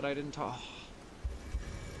last time that I didn't talk.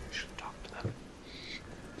 I should talk to them.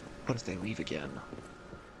 What if they leave again?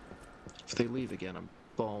 If they leave again, I'm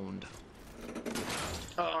boned.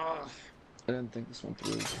 I didn't think this one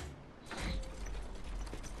through.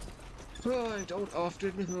 Oh, I don't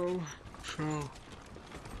often know, so...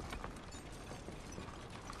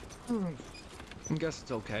 I guess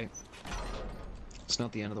it's okay. It's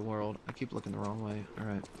not the end of the world. I keep looking the wrong way.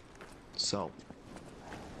 Alright. So.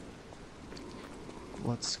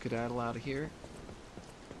 Let's skedaddle out of here.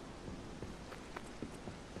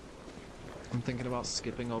 I'm thinking about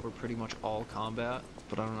skipping over pretty much all combat,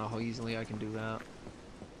 but I don't know how easily I can do that.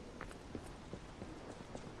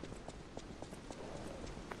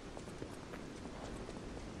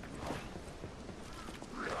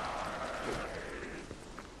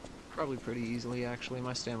 Probably pretty easily, actually.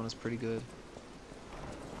 My stamina's pretty good.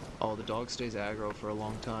 Oh, the dog stays aggro for a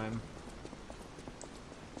long time.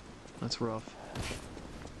 That's rough.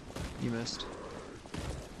 You missed.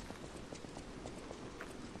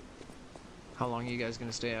 How long are you guys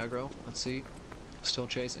gonna stay aggro? Let's see. Still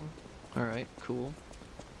chasing? Alright, cool.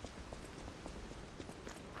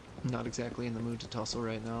 Not exactly in the mood to tussle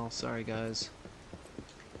right now. Sorry, guys.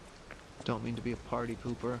 Don't mean to be a party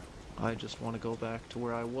pooper. I just want to go back to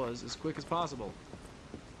where I was as quick as possible.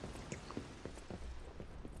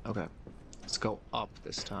 Okay. Let's go up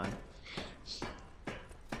this time.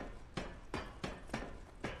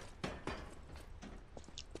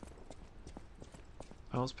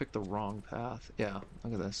 I almost picked the wrong path. Yeah,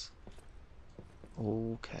 look at this.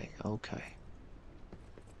 Okay, okay.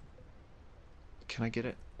 Can I get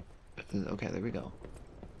it? Okay, there we go.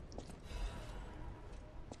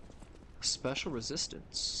 Special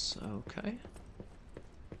resistance. Okay.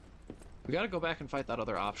 We gotta go back and fight that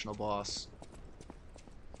other optional boss.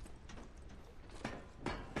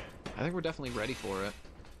 I think we're definitely ready for it.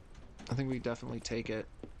 I think we definitely take it.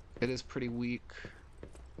 It is pretty weak.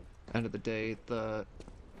 End of the day, the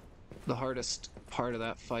hardest part of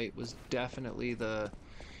that fight was definitely the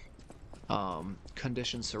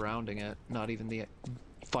conditions surrounding it, not even the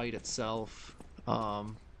fight itself. At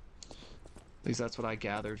least that's what I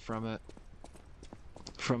gathered from it,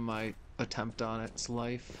 from my attempt on its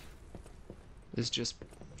life, is just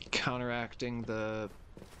counteracting the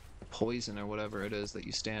poison or whatever it is that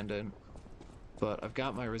you stand in. But I've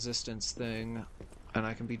got my resistance thing, and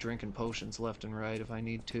I can be drinking potions left and right if I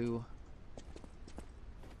need to.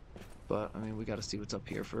 But, I mean, we gotta see what's up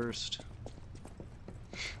here first.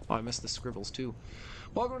 Oh, I missed the scribbles, too.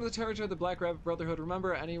 Welcome to the territory of the Black Rabbit Brotherhood.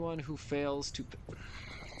 Remember, anyone who fails to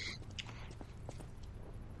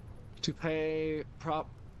pay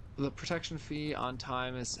the protection fee on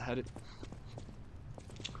time is headed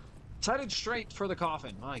straight for the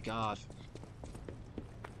coffin. My God.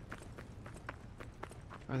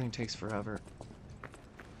 Everything takes forever.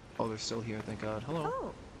 Oh, they're still here, thank God. Hello.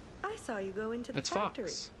 Oh, I saw you go into the factory.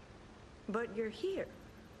 Fox. But you're here.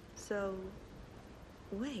 So,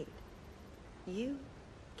 wait. You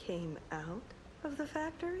came out of the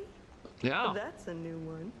factory? Yeah. That's a new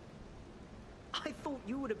one. I thought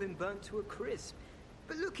you would have been burnt to a crisp.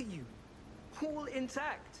 But look at you. All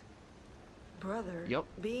intact. Brother, Yep.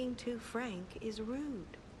 being too frank is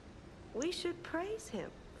rude. We should praise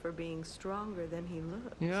him for being stronger than he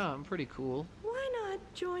looks. Yeah, I'm pretty cool. Why not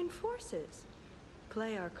join forces?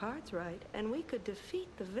 Play our cards right, and we could defeat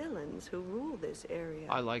the villains who rule this area.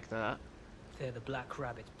 I like that. They're the Black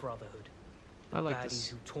Rabbit Brotherhood. I like baddies this.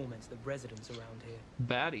 who torment the residents around here.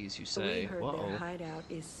 Baddies, you say? We heard Whoa. their hideout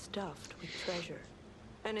is stuffed with treasure.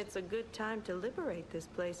 And it's a good time to liberate this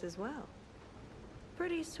place as well.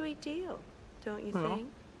 Pretty sweet deal, don't you Well, think?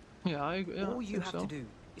 Yeah, All you think have so. to do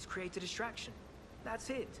is create a distraction. That's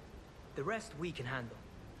it. The rest we can handle.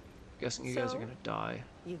 Guessing you guys are So? gonna die.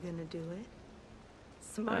 You gonna do it?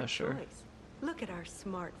 Smart sure. choice. Look at our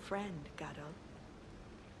smart friend, Gato.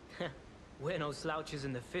 We're no slouches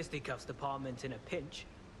in the fisticuffs department in a pinch.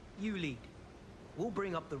 You lead. We'll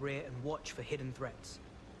bring up the rear and watch for hidden threats.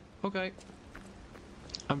 Okay.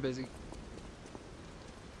 I'm busy.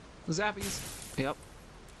 Zappies. Yep.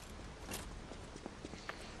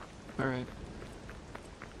 Alright.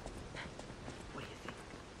 What do you think?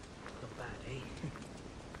 Not bad, eh?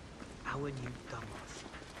 Our new dumbass.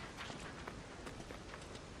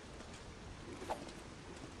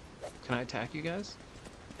 Can I attack you guys?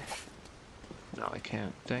 No, I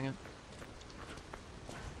can't. Dang it.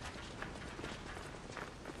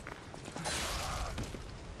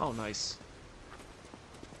 Oh, nice.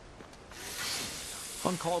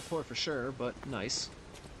 Uncalled for sure, but nice.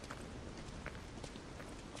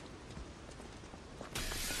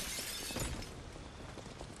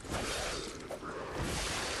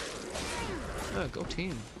 Go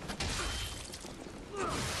team.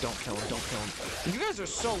 Don't kill him, don't kill him. You guys are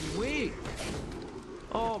so weak!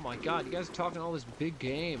 Oh my God, you guys are talking all this big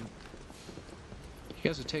game. You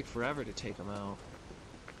guys would take forever to take him out.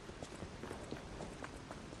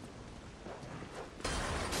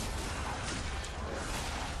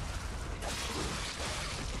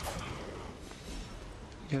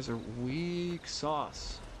 You guys are weak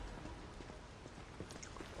sauce.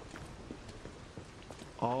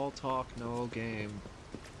 All talk, no game.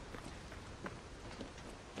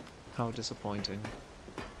 How disappointing.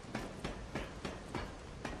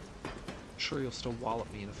 Sure, you'll still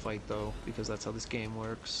wallop me in a fight though, because that's how this game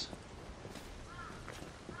works.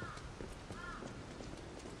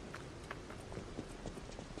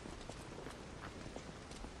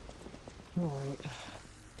 Alright.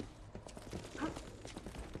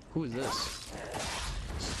 Who is this?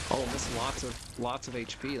 Oh, this lots of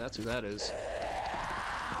HP, that's who that is.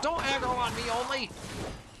 Don't aggro on me only!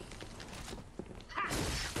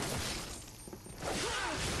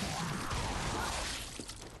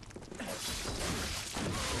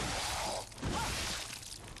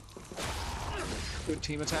 Good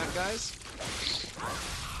team attack, guys.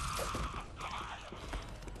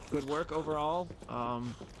 Good work overall.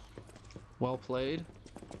 Well played.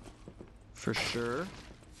 For sure.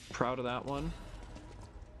 Proud of that one.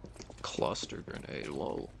 Cluster grenade,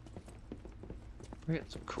 lol. We're getting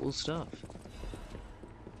some cool stuff.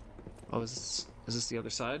 Oh, is this the other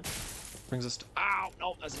side? Brings us to... Ow!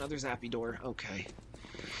 No, that's another zappy door. Okay.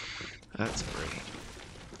 That's great.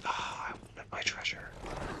 Oh, I wanted my treasure.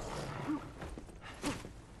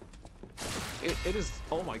 It is...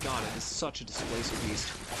 Oh my god, it is such a displacer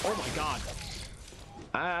beast. Oh my god!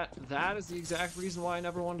 That is the exact reason why I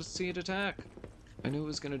never wanted to see it attack. I knew it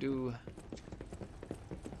was gonna do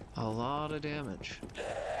a lot of damage.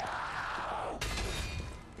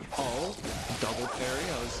 Oh, double parry.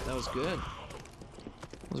 That was good.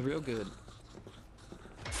 That was real good.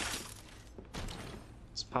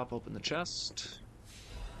 Let's pop open the chest.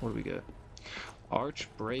 What do we get? Arch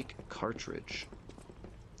Break Cartridge.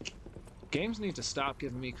 Games need to stop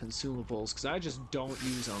giving me consumables because I just don't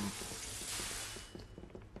use them.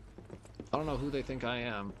 I don't know who they think I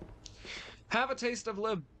am. Have a taste of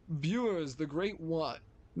Le Bueurs, the great wine.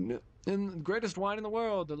 And the greatest wine in the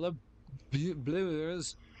world, the Le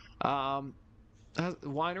Bueurs.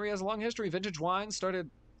 Winery has a long history. Vintage wine started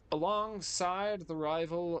alongside the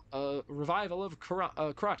revival of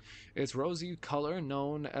Krat. Its rosy color,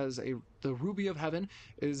 known as the ruby of heaven,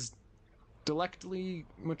 is delicately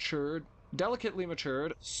matured,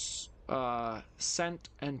 scent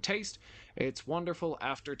and taste. Its wonderful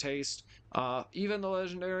aftertaste. Even the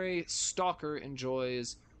legendary Stalker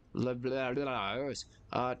enjoys Le Bueurs.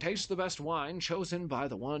 Taste the best wine chosen by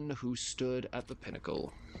the one who stood at the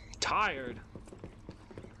pinnacle. Tired.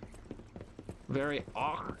 Very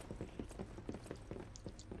awkward.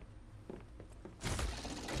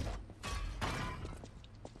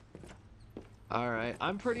 Alright,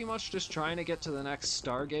 I'm pretty much just trying to get to the next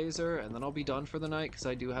Stargazer, and then I'll be done for the night, because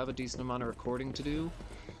I do have a decent amount of recording to do.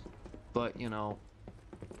 But, you know,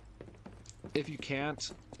 if you can't,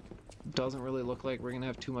 doesn't really look like we're gonna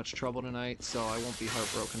have too much trouble tonight, so I won't be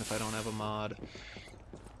heartbroken if I don't have a mod.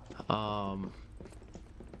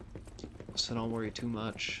 So don't worry too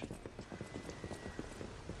much.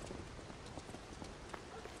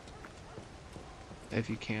 If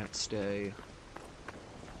you can't stay.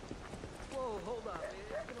 Whoa, hold up.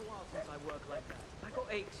 It's been a while since I worked like that. I got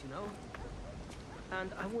aches, you know?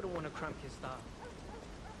 And I wouldn't want to cramp your style.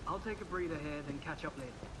 I'll take a breather here, then catch up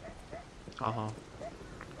later. Uh-huh.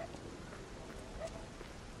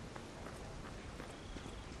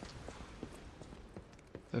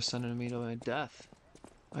 They're sending me to my death.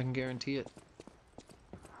 I can guarantee it.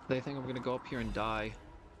 They think I'm gonna go up here and die.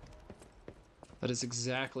 That is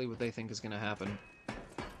exactly what they think is gonna happen.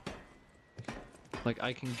 Like,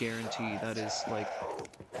 I can guarantee that is, like...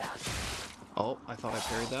 Oh, I thought I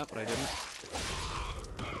parried that, but I didn't.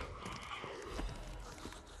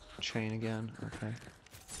 Chain again, okay.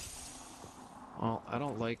 Well, I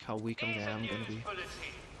don't like how weak I'm gonna be.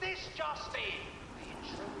 This just in. The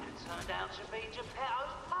intruder turned out to be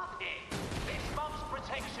Geppetto's puppet. This month's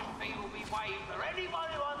protection fee will be waived for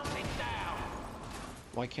anyone who hunts it down.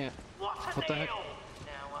 Why can't... What the heck?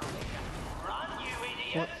 Now, run, you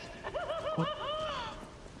idiots! What?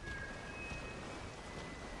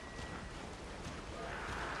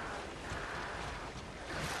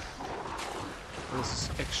 This is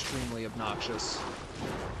extremely obnoxious.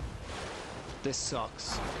 This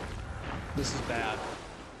sucks. This is bad.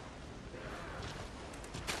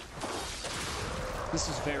 This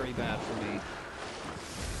is very bad for me.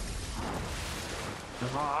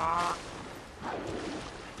 Ah!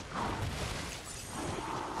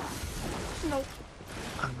 Nope.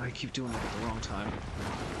 I keep doing it at the wrong time.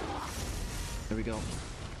 There we go.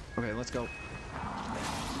 Okay, let's go.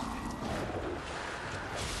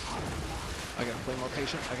 I gotta play more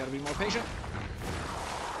patient. I gotta be more patient.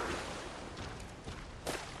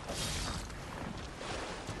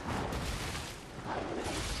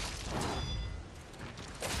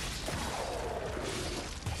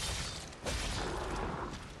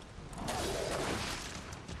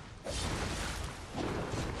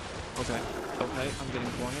 Okay, I'm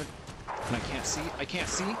getting cornered. And I can't see. I can't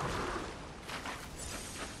see.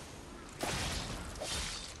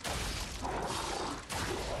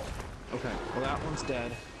 Okay, well that one's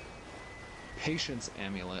dead. Patience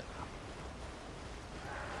amulet.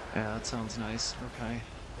 Yeah, that sounds nice. Okay.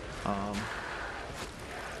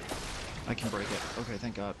 I can break it. Okay,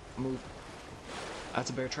 thank God. Move. That's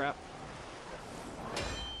a bear trap.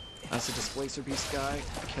 That's a displacer beast guy.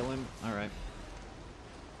 Kill him. Alright.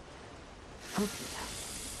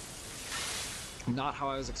 Not how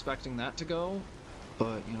I was expecting that to go,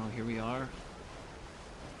 but, you know, here we are.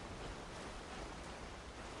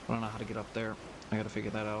 I don't know how to get up there. I gotta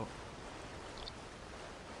figure that out.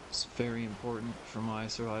 It's very important for my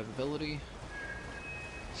survivability.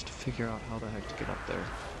 Just to figure out how the heck to get up there.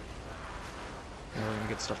 Yeah, we're gonna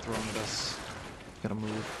get stuff thrown at us. Gotta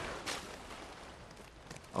move.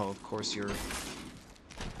 Oh, of course you're...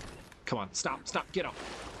 Come on, stop, get up!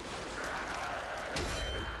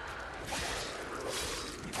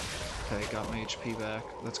 Okay, got my HP back.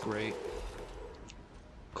 That's great.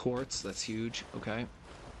 Quartz, that's huge. Okay.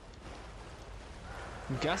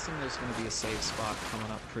 I'm guessing there's going to be a save spot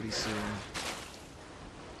coming up pretty soon.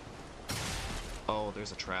 Oh,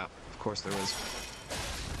 there's a trap. Of course there is.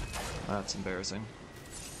 That's embarrassing.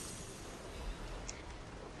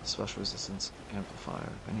 Special resistance amplifier.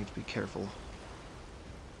 I need to be careful.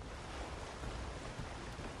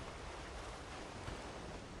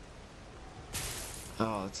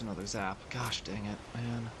 Oh, that's another zap. Gosh dang it,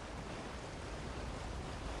 man.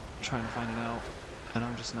 I'm trying to find it out, and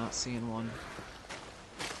I'm just not seeing one.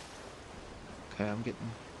 Okay, I'm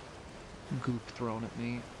getting goop thrown at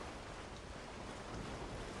me.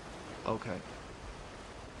 Okay.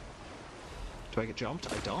 Do I get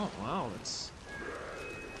jumped? I don't. Wow, that's...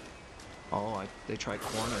 Oh, they tried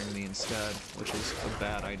cornering me instead, which is a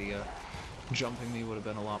bad idea. Jumping me would have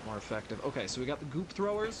been a lot more effective. Okay, so we got the goop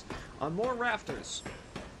throwers on more rafters.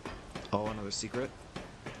 Oh, another secret.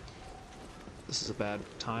 This is a bad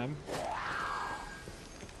time.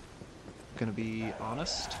 Gonna be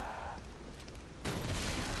honest.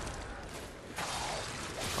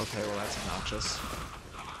 Okay, well that's obnoxious.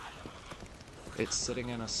 It's sitting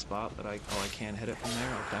in a spot that I can't hit it from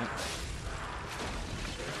there,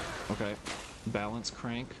 okay. Okay, balance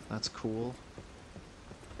crank, that's cool.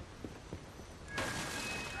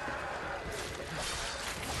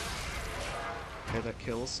 Okay, that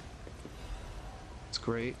kills. It's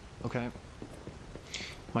great, okay.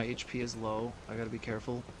 My HP is low, I gotta be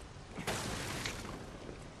careful.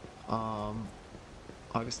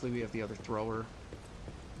 Obviously we have the other thrower.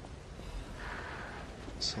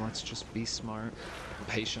 So let's just be smart.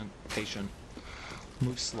 Patient.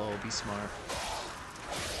 Move slow, be smart.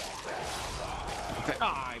 Okay,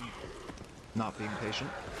 I'm not being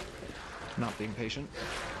patient. Not being patient.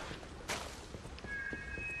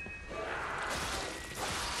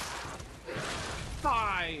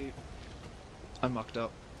 I mucked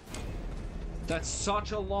up. That's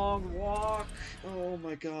such a long walk. Oh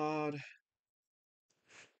my god.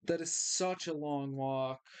 That is such a long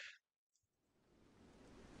walk.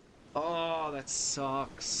 Oh, that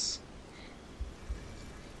sucks.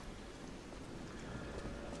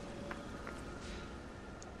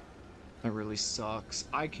 That really sucks.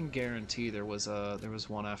 I can guarantee there was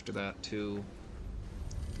one after that too.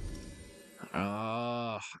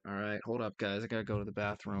 Ah, all right. Hold up, guys. I gotta go to the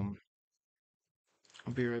bathroom.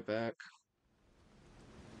 I'll be right back.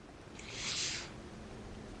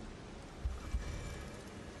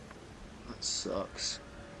 That sucks.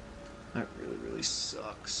 That really, really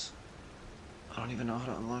sucks. I don't even know how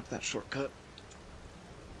to unlock that shortcut.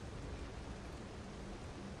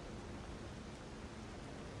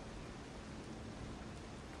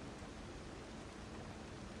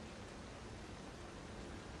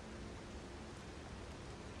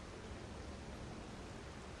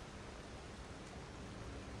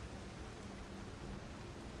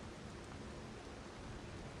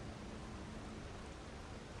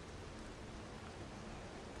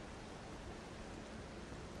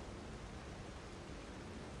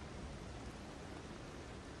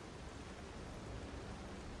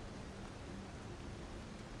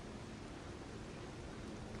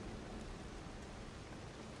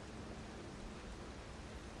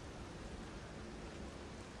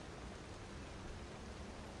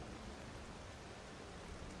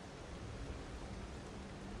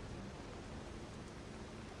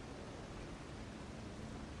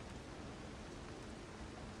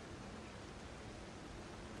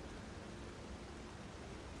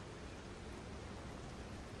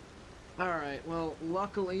 Alright, well,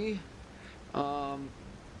 luckily, we are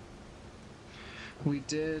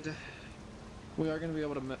going to be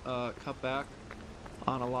able to cut back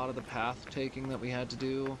on a lot of the path taking that we had to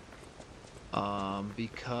do,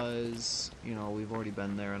 because, you know, we've already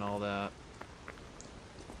been there and all that.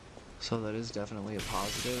 So that is definitely a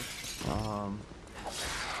positive.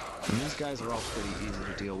 And these guys are all pretty easy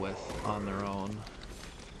to deal with on their own.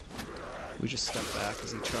 We just step back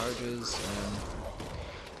as he charges, and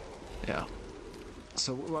yeah.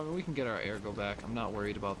 So, I mean, we can get our ergo back. I'm not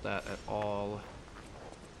worried about that at all.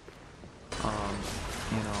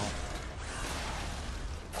 You know,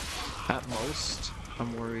 at most,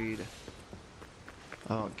 I'm worried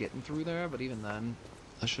about getting through there, but even then,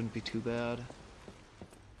 that shouldn't be too bad.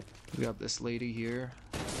 We got this lady here.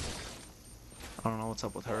 I don't know what's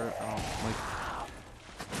up with her. I don't like.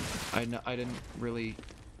 I didn't really,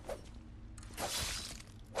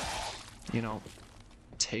 you know,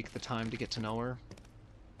 take the time to get to know her.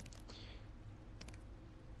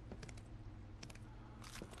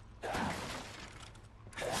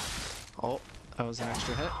 Oh, that was an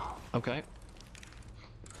extra hit. Okay.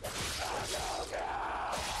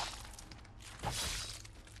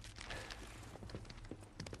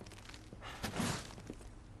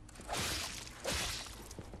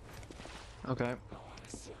 Okay.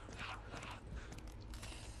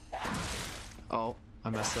 Oh, I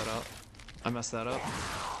messed that up. I messed that up.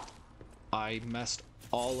 I messed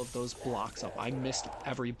all of those blocks up. I missed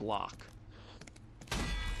every block.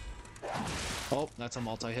 Oh, that's a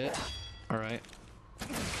multi-hit. Alright.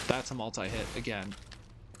 That's a multi-hit again.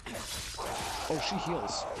 Oh, she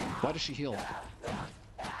heals. Why does she heal?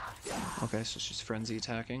 Okay, so she's frenzy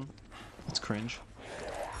attacking. That's cringe.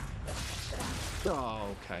 Oh,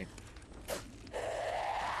 okay.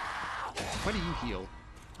 Why do you heal?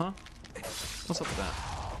 Huh? What's up with that?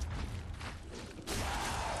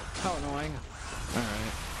 How annoying.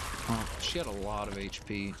 Alright. Well, she had a lot of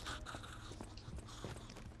HP.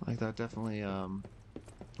 Like, that definitely,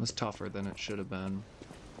 was tougher than it should have been.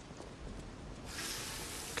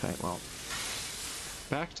 Okay, well.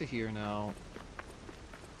 Back to here now.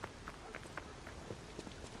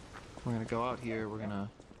 We're gonna go out here, we're gonna...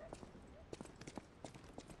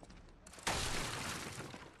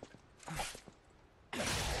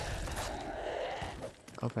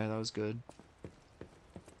 Okay, that was good.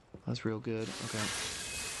 That was real good. Okay.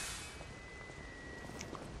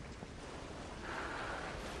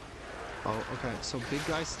 Oh, okay. So big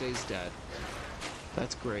guy stays dead.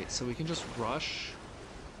 That's great. So we can just rush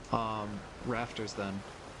rafters then.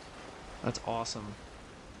 That's awesome.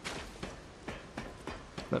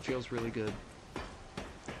 That feels really good.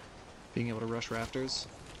 Being able to rush rafters.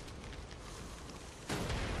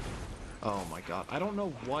 Oh my god. I don't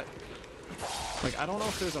know what... Like, I don't know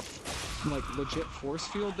if there's a, like, legit force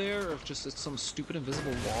field there, or if just it's some stupid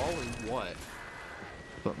invisible wall, or what.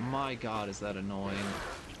 But my god, is that annoying.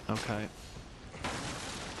 Okay.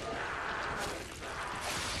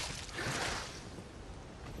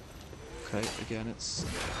 Okay, again, it's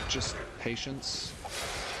just patience.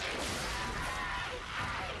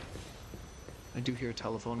 I do hear a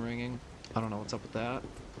telephone ringing. I don't know what's up with that.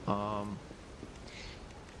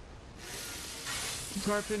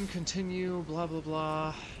 Tarpon, continue, blah blah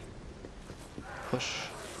blah. Push.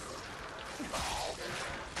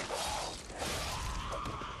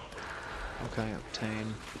 Okay,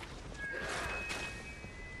 obtain.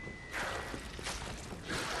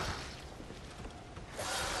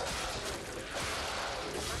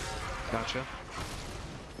 Gotcha.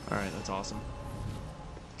 Alright, that's awesome.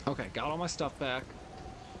 Okay, got all my stuff back.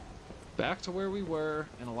 Back to where we were,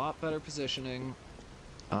 in a lot better positioning.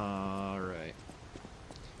 Alright.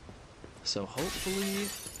 So hopefully...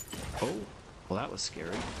 Oh, well that was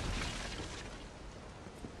scary.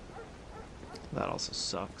 That also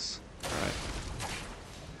sucks. Alright.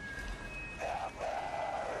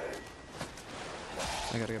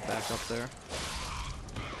 I gotta get back up there.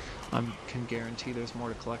 I can guarantee there's more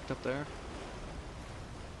to collect up there.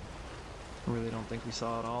 I really don't think we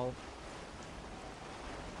saw it all.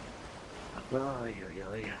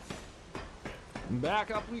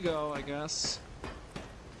 Back up we go, I guess.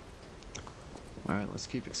 Alright, let's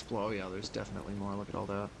keep exploring. Yeah, there's definitely more. Look at all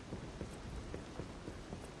that.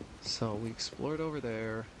 So, we explored over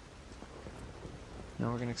there.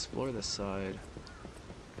 Now we're gonna explore this side.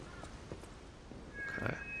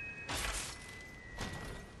 Okay.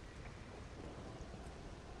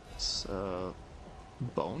 It's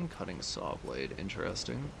bone-cutting saw blade.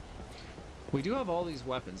 Interesting. We do have all these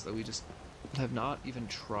weapons that we just have not even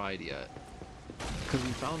tried yet. Because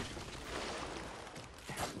we found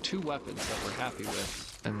 2 weapons that we're happy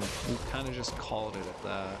with, and we've kind of just called it at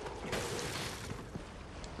that.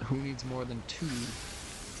 Who needs more than 2,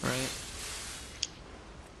 right?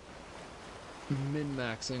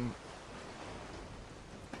 Min-maxing.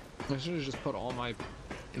 I should have just put all my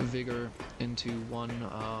vigor into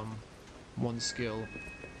one skill.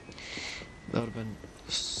 That would have been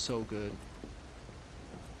so good.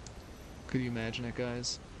 Could you imagine it,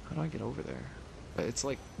 guys? How do I get over there? It's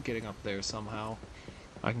like getting up there somehow.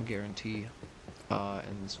 I can guarantee.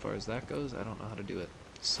 And as far as that goes, I don't know how to do it.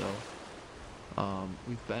 So,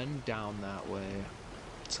 we've been down that way.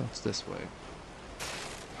 So it's this way.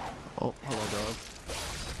 Oh, hello, dog.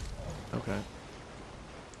 Okay.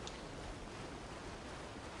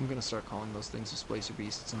 I'm gonna start calling those things displacer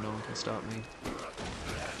beasts and no one can stop me.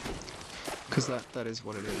 Because that is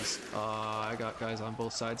what it is. I got guys on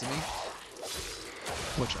both sides of me,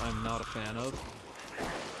 which I'm not a fan of.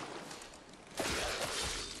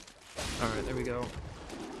 Alright, there we go.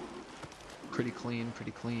 Pretty clean,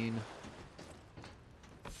 pretty clean.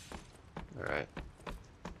 Alright.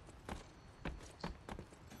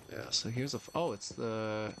 Yeah, so here's a... oh, it's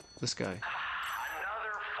this guy. Another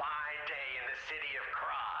fine day in the city of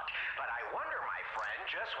Krog, but I wonder, my friend,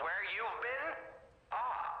 just where you've been?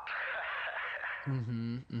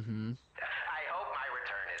 I hope my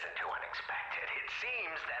return isn't too unexpected. It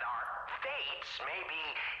seems that our fates may be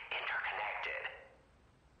interconnected.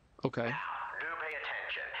 Okay. Now, do pay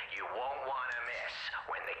attention. You won't want to miss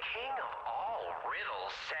when the king of all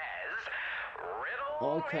riddles says,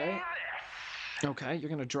 "Riddle Okay. me this." Okay, you're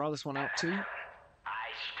gonna draw this one out too? I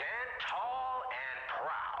stand tall and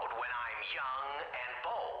proud when I'm young and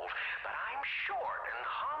bold, but I'm short and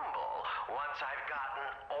humble once I've gotten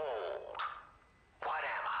old. What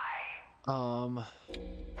am I?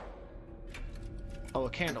 Oh, a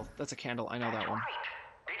candle. That's a candle. I know that one. Right.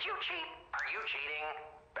 Did you cheat? Are you cheating?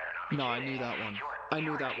 Better not be No, I cheating. knew that one. You're I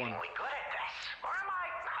knew that one. irritatingly good at this. Or am I?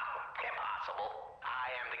 No, impossible.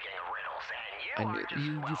 I am the king of riddles, and you I are knew, just,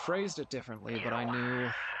 you well, phrased it differently, but I you.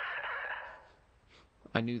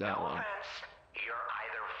 knew that No one. offense. You're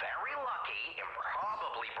either very lucky,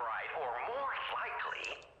 improbably bright, or more likely,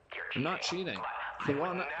 you're I'm not cheating. The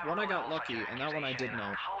one I got lucky, and that one I did in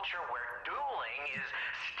know. a culture where dueling is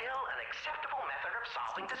still an acceptable method of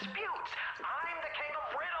solving disputes. I'm the king of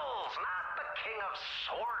riddles, not the king of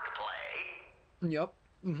swordplay. Yep.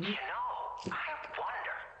 You know, I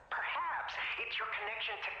wonder, perhaps it's your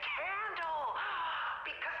connection to Candle.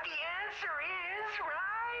 Because the answer is,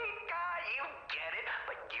 right? You get it,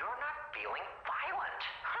 but you're not feeling violent.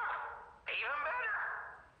 Huh. Even better.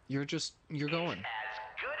 You're going. It's as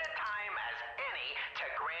good a time as any to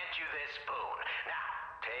grant you this boon. Now,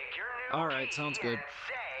 take your new Alright, key sounds good. and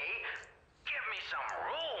say, give me some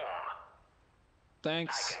room. I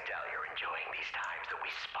Thanks. can tell you're enjoying these times that we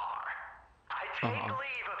spar. I take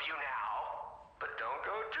leave of you now, but don't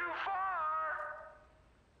go too far.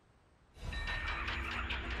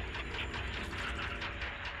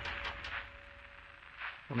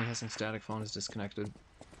 Only has some static, phone is disconnected.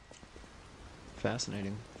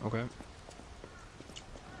 Fascinating. Okay.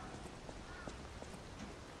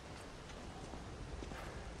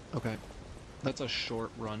 Okay. That's a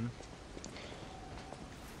short run.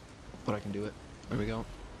 But I can do it. There we go.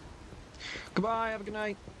 Goodbye, have a good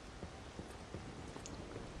night.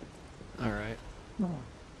 Alright.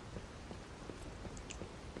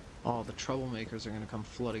 Oh, the troublemakers are gonna come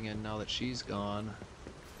flooding in now that she's gone.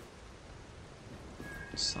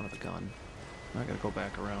 Son of a gun. I gotta go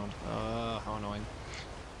back around. How annoying.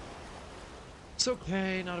 It's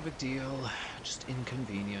okay, not a big deal. Just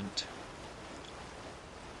inconvenient.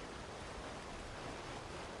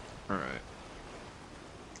 Alright.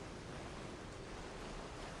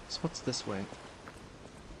 So what's this way?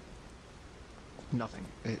 Nothing.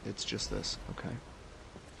 It's just this. Okay.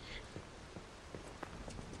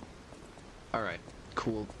 Alright.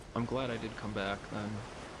 Cool. I'm glad I did come back then.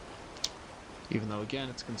 Even though, again,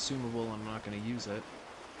 it's consumable, I'm not going to use it.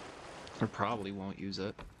 Or probably won't use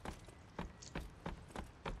it.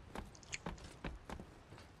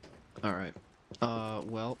 Alright.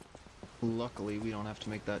 Well, luckily we don't have to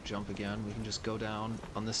make that jump again. We can just go down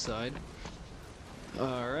on this side.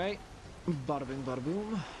 Alright. Bada bing, bada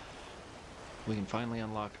boom. We can finally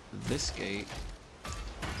unlock this gate.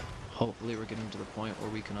 Hopefully we're getting to the point where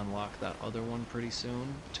we can unlock that other one pretty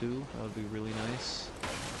soon, too. That would be really nice.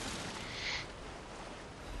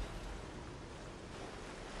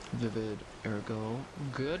 Vivid, ergo,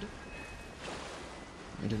 good.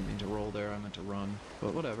 I didn't mean to roll there, I meant to run,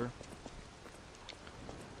 but whatever.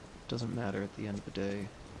 Doesn't matter at the end of the day.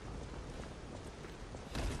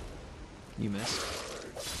 You missed.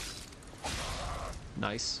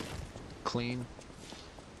 Nice. Clean.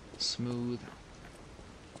 Smooth.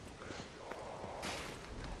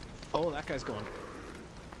 Oh, that guy's going.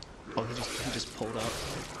 Oh, he just pulled up.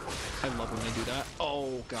 I love when they do that.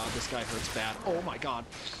 Oh god, this guy hurts bad. Oh my god.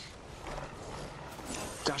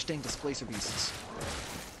 Gosh dang displacer beasts.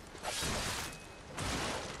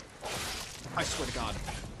 I swear to god.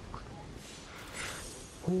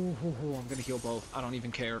 I'm gonna heal both. I don't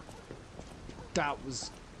even care. That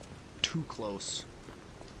was too close.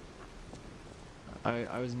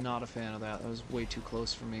 I was not a fan of that. That was way too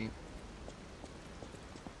close for me.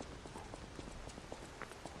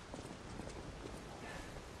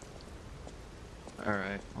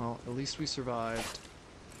 Alright, well, at least we survived.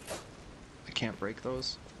 I can't break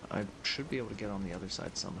those. I should be able to get on the other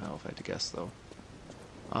side somehow, if I had to guess, though.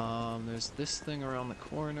 There's this thing around the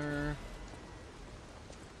corner.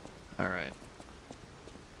 Alright.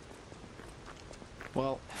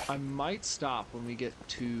 Well, I might stop when we get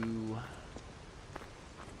to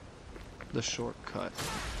the shortcut.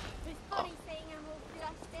 Funny saying I'm all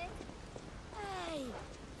flustered. Hey,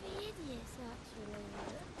 the idiots actually.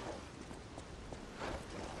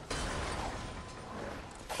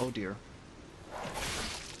 Oh dear.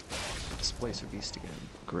 Displacer beast again.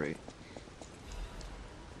 Great.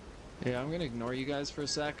 Yeah, I'm gonna ignore you guys for a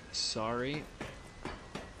sec. Sorry.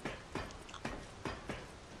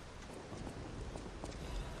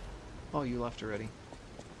 Oh, you left already.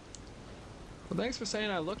 Well, thanks for saying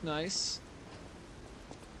I look nice.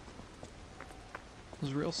 It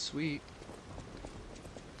was real sweet.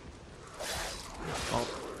 Oh,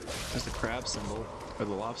 there's the crab symbol, or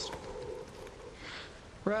the lobster.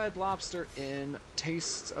 Red lobster in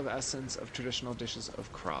tastes of essence of traditional dishes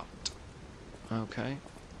of Krat. Okay.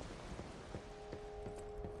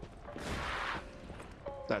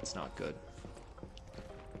 That's not good.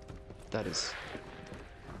 That's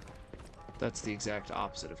the exact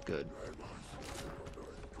opposite of good.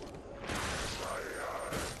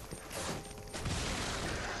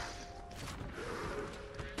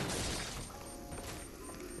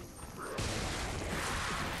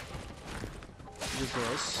 You're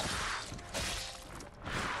gross.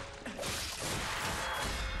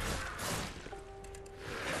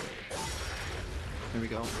 There we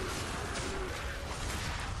go.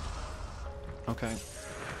 Okay.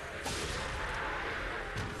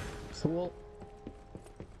 Cool.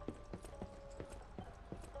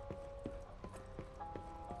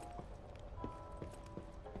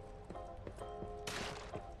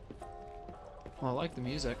 Well, I like the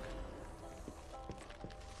music.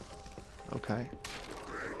 Okay.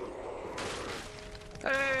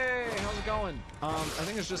 Hey, how's it going? I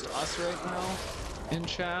think it's just us right now in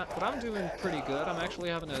chat, but I'm doing pretty good. I'm actually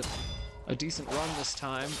having a decent run this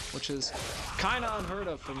time, which is kind of unheard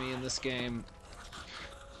of for me in this game.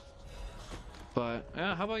 But,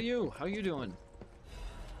 yeah, how about you? How you doing?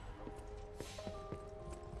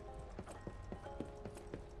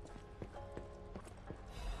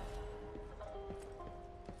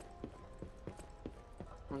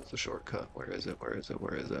 Where's the shortcut? Where is it? Where is it?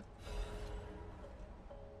 Where is it?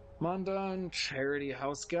 Mondan Charity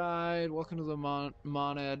House Guide. Welcome to the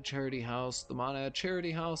Monad Charity House. The Monad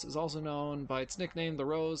Charity House is also known by its nickname, the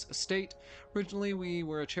Rose Estate. Originally, we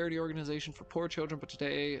were a charity organization for poor children, but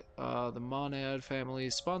today, the Monad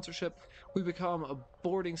family's sponsorship, we become a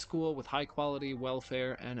boarding school with high-quality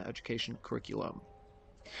welfare and education curriculum.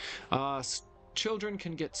 Children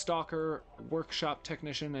can get stalker, workshop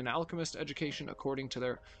technician, and alchemist education according to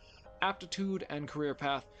their aptitude and career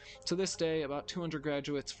path. To this day, about 200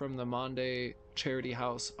 graduates from the Monday Charity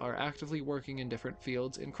House are actively working in different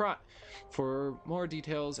fields in Krat. For more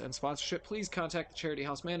details and sponsorship, please contact the Charity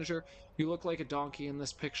House manager. You look like a donkey in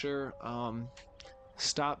this picture.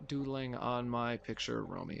 Stop doodling on my picture,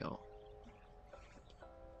 Romeo.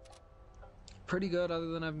 Pretty good, other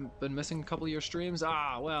than I've been missing a couple of your streams.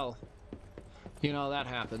 Ah, well, you know, that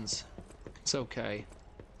happens. It's okay.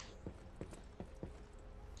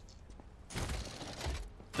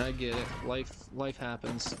 I get it. Life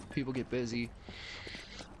happens. People get busy.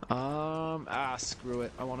 Screw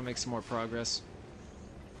it. I want to make some more progress.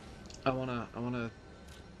 I want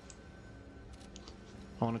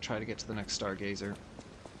to try to get to the next Stargazer.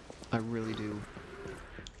 I really do.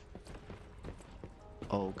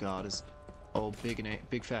 Oh God,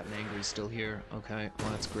 big fat and angry is still here. Okay, well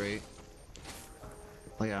that's great.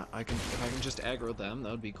 Well, yeah, if I can just aggro them, that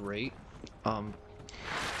would be great.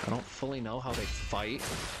 I don't fully know how they fight.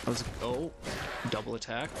 Oh, double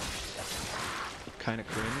attack. Kind of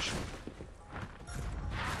cringe.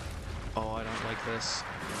 Oh, I don't like this.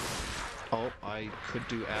 Oh, I could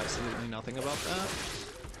do absolutely nothing about that.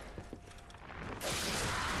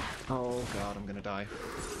 Oh God, I'm gonna die.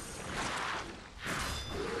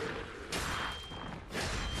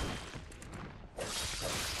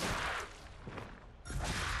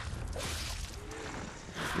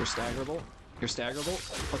 You're staggerable. You're staggerable.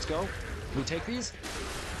 Let's go. We take these?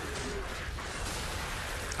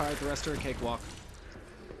 Alright, the rest are a cakewalk.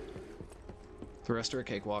 The rest are a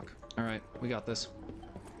cakewalk. Alright, we got this.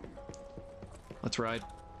 Let's ride.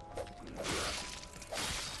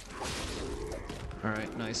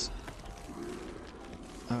 Alright, nice.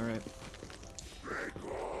 Alright.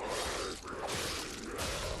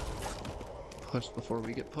 Push before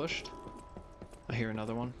we get pushed. I hear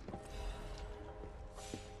another one.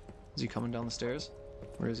 Is he coming down the stairs?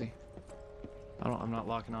 Where is he? I'm not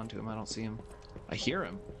locking onto him. I don't see him. I hear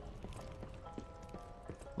him.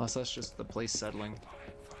 Unless that's just the place settling.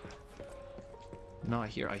 No, I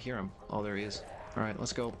hear him. Oh, there he is. All right,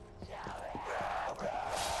 let's go.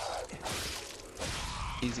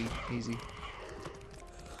 Easy, easy.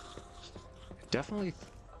 Definitely.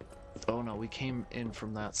 Oh no, we came in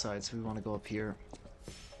from that side, so we want to go up here.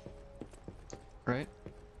 Right?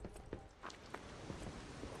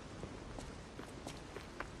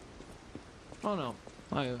 Oh no,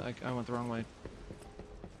 I went the wrong way.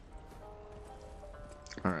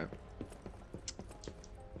 All right.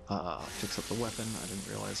 Fix up the weapon. I didn't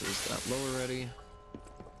realize it was that low already.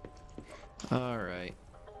 All right.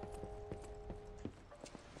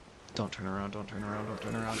 Don't turn around, don't turn around, don't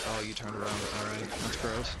turn around. Oh, you turned around. Alright, that's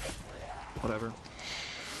gross. Whatever.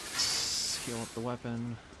 Let's heal up the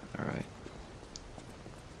weapon. Alright.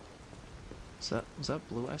 Was that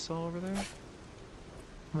blue I saw over there?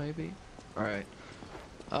 Maybe? Alright.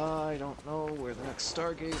 I don't know where the next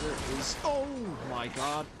Stargazer is. Oh my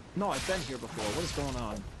god! No, I've been here before. What is going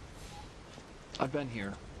on? I've been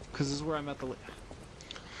here. Because this is where I met the...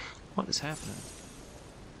 What is happening?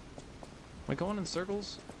 Am I going in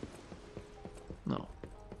circles? No.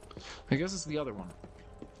 I guess it's the other one.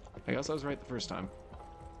 I guess I was right the first time.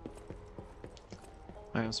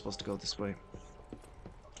 I am supposed to go this way.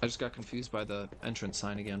 I just got confused by the entrance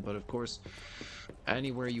sign again, but of course,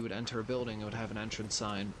 anywhere you would enter a building, it would have an entrance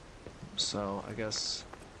sign. So, I guess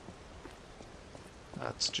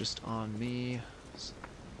that's just on me.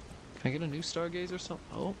 Can I get a new Stargazer or something?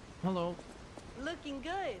 Oh, hello. Looking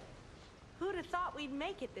good. Who'd have thought we'd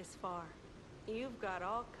make it this far? You've got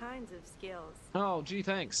all kinds of skills. Oh, gee,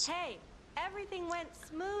 thanks. Hey, everything went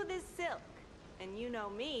smooth as silk. And you know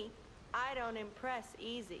me, I don't impress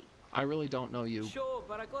easy. I really don't know you. Sure,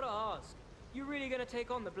 but I gotta ask. You really gonna take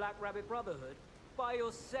on the Black Rabbit Brotherhood? By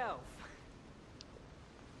yourself?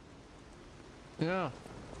 Yeah.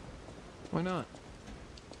 Why not?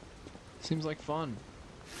 Seems like fun.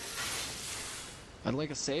 I'd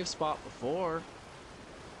like a save spot before.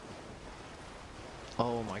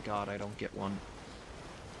 Oh my god, I don't get one.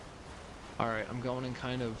 Alright, I'm going in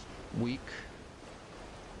kind of weak.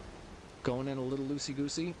 Going in a little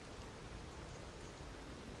loosey-goosey.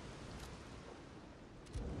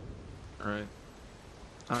 Alright.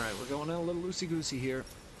 Alright, we're going in a little loosey-goosey here.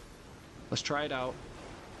 Let's try it out.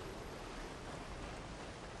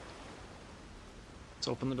 Let's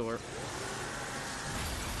open the door.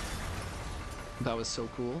 That was so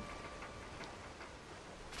cool.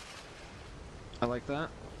 I like that.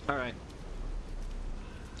 Alright.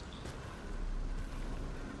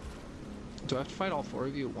 Do I have to fight all four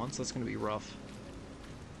of you at once? That's gonna be rough.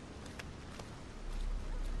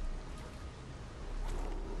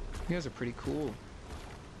 You guys are pretty cool.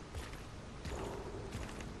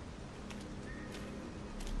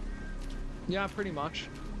 Yeah, pretty much.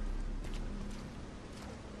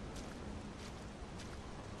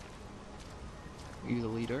 You the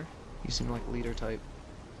leader? You seem like a leader type.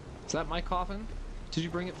 Is that my coffin? Did you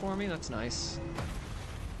bring it for me? That's nice.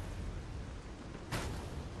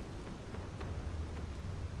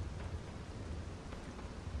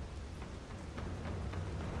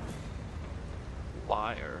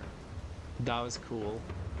 Liar. That was cool.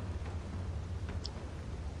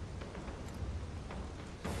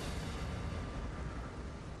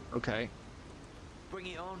 Okay. Bring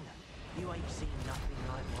it on. You ain't seen nothing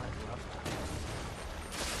like my brother.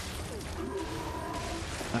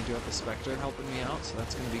 I do have the Spectre helping me out, so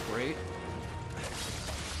that's going to be great.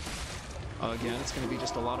 Again, it's going to be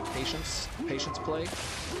just a lot of patience play.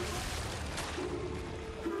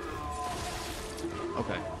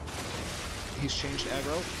 Okay. He's changed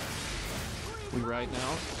aggro. We ride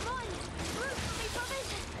now.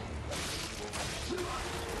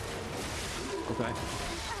 Okay.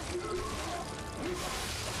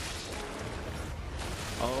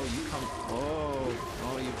 Oh, you come.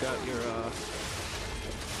 Oh, you've got your,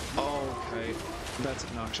 Oh, okay. That's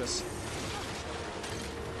obnoxious.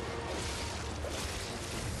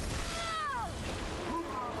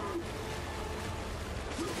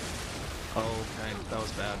 Oh, okay. That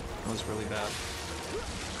was bad. That was really bad.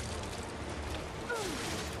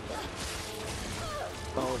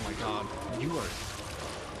 Oh my god. You are...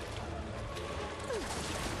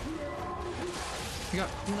 You got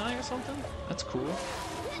kunai or something? That's cool.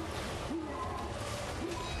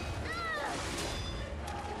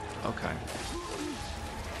 Okay.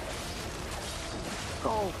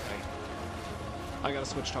 Okay. I gotta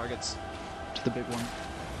switch targets to the big one.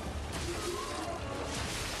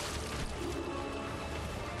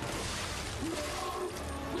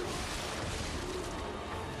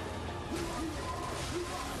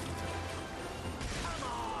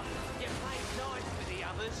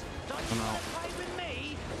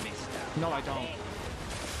 No, I don't.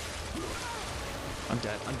 I'm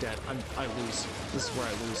dead. I'm dead. I lose. This is where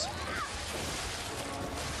I lose.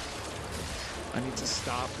 I need to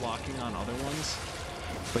stop locking on other ones.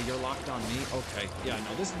 But you're locked on me? Okay. Yeah,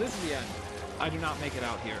 no, this is the end. I do not make it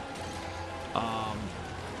out here.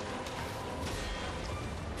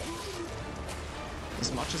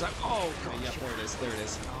 As much as I... Oh, okay, yeah, there it is. There it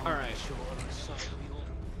is. All right.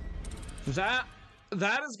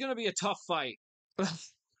 That is going to be a tough fight.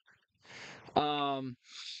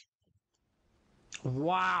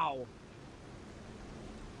 Wow.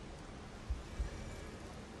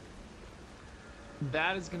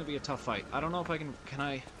 That is going to be a tough fight. I don't know if I can... Can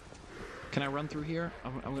I run through here?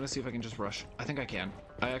 I'm going to see if I can just rush. I think I can.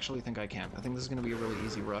 I actually think I can. I think this is going to be a really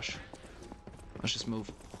easy rush. Let's just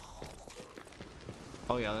move.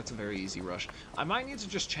 Oh yeah, that's a very easy rush. I might need to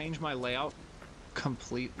just change my layout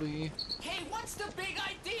completely. Hey, what's the big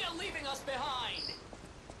idea leaving us behind?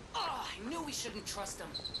 Oh, I knew we shouldn't trust them.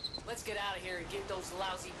 Let's get out of here and give those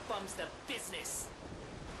lousy bums the business.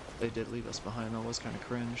 They did leave us behind. That was kind of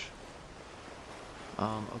cringe.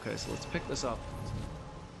 Okay, so let's pick this up.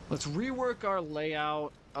 Let's rework our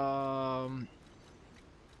layout.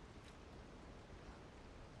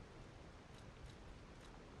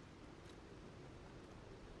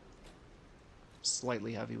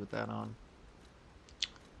 Slightly heavy with that on.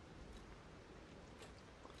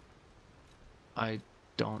 I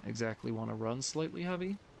don't exactly want to run slightly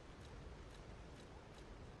heavy.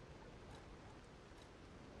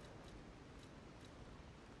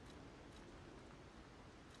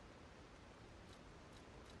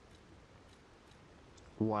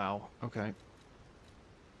 Wow, okay.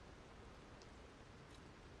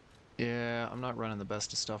 Yeah, I'm not running the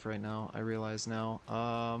best of stuff right now, I realize now.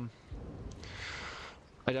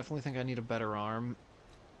 I definitely think I need a better arm.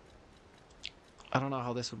 I don't know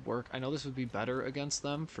how this would work. I know this would be better against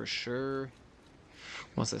them, for sure.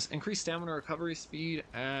 What's this? Increased stamina recovery speed?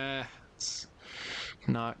 It's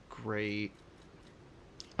not great.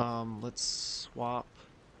 Let's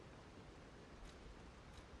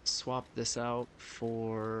swap this out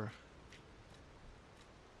for...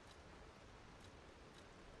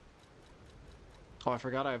 Oh, I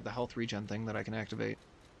forgot I have the health regen thing that I can activate.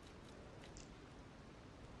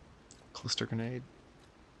 Cluster grenade.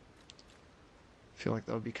 I feel like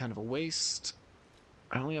that would be kind of a waste.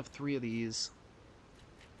 I only have 3 of these.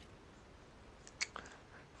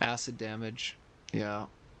 Acid damage. Yeah.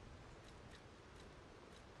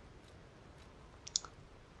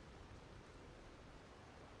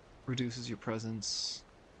 Reduces your presence.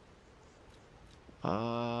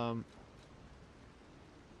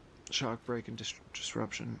 Shock break and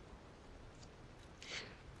disruption.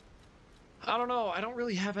 I don't know. I don't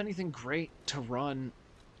really have anything great to run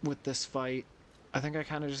with this fight. I think I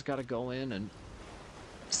kind of just got to go in and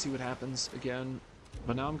see what happens again.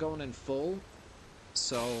 But now I'm going in full.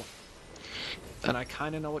 So, and I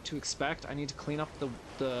kind of know what to expect. I need to clean up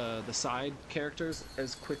the side characters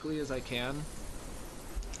as quickly as I can.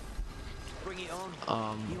 Bring it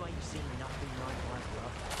on. You ain't seen nothing like my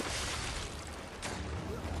love.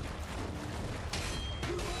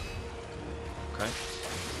 Okay.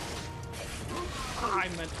 I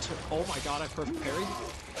meant to... Oh my god, I perfect parried.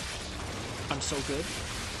 I'm so good.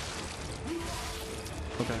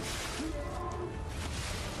 Okay.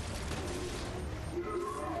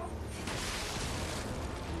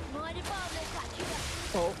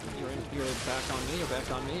 Oh, you're back on me, you're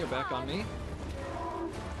back on me, you're back on me.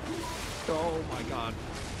 Oh my god.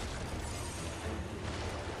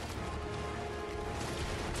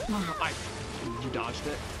 You dodged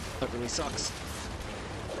it. That really sucks.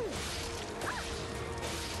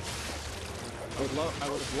 I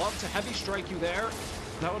would have loved to heavy strike you there.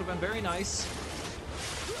 That would have been very nice.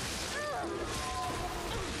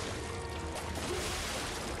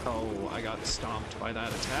 Oh, I got stomped by that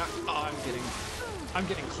attack. Oh, I'm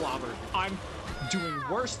getting clobbered. I'm doing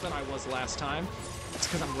worse than I was last time. It's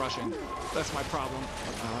because I'm rushing. That's my problem.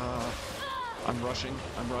 I'm rushing.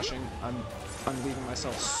 I'm leaving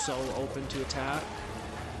myself so open to attack.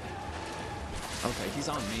 Okay, he's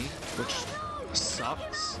on me, which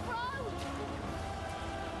sucks.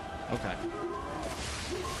 Okay.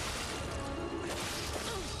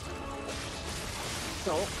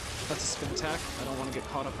 Oh, that's a spin attack. I don't want to get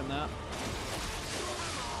caught up in that.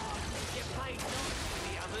 You played nice with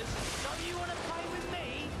the others, so you want to play with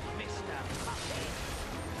me, Mr. Puppet?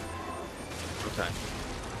 Okay.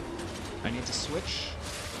 I need to switch.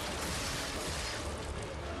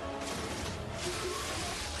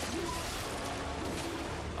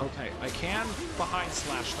 Okay, I can behind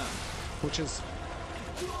slash them, which is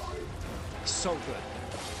so good.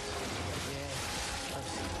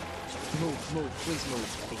 Move, please move.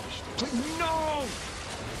 Please, no!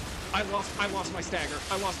 I lost my stagger.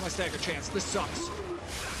 I lost my stagger chance. This sucks.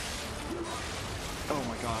 Oh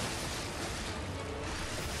my god.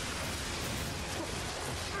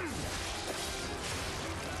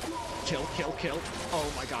 Kill.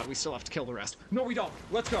 Oh my god, we still have to kill the rest. No, we don't.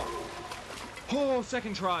 Let's go. Oh,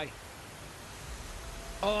 second try.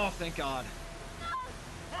 Oh, thank god.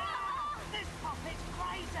 This puppet's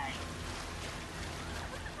crazy!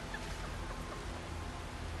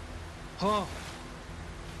 Oh.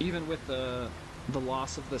 Even with the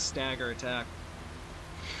loss of the stagger attack,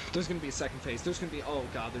 there's gonna be a second phase. There's gonna be, oh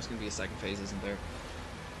god, there's gonna be a second phase, isn't there?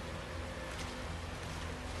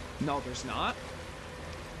 No, there's not.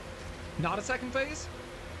 Not a second phase?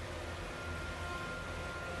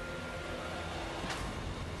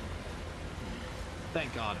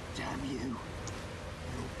 Thank God. Damn you.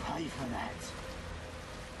 You'll pay for that.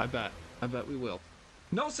 I bet we will.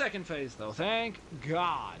 No second phase, though. Thank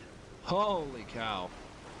God. Holy cow.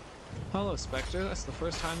 Hello, Spectre. That's the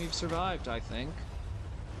first time you've survived, I think.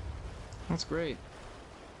 That's great.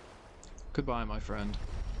 Goodbye, my friend.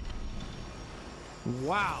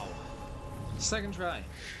 Wow. Second try.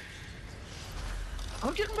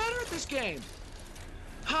 I'm getting better at this game.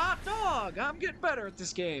 Hot dog! I'm getting better at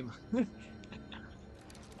this game.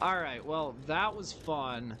 Alright, well, that was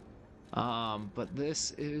fun. But this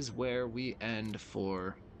is where we end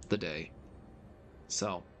for the day.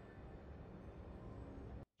 So.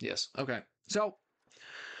 Yes, okay. So,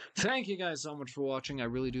 thank you guys so much for watching. I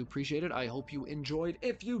really do appreciate it. I hope you enjoyed.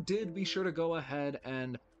 If you did, be sure to go ahead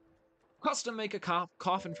and custom make a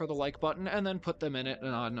coffin for the like button, and then put them in it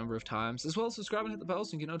an odd number of times, as well as subscribe and hit the bell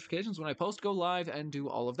so you get notifications when I post, go live, and do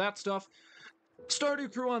all of that stuff.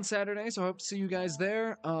 Stardew Crew on Saturday, so I hope to see you guys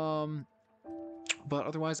there. But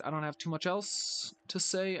otherwise, I don't have too much else to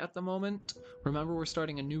say at the moment. Remember, we're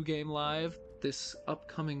starting a new game live this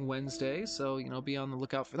upcoming Wednesday, so, you know, be on the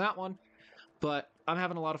lookout for that one. But I'm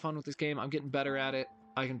having a lot of fun with this game. I'm getting better at it.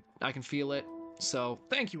 I can feel it. So,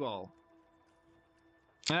 thank you all.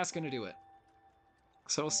 That's gonna do it.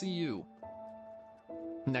 So I'll see you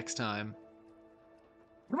next time.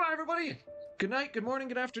 Goodbye, everybody! Good night, good morning,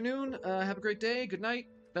 good afternoon. Have a great day, good night.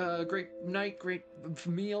 Great night, great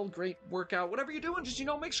meal, great workout. Whatever you're doing, just, you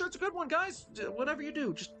know, make sure it's a good one, guys. Whatever you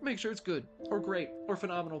do, just make sure it's good. Or great. Or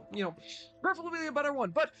phenomenal. You know, preferably a better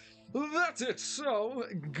one. But that's it. So,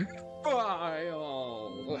 goodbye,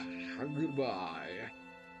 all. Goodbye.